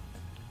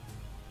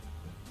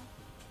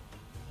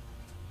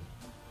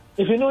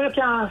 If you know you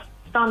can't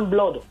stand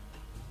blood,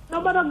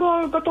 nobody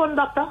go to a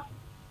doctor.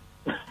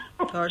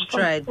 Or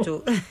try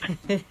to.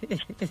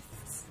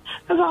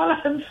 That's all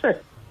I'm saying.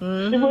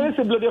 Mm-hmm. If you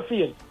see blood you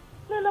feel,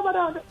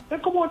 nobody, they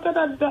come out to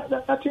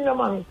that thing,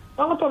 man.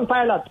 I'm not on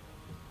pilot.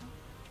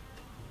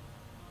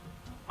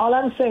 All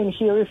I'm saying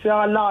here, if you're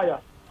a lawyer,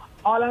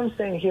 all I'm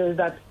saying here is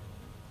that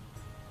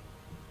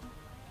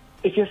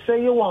if you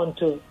say you want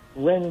to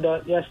render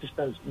the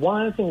assistance,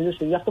 one of the things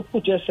is you have to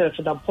put yourself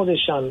in a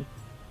position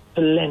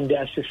to lend the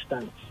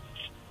assistance.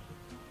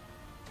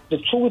 The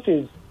truth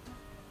is,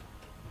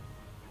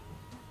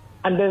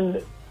 and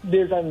then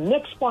there's a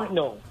next point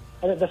now.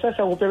 And the first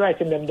I will be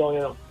writing them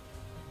down,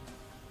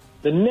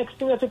 The next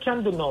thing that you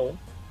can do now,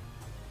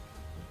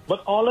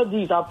 but all of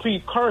these are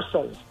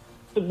precursors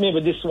to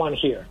maybe this one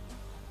here.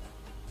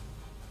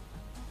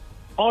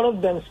 All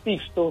of them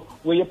speaks to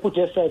where you put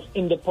yourself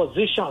in the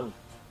position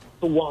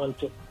to want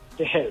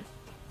to help.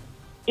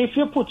 If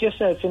you put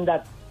yourself in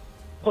that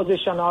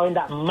position or in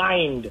that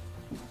mind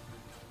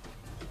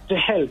to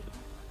help,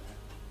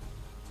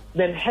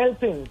 then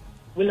helping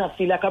will not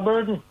feel like a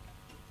burden.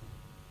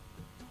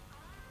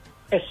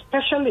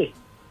 Especially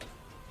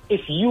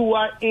if you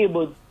are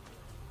able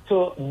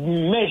to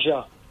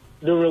measure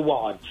the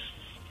rewards.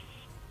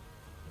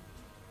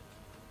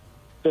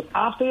 But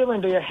after you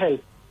render your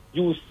help,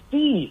 you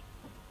see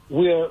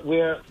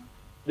where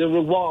the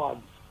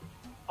rewards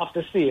of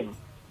the same.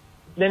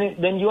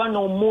 Then you are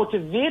now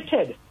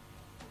motivated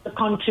to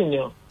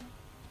continue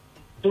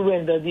to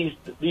render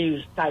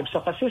these types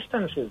of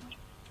assistances.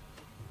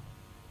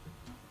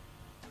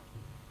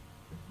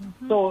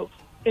 Mm-hmm. So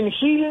in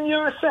healing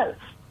yourself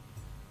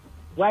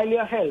while you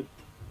help,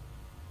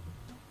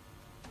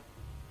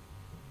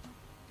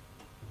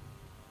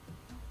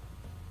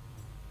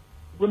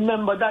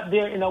 remember that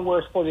they're in a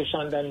worse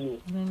position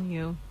than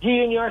you.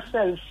 Healing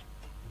yourself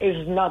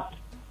is not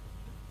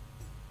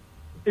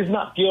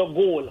your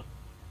goal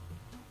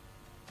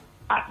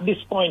at this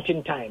point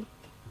in time.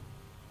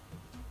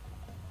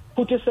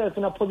 Put yourself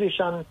in a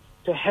position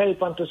to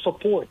help and to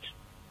support.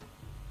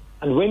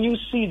 And when you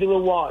see the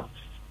rewards,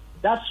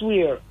 that's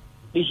where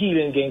the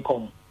healing can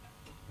come.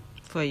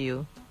 For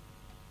you.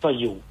 For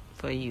you.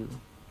 For you.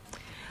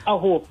 I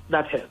hope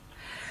that helps.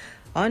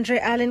 Andre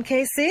Allen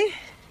Casey,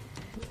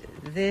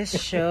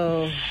 this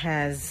show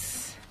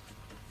has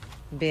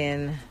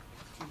been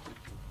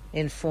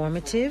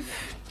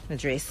informative.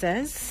 Andre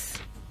says,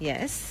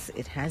 yes,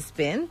 it has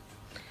been.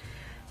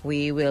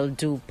 We will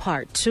do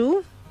part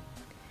 2.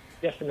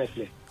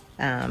 Definitely.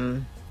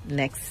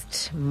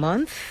 Next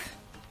month,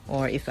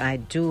 or if I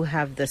do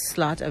have the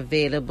slot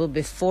available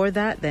before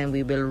that, then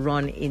we will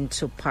run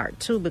into part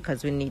 2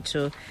 because we need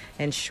to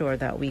ensure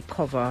that we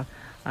cover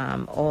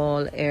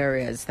all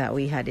areas that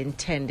we had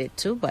intended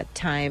to, but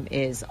time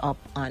is up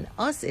on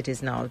us. It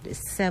is now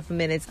 7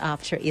 minutes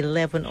after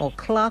 11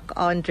 o'clock.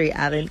 Andre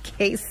Allen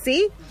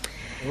Casey,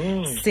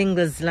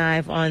 Singles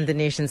Live on the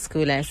Nation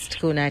School Est,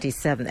 Cool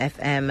 97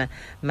 FM.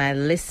 My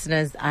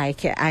listeners,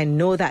 I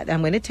know that,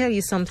 I'm going to tell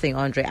you something,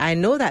 Andre. I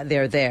know that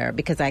they're there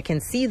because I can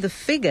see the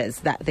figures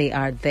that they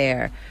are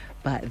there,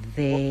 but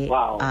they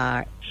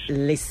are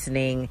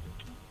listening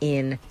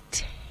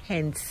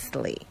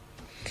intensely.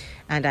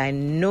 And I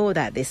know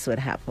that this would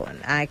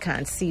happen. I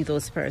can't see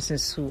those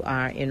persons who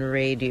are in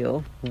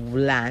radio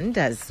land,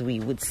 as we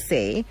would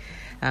say,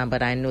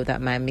 but I know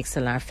that my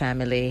Mixlr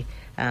family,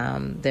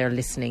 they're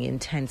listening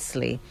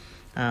intensely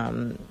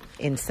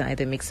inside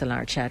the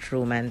Mixlr chat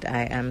room, and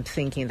I am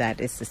thinking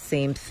that it's the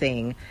same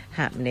thing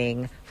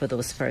happening for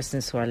those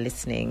persons who are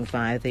listening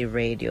via the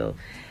radio.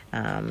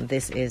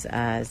 This is,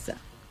 as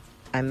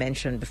I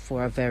mentioned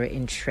before, a very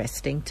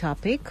interesting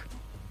topic.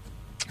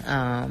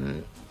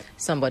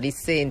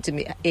 Somebody's saying to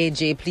me,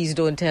 AJ, please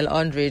don't tell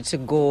Andre to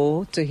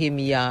go to him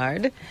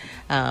yard.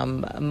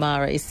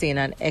 Mara is saying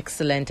an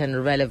excellent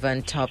and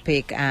relevant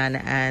topic,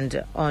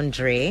 and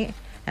Andre.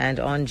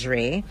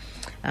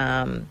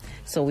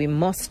 So we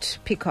must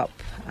pick up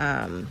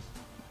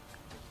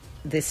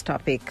this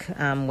topic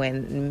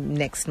when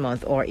next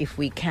month, or if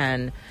we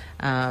can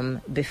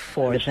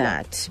before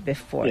that.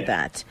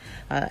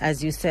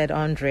 As you said,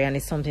 Andre, and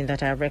it's something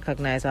that I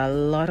recognize, a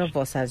lot of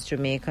us as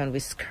Jamaican, we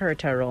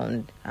skirt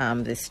around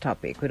this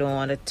topic. We don't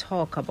want to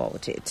talk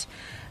about it.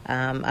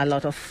 A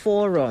lot of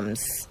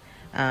forums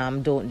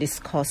don't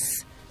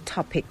discuss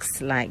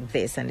topics like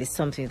this, and it's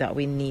something that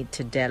we need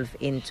to delve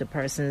into.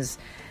 Persons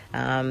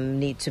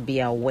need to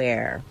be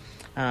aware.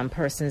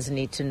 Persons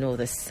need to know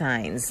the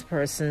signs.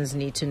 Persons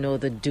need to know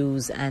the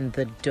do's and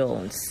the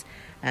don'ts.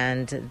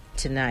 And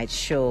tonight's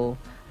show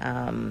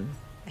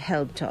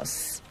helped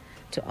us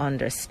to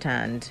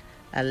understand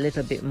a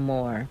little bit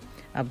more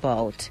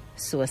about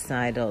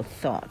suicidal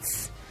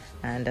thoughts.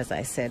 And as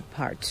I said,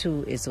 part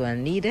 2 is well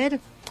needed.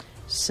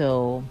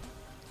 So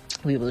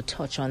we will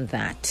touch on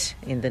that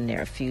in the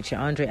near future.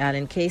 Andre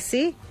Allen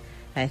Casey,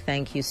 I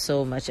thank you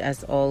so much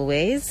as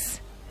always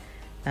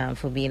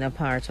for being a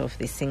part of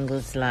the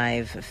Singles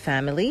Live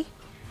family.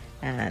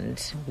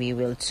 And we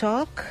will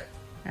talk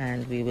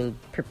and we will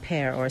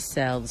prepare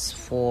ourselves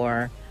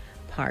for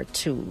part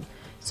 2.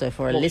 So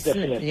for our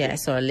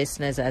listeners, our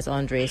listeners, as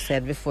Andre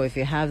said before, if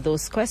you have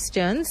those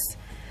questions,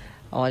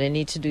 all you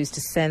need to do is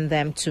to send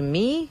them to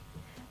me,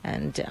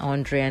 and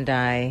Andre and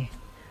I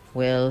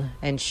will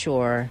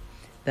ensure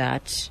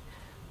that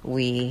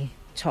we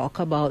talk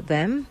about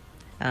them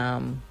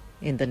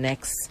in the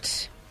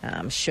next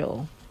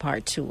show,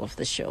 part 2 of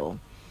the show.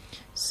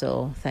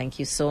 So thank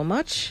you so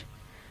much.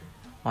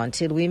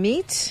 Until we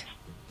meet,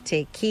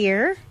 take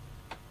care.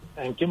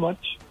 Thank you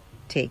much.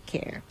 Take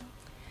care.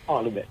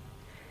 All the best.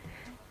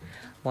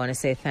 Want to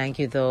say thank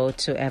you, though,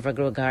 to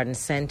Evergrow Garden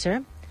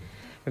Center.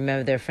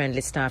 Remember, their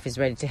friendly staff is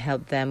ready to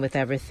help them with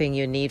everything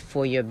you need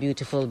for your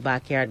beautiful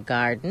backyard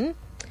garden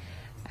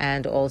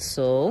and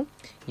also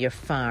your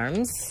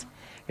farms.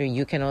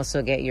 You can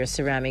also get your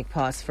ceramic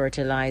pots,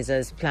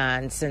 fertilizers,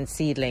 plants and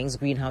seedlings,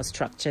 greenhouse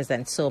structures,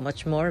 and so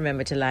much more.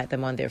 Remember to like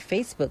them on their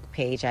Facebook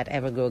page at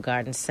Evergrow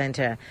Garden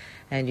Center.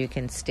 And you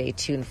can stay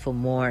tuned for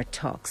more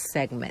talk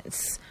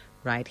segments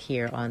right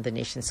here on the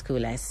Nation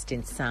School Est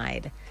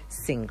inside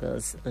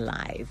Singles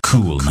Live.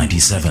 Cool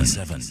 97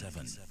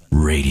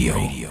 Radio.